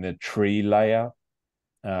considering the tree layout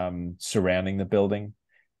surrounding the building.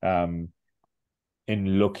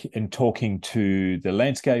 In talking to the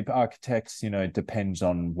landscape architects, it depends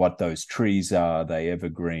on what those trees are. Are they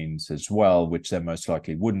evergreens as well, which they most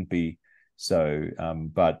likely wouldn't be. So,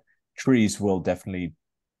 but trees will definitely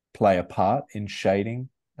play a part in shading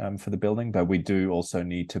for the building, but we do also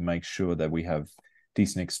need to make sure that we have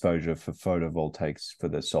decent exposure for photovoltaics for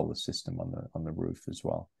the solar system on the roof as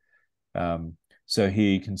well. So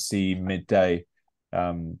here you can see midday,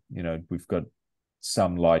 we've got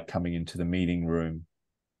some light coming into the meeting room.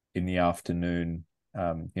 In the afternoon,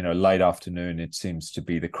 late afternoon, it seems to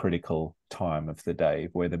be the critical time of the day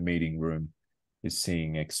where the meeting room is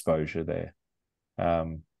seeing exposure there.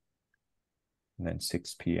 And then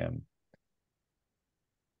 6 p.m.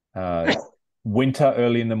 Winter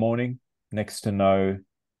early in the morning, next to no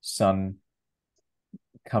sun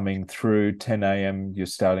coming through. 10 a.m. you're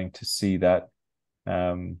starting to see that.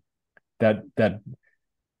 That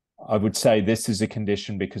I would say this is a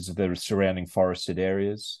condition because of the surrounding forested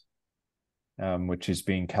areas, which is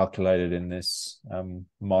being calculated in this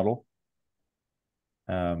model.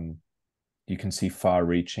 You can see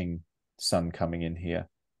far-reaching sun coming in here.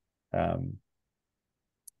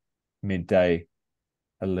 Midday,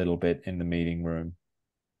 a little bit in the meeting room,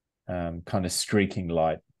 kind of streaking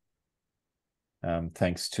light,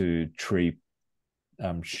 thanks to tree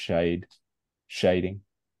shading.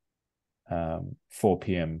 4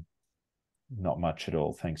 p.m. not much at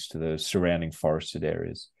all, thanks to the surrounding forested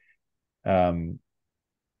areas.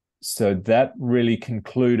 So that really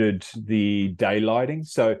concluded the day lighting.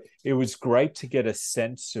 So it was great to get a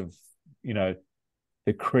sense of,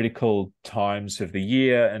 the critical times of the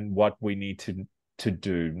year and what we need to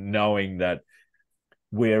do, knowing that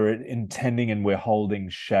we're intending and we're holding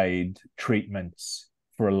shade treatments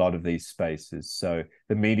for a lot of these spaces. So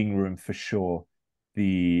the meeting room for sure,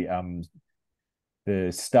 the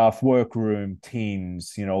staff workroom,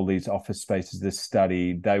 teams, all these office spaces, the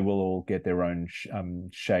study, they will all get their own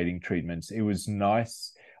shading treatments. It was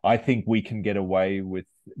nice. I think we can get away with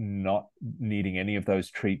not needing any of those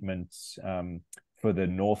treatments for the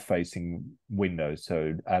north-facing windows,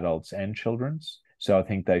 so adults and children's. So I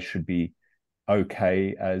think they should be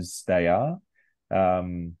okay as they are.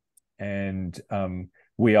 And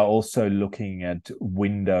we are also looking at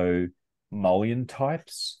window mullion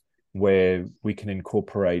types where we can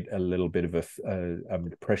incorporate a little bit of a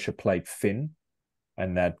pressure plate fin,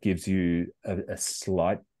 and that gives you a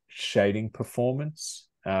slight shading performance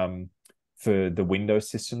for the window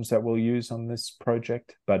systems that we'll use on this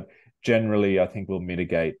project. But generally, I think we'll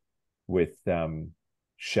mitigate with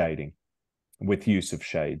shading, with use of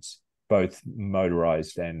shades, both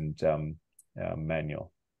motorized and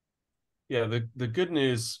manual. Yeah, the good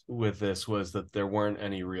news with this was that there weren't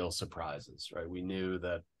any real surprises, right? We knew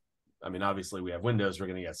that, obviously we have windows, we're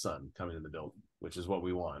going to get sun coming in the building, which is what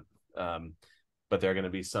we want. But there are going to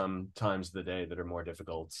be some times of the day that are more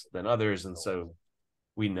difficult than others. And so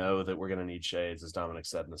we know that we're going to need shades, as Dominic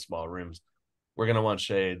said, in the small rooms. We're going to want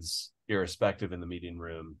shades irrespective in the meeting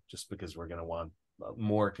room, just because we're going to want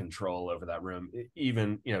more control over that room.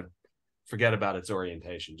 Even, forget about its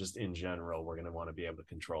orientation. Just in general, we're going to want to be able to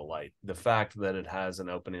control light. The fact that it has an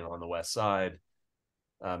opening on the west side,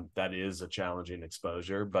 that is a challenging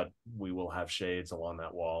exposure, but we will have shades along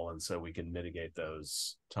that wall, and so we can mitigate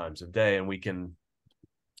those times of day, and we can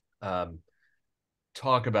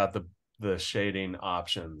talk about the shading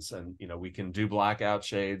options. And we can do blackout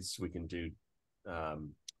shades, we can do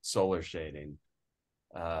solar shading.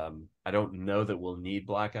 I don't know that we'll need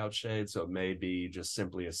blackout shades, so it may be just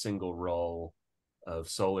simply a single roll of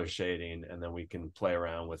solar shading, and then we can play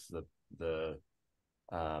around with the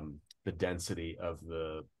density of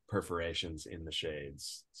the perforations in the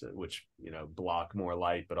shades, which block more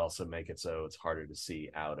light but also make it so it's harder to see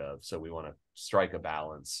out of. So we want to strike a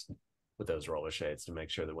balance with those roller shades to make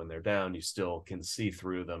sure that when they're down, you still can see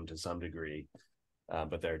through them to some degree,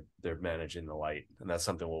 but they're managing the light, and that's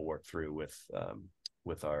something we'll work through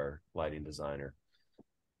with our lighting designer.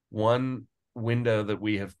 One window that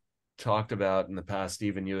we have talked about in the past,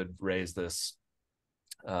 Stephen, you had raised this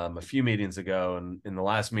a few meetings ago, and in the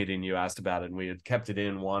last meeting you asked about it, and we had kept it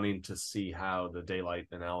in wanting to see how the daylight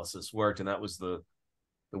analysis worked, and that was the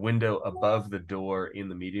window above the door in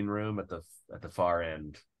the meeting room at the far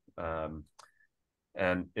end. And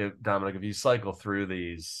Dominic, if you cycle through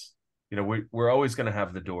these, we're always going to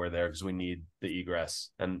have the door there because we need the egress.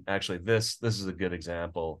 And actually this is a good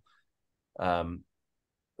example.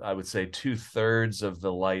 I would say 2/3 of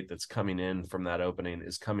the light that's coming in from that opening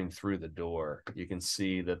is coming through the door. You can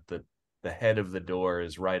see that the head of the door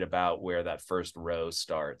is right about where that first row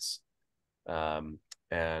starts.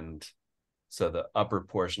 And so the upper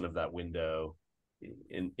portion of that window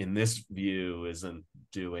in this view isn't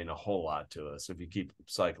doing a whole lot to us. If you keep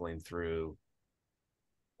cycling through,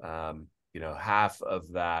 half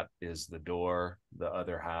of that is the door, the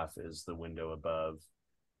other half is the window above.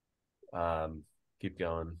 Keep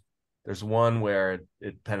going. There's one where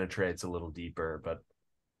it penetrates a little deeper, but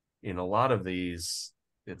in a lot of these,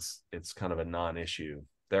 it's kind of a non-issue.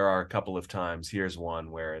 There are a couple of times, here's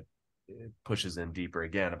one where it pushes in deeper.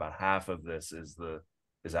 Again, about half of this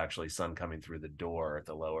is actually sun coming through the door at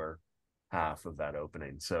the lower half of that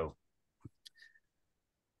opening. So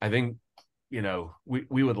I think,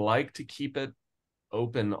 we would like to keep it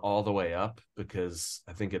open all the way up, because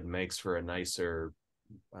I think it makes for a nicer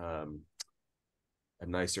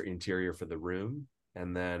interior for the room,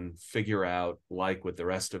 and then figure out, like with the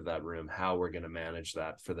rest of that room, how we're going to manage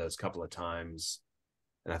that for those couple of times.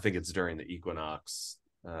 And I think it's during the equinox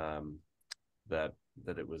that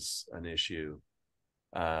it was an issue.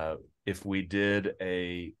 If we did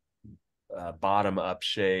a bottom up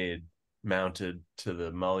shade mounted to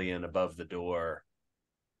the mullion above the door,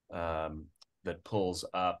 that pulls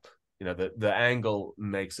up, the angle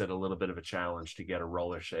makes it a little bit of a challenge to get a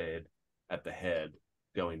roller shade at the head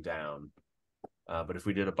going down. But if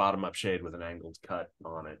we did a bottom up shade with an angled cut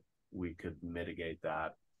on it, we could mitigate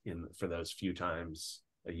that for those few times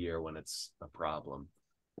a year when it's a problem.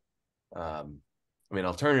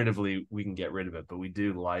 Alternatively, we can get rid of it, but we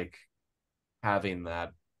do like having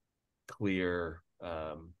that clear,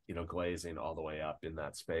 glazing all the way up in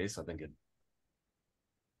that space. I think it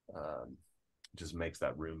just makes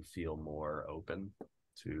that room feel more open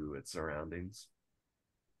to its surroundings.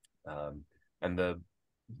 And the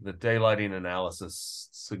daylighting analysis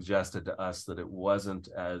suggested to us that it wasn't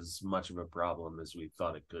as much of a problem as we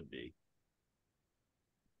thought it could be.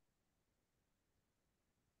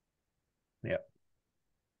 Yep.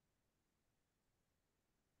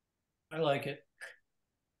 I like it.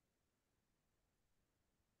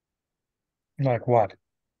 Like what?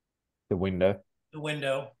 The window. The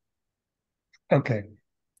window. Okay.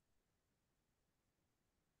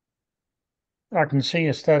 I can see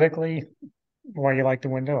aesthetically why you like the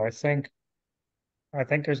window. I think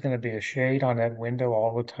there's going to be a shade on that window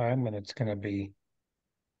all the time, and it's going to be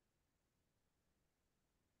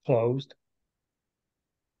closed.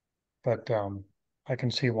 But I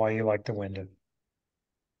can see why you like the window.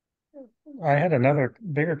 I had another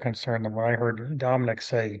bigger concern than what I heard Dominic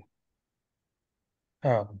say.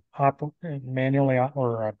 Manually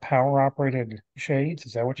or power operated shades.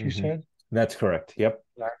 Is that what you said? That's correct. Yep.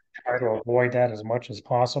 I try to avoid that as much as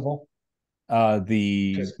possible.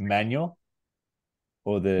 The manual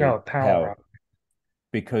or the No, power.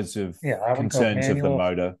 Because of I would go concerns of the manual.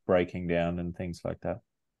 motor breaking down and things like that.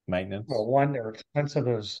 Maintenance. Well, one, they're expensive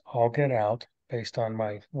as all get out based on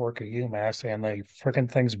my work at UMass, and they freaking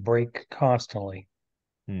things break constantly.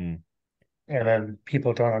 Hmm. And then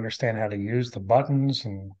people don't understand how to use the buttons,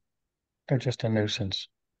 and they're just a nuisance.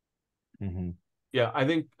 Mm-hmm. Yeah, I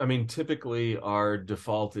mean, typically our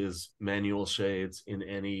default is manual shades in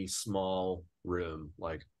any small room,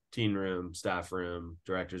 like teen room, staff room,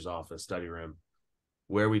 director's office, study room.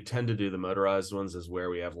 Where we tend to do the motorized ones is where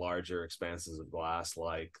we have larger expanses of glass,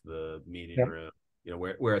 like the meeting Yep. room,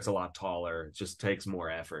 where it's a lot taller. It just takes more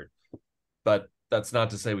effort. But that's not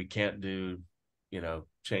to say we can't do,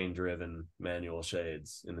 chain driven manual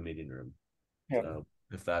shades in the meeting room. Yep. So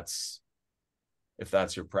if that's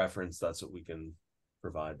your preference, that's what we can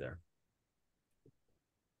provide there.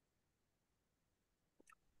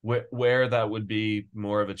 Where that would be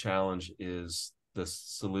more of a challenge is the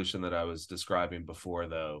solution that I was describing before,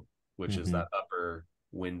 though, which is that upper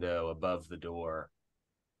window above the door.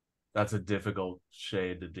 That's a difficult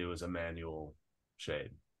shade to do as a manual shade.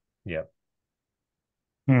 Yep.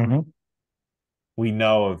 Mm-hmm. We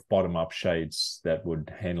know of bottom-up shades that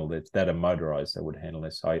would handle it, that are motorized, that would handle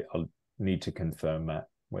this. I'll need to confirm that,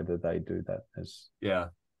 whether they do that as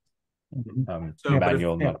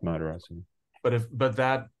manual, not motorized. But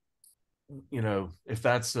that, if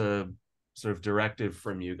that's a sort of directive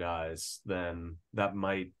from you guys, then that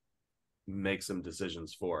might make some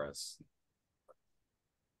decisions for us.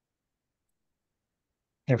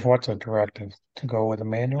 If what's a directive, to go with a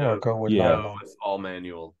manual or go with non-manual? With all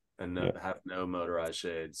manual and have no motorized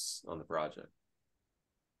shades on the project.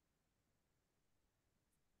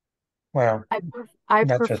 Well, I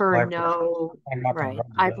that's just prefer my no, preference. I'm not gonna right. run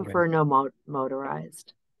I that way. prefer no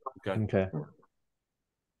motorized. Okay.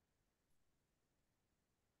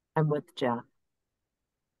 I'm with Jeff.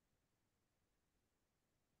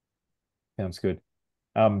 Sounds good.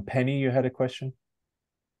 Penny, you had a question?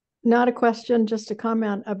 Not a question, just a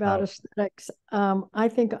comment about Oh. aesthetics. I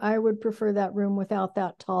think I would prefer that room without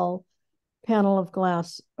that tall panel of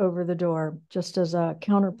glass over the door, just as a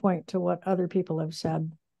counterpoint to what other people have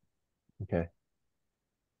said. Okay.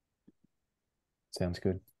 Sounds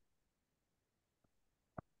good.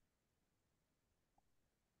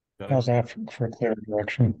 How's that for clear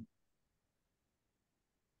direction?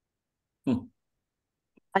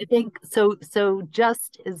 I think so. So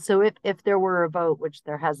if there were a vote, which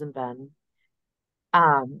there hasn't been,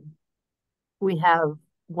 we have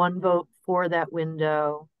one vote for that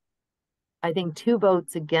window. I think 2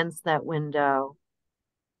 votes against that window.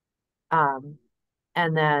 And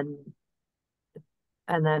then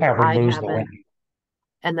I would lose the window.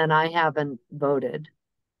 and then I haven't voted.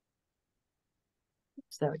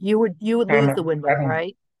 So you would lose the window,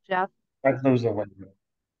 right, Jeff? I'd lose the window.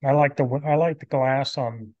 I like the glass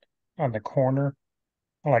on the corner.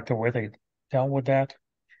 I like the way they dealt with that.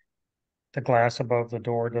 The glass above the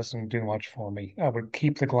door doesn't do much for me. I would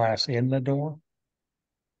keep the glass in the door.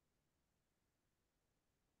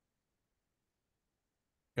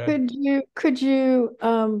 Okay. Could you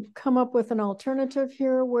come up with an alternative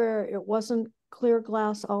here where it wasn't clear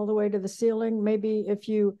glass all the way to the ceiling? Maybe if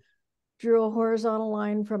you drew a horizontal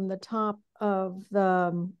line from the top of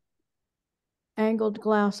the angled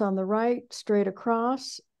glass on the right straight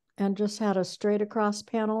across and just had a straight across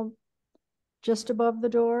panel just above the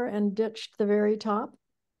door and ditched the very top.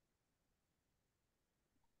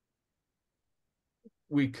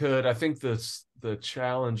 We could. I think the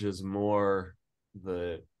challenge is more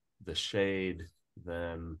the shade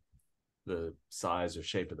than the size or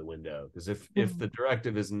shape of the window. Because if the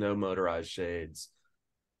directive is no motorized shades,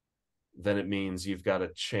 then it means you've got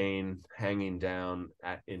a chain hanging down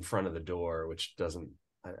in front of the door, which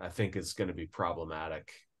I think is going to be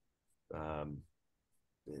problematic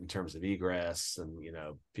in terms of egress and,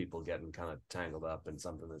 people getting kind of tangled up in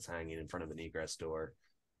something that's hanging in front of an egress door.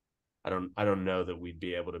 I don't know that we'd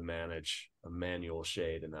be able to manage a manual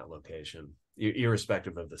shade in that location,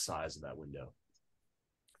 irrespective of the size of that window.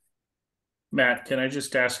 Matt, can I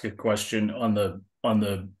just ask a question on the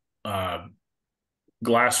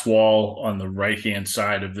glass wall on the right-hand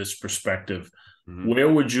side of this perspective? Mm-hmm. Where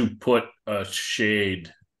would you put a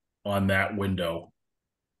shade on that window?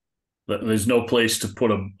 There's no place to put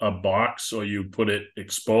a box, or you put it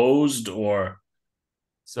exposed, or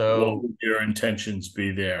what would your intentions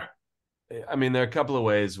be there? I mean, there are a couple of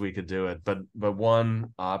ways we could do it, but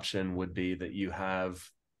one option would be that you have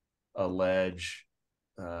a ledge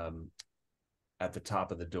at the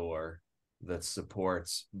top of the door that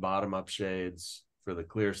supports bottom-up shades for the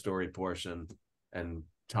clear story portion and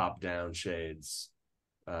top-down shades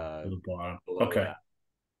below that.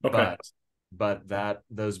 Okay. But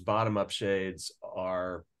those bottom-up shades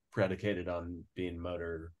are predicated on being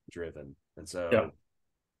motor driven, and so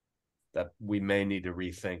that we may need to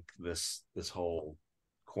rethink this whole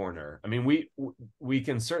corner. I mean, we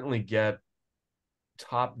can certainly get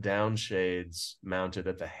top-down shades mounted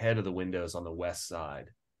at the head of the windows on the west side.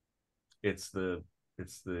 it's the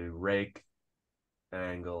rake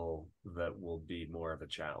angle that will be more of a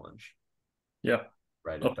challenge. Yeah.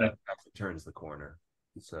 Right. Okay. That actually turns the corner.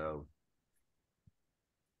 So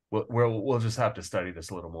we'll just have to study this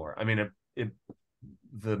a little more. I mean,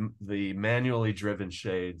 the manually driven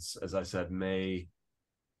shades, as I said, may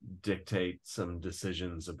dictate some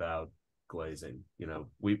decisions about glazing. You know,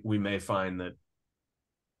 we may find that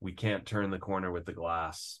we can't turn the corner with the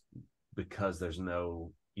glass because there's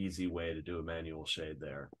no easy way to do a manual shade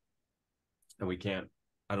there. And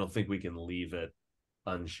I don't think we can leave it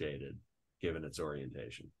unshaded given its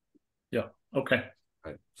orientation. Yeah. Okay.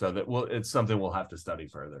 Right. So it's something we'll have to study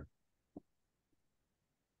further.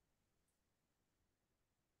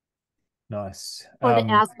 Nice. I want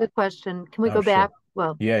to ask a question. Can we go sure. back?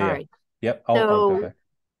 Well, Yeah, all yeah. right. Yep. I'll go back.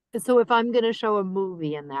 So if I'm going to show a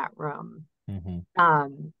movie in that room,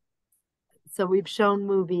 so we've shown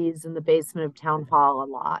movies in the basement of Town Hall a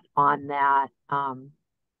lot on that.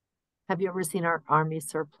 Have you ever seen our Army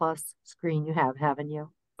surplus screen? You have, haven't you?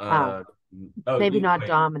 Maybe not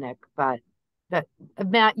Dominic, but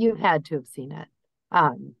Matt, you had to have seen it.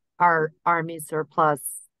 Our Army surplus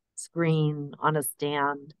screen on a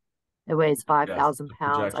stand. It weighs 5,000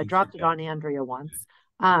 pounds. I dropped it on Andrea once.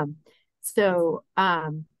 So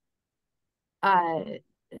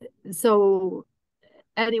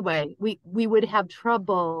anyway, we would have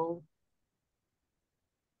trouble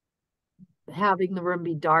having the room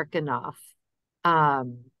be dark enough.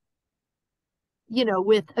 You know,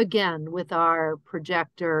 with our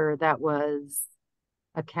projector that was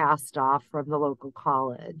a cast off from the local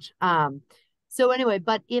college. So anyway,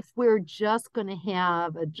 but if we're just going to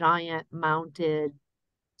have a giant mounted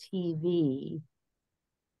TV,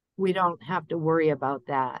 we don't have to worry about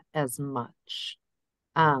that as much.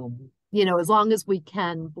 You know, as long as we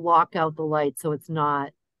can block out the light so it's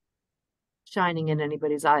not shining in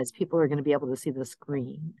anybody's eyes, people are going to be able to see the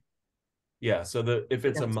screen. Yeah, so if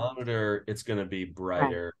it's a monitor, it's going to be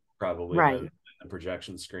brighter probably than the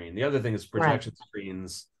projection screen. The other thing is projection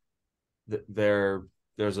screens,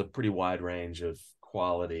 there's a pretty wide range of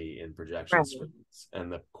quality in projection screens,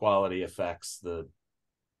 and the quality affects the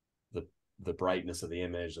brightness of the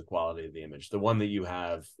image, the quality of the image. The one that you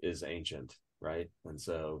have is ancient, right? And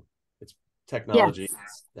so it's technology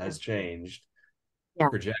has changed. Yeah.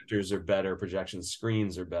 Projectors are better, projection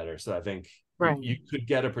screens are better. So I think you could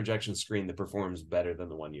get a projection screen that performs better than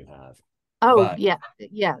the one you have. Oh, yeah.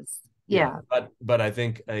 But I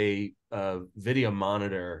think a video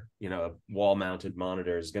monitor, you know, a wall mounted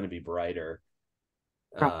monitor is going to be brighter,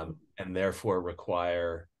 and therefore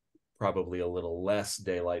require probably a little less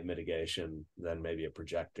daylight mitigation than maybe a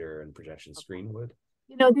projector and projection screen would.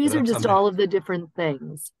 You know, these are just all of the different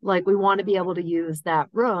things. Like, we want to be able to use that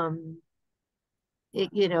room,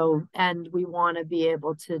 you know, and we want to be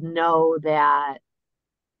able to know that,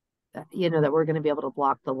 you know, that we're going to be able to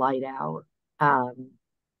block the light out.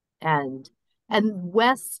 And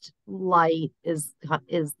west light is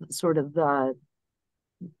sort of the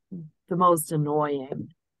most annoying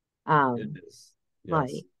it is. Yes.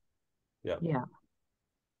 light.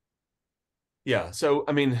 Yeah. So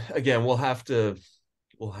I mean, again, we'll have to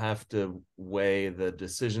weigh the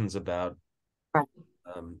decisions about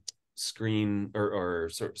screen or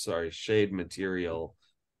shade material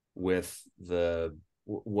with the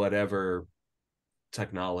whatever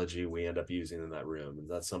technology we end up using in that room, and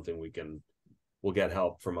that's something we'll get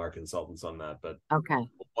help from our consultants on that. But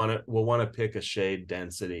we'll want to pick a shade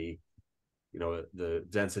density, you know, the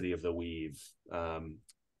density of the weave,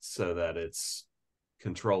 so that it's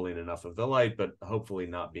controlling enough of the light, but hopefully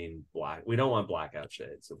not being black. We don't want blackout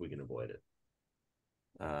shades if we can avoid it.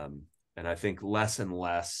 And I think less and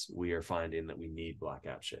less we are finding that we need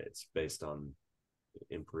blackout shades based on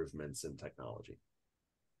improvements in technology.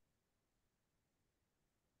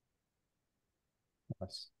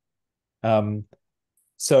 Nice.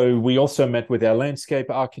 So we also met with our landscape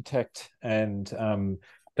architect, and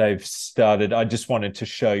they've started. I just wanted to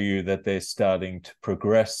show you that they're starting to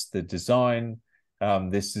progress the design.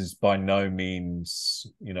 This is by no means,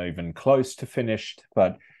 you know, even close to finished,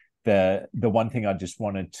 but the one thing I just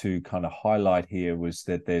wanted to kind of highlight here was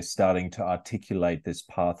that they're starting to articulate this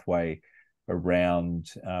pathway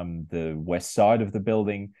around the west side of the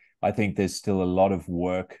building. I think there's still a lot of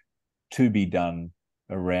work to be done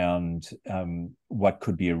around what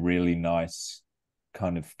could be a really nice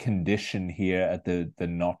kind of condition here at the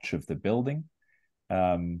notch of the building.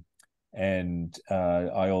 And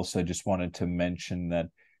I also just wanted to mention that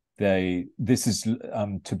this is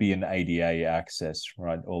to be an ADA access,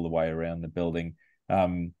 right, all the way around the building.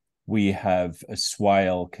 We have a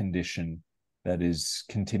swale condition that is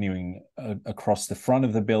continuing across the front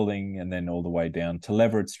of the building and then all the way down to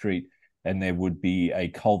Leverett Street. And there would be a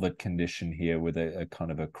culvert condition here with a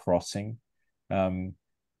kind of a crossing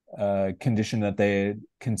condition that they're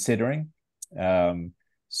considering.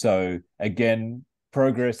 So again,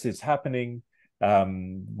 progress is happening.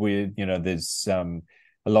 There's a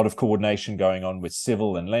lot of coordination going on with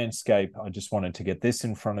civil and landscape. I just wanted to get this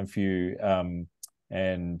in front of you.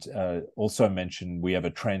 And also mention we have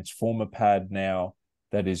a transformer pad now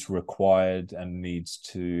that is required and needs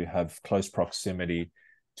to have close proximity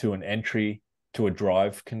to an entry to a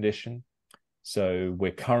drive condition. So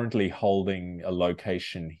we're currently holding a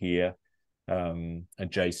location here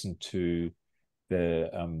adjacent to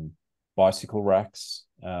the bicycle racks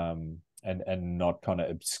and not kind of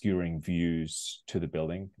obscuring views to the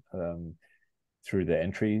building through the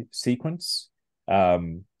entry sequence.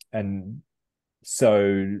 And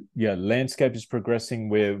so yeah, landscape is progressing.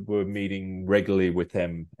 We're meeting regularly with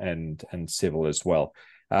them and civil as well.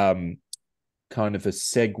 Kind of a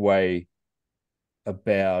segue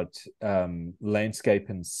about landscape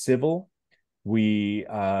and civil.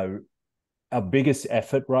 Our biggest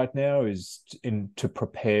effort right now is to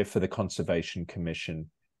prepare for the Conservation Commission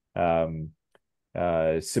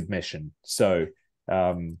submission. So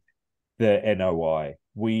the NOI,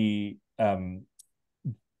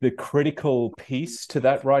 the critical piece to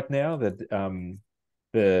that right now that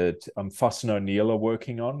Fuss and O'Neill are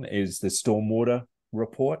working on is the stormwater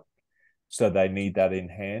report. So they need that in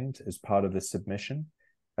hand as part of the submission.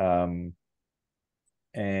 And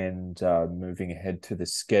moving ahead to the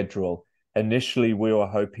schedule, initially we were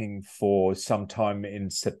hoping for sometime in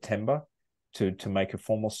September to make a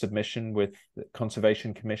formal submission with the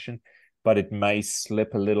Conservation Commission, but it may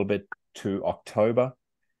slip a little bit to October.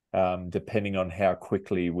 Depending on how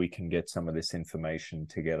quickly we can get some of this information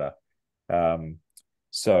together.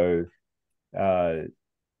 So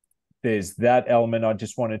there's that element I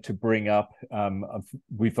just wanted to bring up.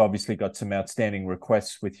 We've obviously got some outstanding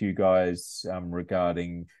requests with you guys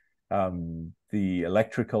regarding the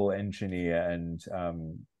electrical engineer and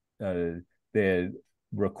their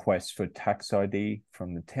request for tax ID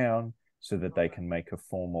from the town so that they can make a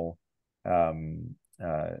formal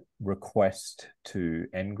request to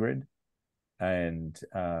NGrid, and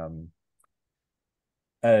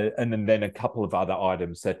then a couple of other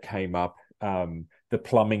items that came up. The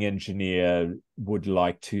plumbing engineer would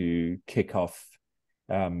like to kick off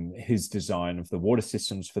his design of the water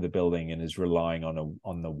systems for the building and is relying on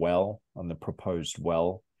the proposed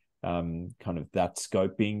well, kind of that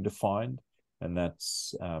scope being defined, and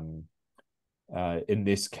that's in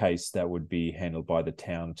this case, that would be handled by the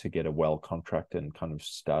town to get a well contract and kind of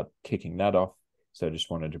start kicking that off. So I just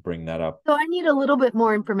wanted to bring that up. So I need a little bit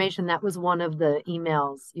more information. That was one of the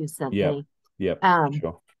emails you sent me. Yeah,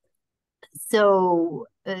 sure. So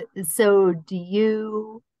in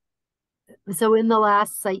the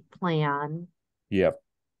last site plan,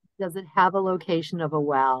 does it have a location of a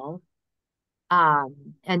well?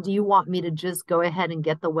 And do you want me to just go ahead and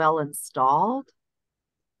get the well installed?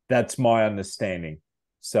 That's my understanding.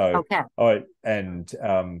 So, okay.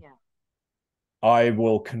 I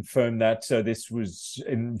will confirm that. So this was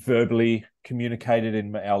verbally communicated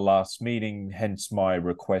in our last meeting, hence my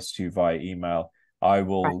request to you via email. I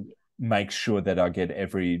will make sure that I get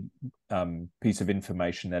every piece of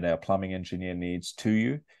information that our plumbing engineer needs to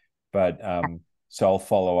you. But so I'll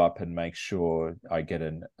follow up and make sure I get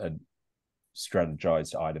a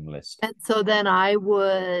strategized item list. And so then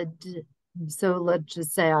so let's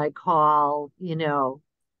just say I call,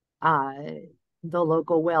 the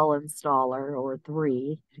local well installer or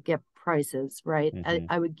 3 to get prices, right? Mm-hmm.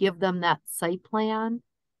 I would give them that site plan.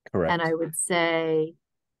 Correct. And I would say,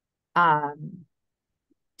 tell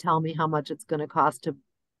me how much it's going to cost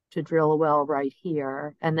to drill a well right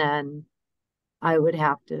here. And then I would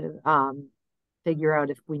have to figure out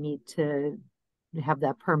if we need to have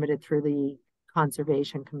that permitted through the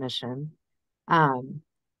Conservation Commission.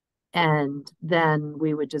 And then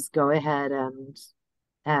we would just go ahead and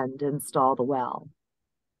install the well.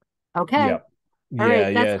 Okay. Yep. All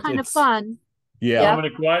right. That's kind of fun. Yeah.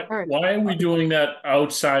 Dominic, why are we doing that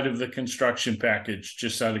outside of the construction package,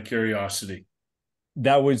 just out of curiosity?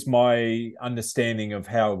 That was my understanding of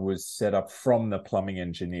how it was set up from the plumbing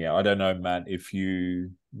engineer. I don't know, Matt, if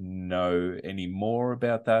you know any more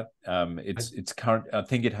about that. It's current. I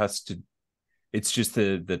think it has to. It's just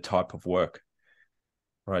the type of work,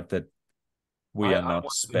 right? That we are not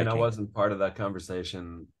specing. I wasn't part of that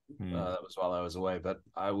conversation. That was while I was away, but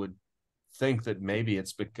I would think that maybe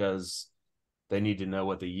it's because they need to know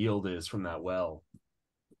what the yield is from that well.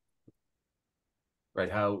 Right?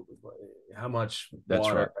 How how much That's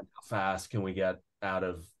water right. and how fast can we get out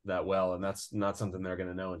of that well, and that's not something they're going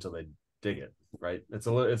to know until they dig it, right? It's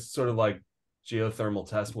sort of like geothermal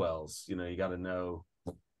test wells. You know, you got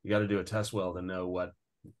to do a test well to know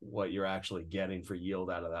what you're actually getting for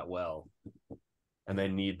yield out of that well, and they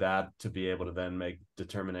need that to be able to then make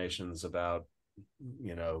determinations about,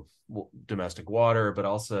 you know, domestic water, but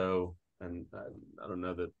also, and I don't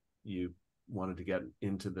know that you wanted to get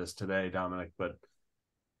into this today, Dominic, but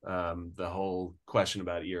the whole question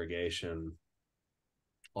about irrigation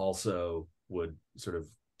also would sort of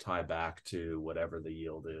tie back to whatever the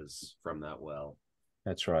yield is from that well.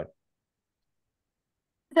 That's right.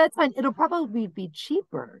 That's fine. It'll probably be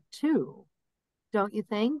cheaper too, don't you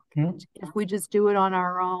think? If we just do it on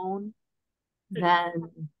our own, then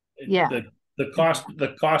yeah. The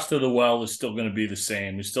cost of the well is still going to be the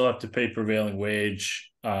same. We still have to pay prevailing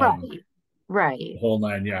wage, Right. the whole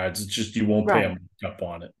 9 yards. It's just you won't pay a markup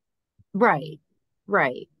on it. Right.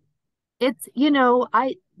 Right. It's, you know,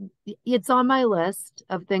 it's on my list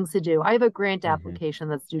of things to do. I have a grant application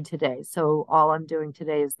that's due today. So all I'm doing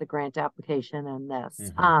today is the grant application and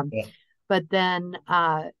this. Yeah. But then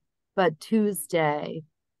but Tuesday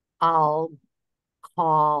I'll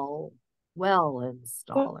call well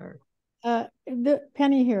installer. The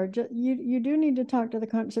Penny here, you do need to talk to the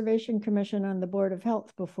Conservation Commission and the Board of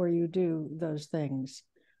Health before you do those things.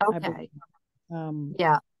 Okay.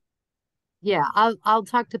 Yeah, I'll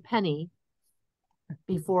talk to Penny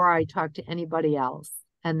before I talk to anybody else.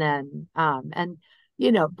 And then and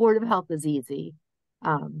you know, Board of Health is easy.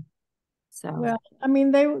 So well, I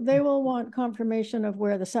mean, they will want confirmation of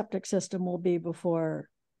where the septic system will be before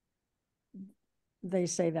they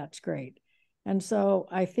say that's great. And so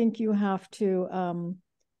I think you have to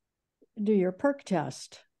do your perk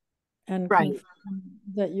test and confirm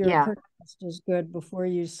that your perk test is good before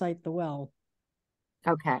you site the well.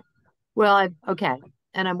 Okay. Well, okay.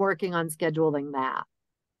 And I'm working on scheduling that.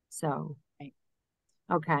 So,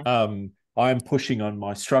 okay. I'm pushing on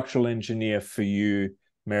my structural engineer for you,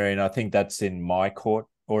 Marion. I think that's in my court,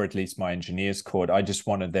 or at least my engineer's court. I just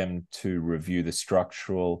wanted them to review the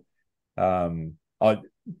structural.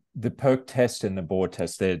 The perk test and the board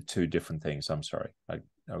test, they're two different things. I'm sorry.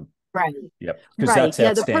 Right. Yep. Because that's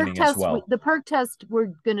outstanding as well. The perk test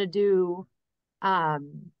we're going to do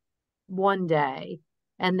one day.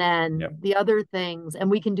 And then the other things,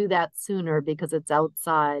 and we can do that sooner because it's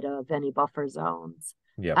outside of any buffer zones.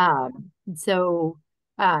 Yeah. So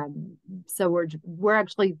we're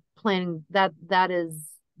actually planning that is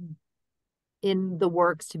in the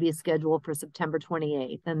works to be scheduled for September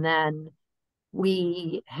 28th. And then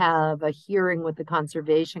we have a hearing with the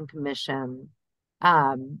Conservation Commission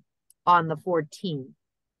on the 14th.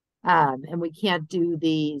 And we can't do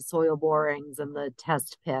the soil borings and the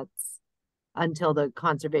test pits until the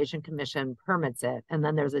Conservation Commission permits it. And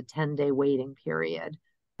then there's a 10-day waiting period.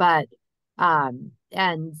 But and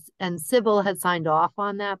Civil has signed off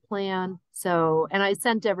on that plan. So, and I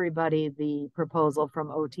sent everybody the proposal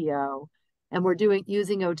from OTO, and we're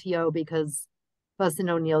using OTO because Fuss &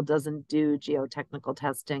 O'Neill doesn't do geotechnical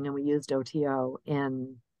testing, and we used OTO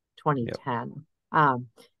in 2010.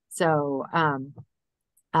 So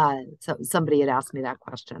somebody had asked me that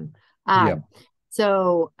question.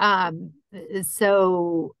 So it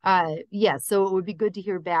would be good to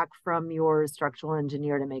hear back from your structural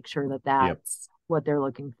engineer to make sure that that's what they're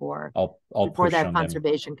looking for. I'll before push that on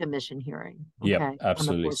Conservation Commission hearing. Yeah,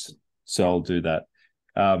 absolutely. So I'll do that.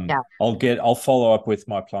 I'll follow up with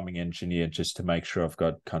my plumbing engineer just to make sure I've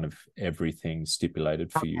got kind of everything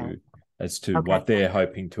stipulated for you as to what they're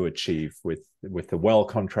hoping to achieve with the well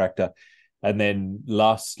contractor. And then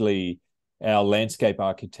lastly, our landscape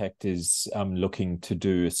architect is looking to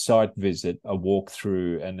do a site visit, a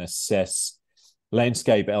walkthrough, and assess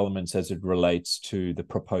landscape elements as it relates to the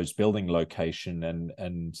proposed building location.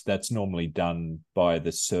 And that's normally done by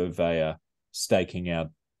the surveyor staking out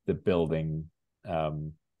the building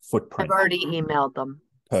footprint. I've already emailed them.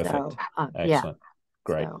 Perfect. Excellent.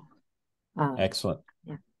 Great. Excellent.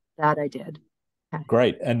 Yeah, that I did. Okay.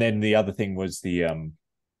 Great. And then the other thing was the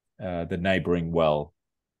neighboring well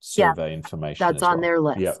survey information. That's on their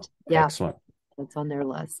list. Yeah. Excellent. That's on their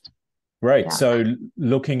list. Great. Yeah. So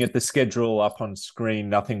looking at the schedule up on screen,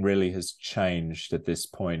 nothing really has changed at this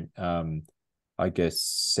point. I guess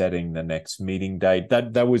setting the next meeting date.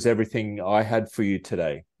 That was everything I had for you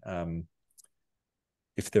today.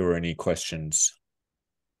 If there were any questions.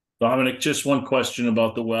 Dominic, just one question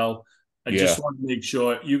about the well. I just want to make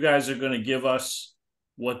sure you guys are going to give us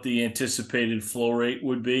what the anticipated flow rate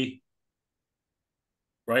would be,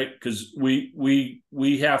 right? Because we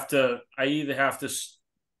have to. I either have to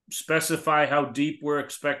specify how deep we're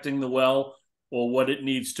expecting the well or what it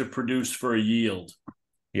needs to produce for a yield?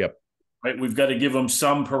 Yep. Right, we've got to give them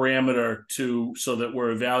some parameter so that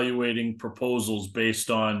we're evaluating proposals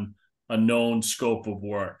based on a known scope of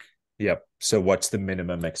work. Yep. So what's the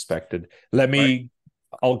minimum expected?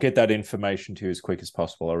 I'll get that information to you as quick as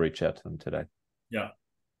possible. I'll reach out to them today. Yeah.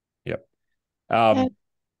 Yep. And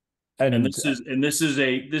this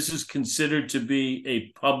is considered to be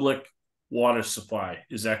a public water supply.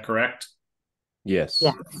 Is that correct? Yes.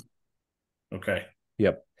 Yeah. Okay.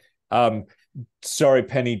 Yep. Sorry,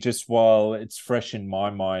 Penny, just while it's fresh in my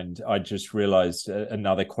mind, I just realized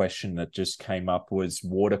another question that just came up was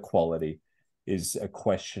water quality is a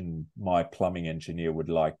question my plumbing engineer would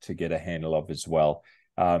like to get a handle of as well.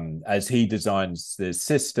 As he designs the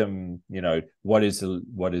system, what is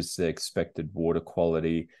the expected water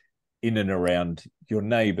quality in and around your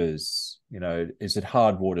neighbors? Is it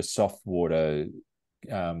hard water, soft water,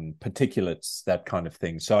 particulates, that kind of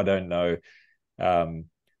thing? So I don't know.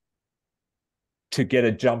 To get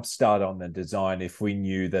a jump start on the design, if we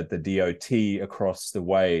knew that the DOT across the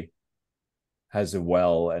way has a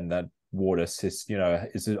well and that water system,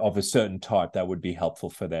 is it of a certain type, that would be helpful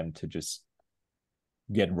for them to just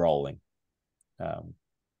get rolling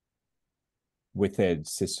with their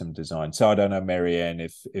system design. So I don't know, Marianne,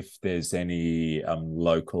 if there's any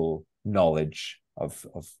local knowledge of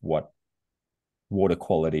what water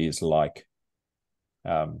quality is like.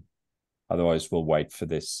 Otherwise, we'll wait for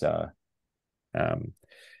this for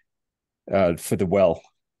the well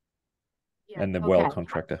and the well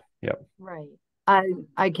contractor. Yep. Right.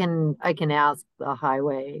 I can ask the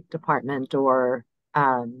highway department or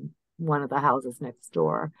one of the houses next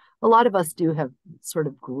door. A lot of us do have sort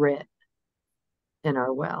of grit in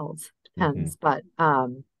our wells. Depends, but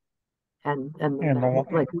and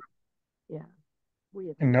like yeah, we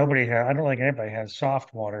have. And I don't think anybody has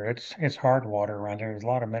soft water. It's hard water around here. There's a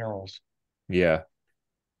lot of minerals. Yeah.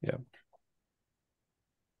 Yeah.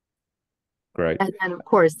 Great. And then, of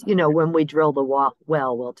course, when we drill the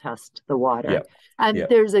well, we'll test the water. Yep. And yep.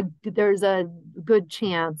 there's a good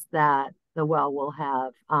chance that the well will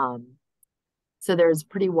have, so there's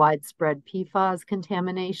pretty widespread PFAS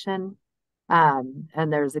contamination. And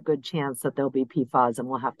there's a good chance that there'll be PFAS and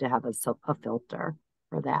we'll have to have a filter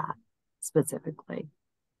for that specifically.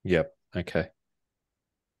 Yep. Okay.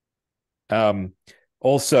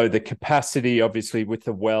 Also, the capacity, obviously, with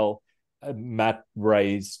the well, Matt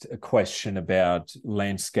raised a question about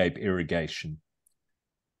landscape irrigation.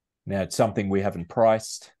 Now, it's something we haven't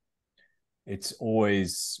priced. It's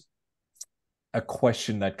always a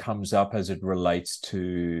question that comes up as it relates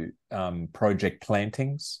to project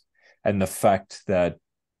plantings and the fact that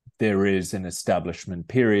there is an establishment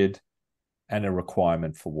period and a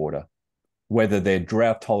requirement for water. Whether they're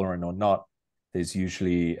drought tolerant or not, there's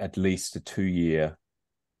usually at least a 2-year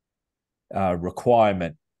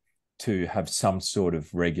requirement to have some sort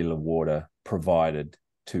of regular water provided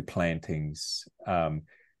to plantings. And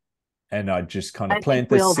I just kind of plant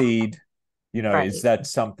the seed. Right. Is that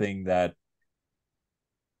something that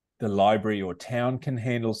the library or town can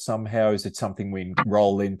handle somehow? Is it something we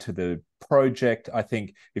roll into the project? I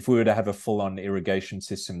think if we were to have a full-on irrigation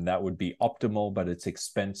system, that would be optimal, but it's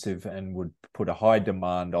expensive and would put a high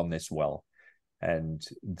demand on this well and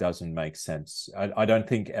doesn't make sense. I don't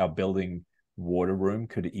think our building water room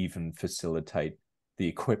could even facilitate the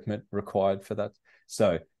equipment required for that.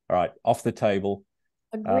 So, all right, off the table.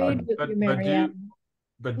 Agreed with you, Marianne.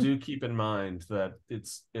 But do keep in mind that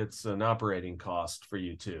it's an operating cost for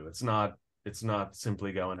you too. It's not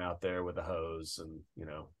simply going out there with a hose and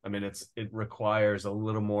it requires a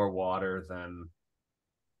little more water than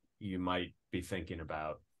you might be thinking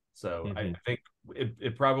about. So I think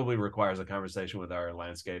it probably requires a conversation with our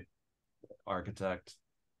landscape architect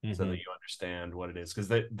so that you understand what it is, because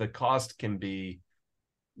the cost can be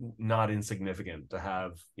not insignificant to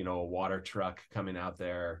have a water truck coming out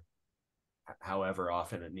there however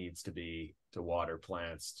often it needs to be to water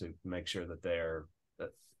plants to make sure that they're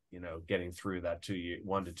getting through that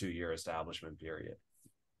 1 to 2 year establishment period.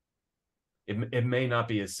 It may not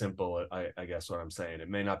be as simple. I guess what I'm saying, it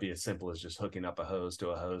may not be as simple as just hooking up a hose to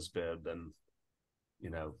a hose bib and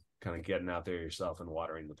kind of getting out there yourself and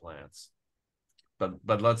watering the plants.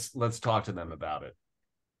 But let's talk to them about it.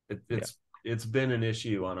 It's been an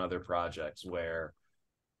issue on other projects where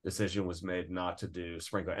decision was made not to do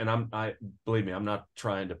sprinkler. And believe me, I'm not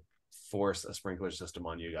trying to force a sprinkler system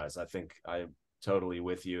on you guys. I think I'm totally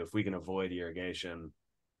with you. If we can avoid irrigation,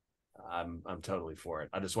 I'm totally for it.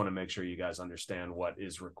 I just want to make sure you guys understand what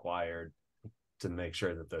is required to make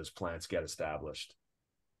sure that those plants get established.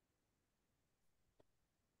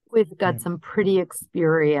 we've got some pretty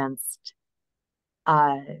experienced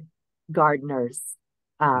gardeners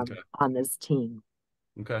Okay. on this team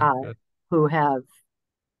Okay. Good. who have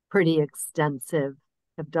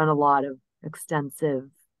have done a lot of extensive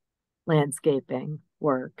landscaping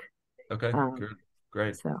work. Okay. Good.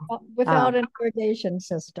 Great. So Without an irrigation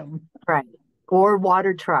system. right. Or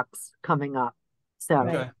water trucks coming up. So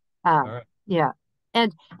Okay. All right. yeah.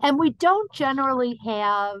 And we don't generally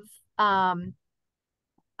have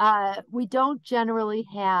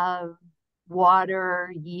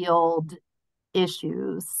water yield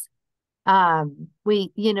issues.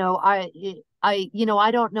 We, you know,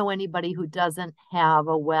 I don't know anybody who doesn't have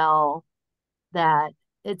a well that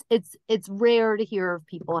it's rare to hear of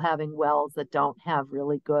people having wells that don't have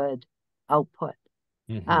really good output.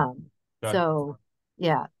 Mm-hmm. So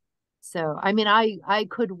yeah. So I mean I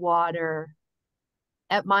could water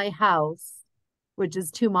at my house, which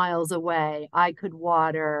is 2 miles away. I could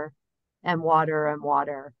water and water and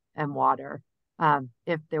water and water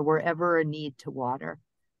if there were ever a need to water.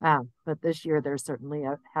 But this year there certainly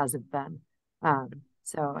hasn't been.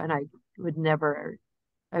 So, and I would never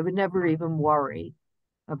even worry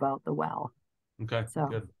about the well. Okay. So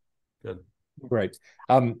Good. Good. Great.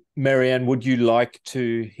 Marianne, would you like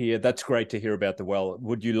to hear, that's great to hear about the well.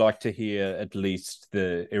 Would you like to hear at least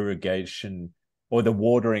the irrigation or the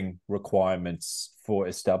watering requirements for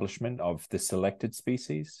establishment of the selected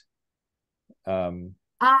species? Or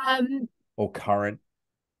current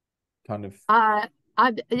kind of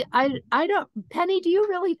I don't, Penny, do you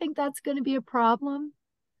really think that's going to be a problem?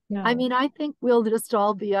 No. I mean, I think we'll just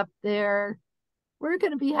all be up there. We're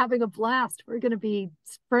going to be having a blast. We're going to be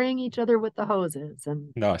spraying each other with the hoses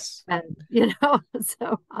nice. And you know,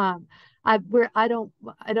 so I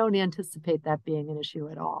don't anticipate that being an issue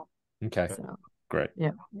at all. Okay. So great.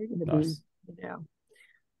 yeah, we're going to nice. be, you know,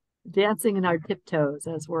 dancing in our tiptoes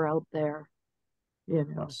as we're out there. You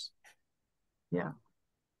know. Nice. Yeah.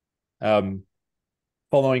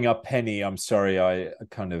 Following up, Penny, I'm sorry, I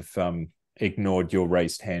kind of ignored your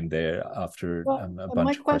raised hand there after a bunch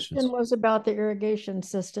my of questions. question was about the irrigation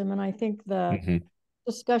system, and I think the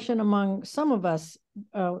discussion among some of us,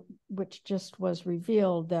 which just was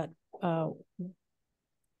revealed, that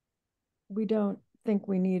we don't think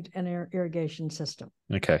we need an irrigation system.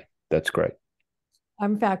 Okay, that's great.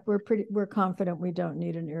 In fact, we're confident we don't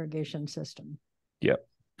need an irrigation system. Yep.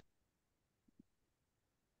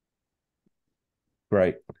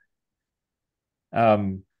 Great.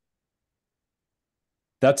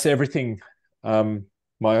 That's everything.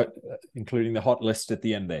 Including the hot list at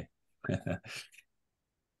the end there. For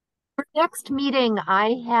next meeting,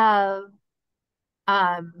 I have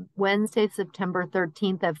Wednesday, September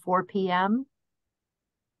 13th at 4 p.m.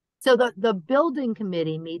 So the building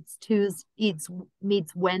committee meets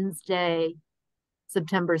Wednesday,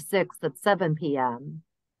 September 6th at 7 p.m.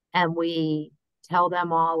 And we tell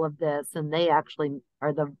them all of this, and they actually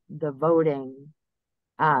are the voting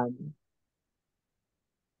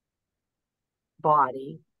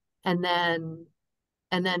body. And then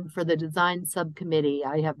for the design subcommittee,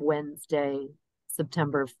 I have Wednesday,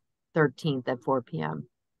 September 13th at 4 p.m.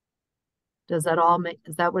 Does that all make,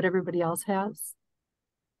 is that what everybody else has?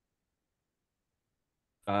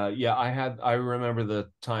 Yeah, I remember the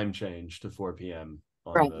time change to 4 p.m.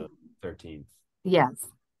 on the 13th. Yes.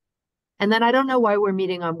 And then I don't know why we're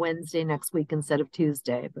meeting on Wednesday next week instead of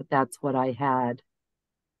Tuesday, but that's what I had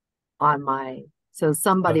on my, so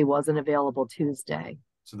somebody wasn't available Tuesday.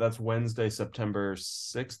 So that's Wednesday, September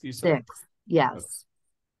 6th, you said? 6th, yes.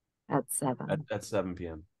 Okay. At 7. At 7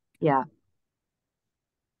 p.m. Yeah.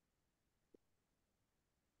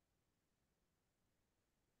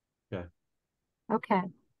 Okay. Okay.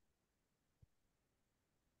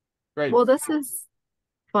 Great. Well, this is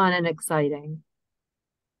fun and exciting.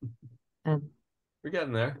 And we're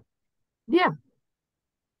getting there. Yeah.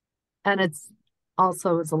 And it's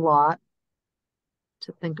also is a lot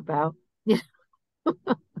to think about. Yeah.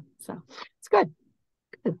 So it's good.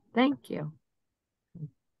 Good. Thank you.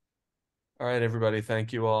 All right, everybody.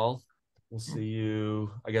 Thank you all. We'll see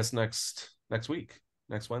you, I guess, next week,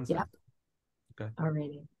 next Wednesday. Yeah. Okay. All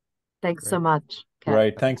righty. Thanks so much. Okay.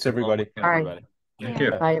 Great. Thanks, everybody. All right. Thank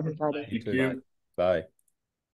you. Bye, everybody. Thank you. Bye.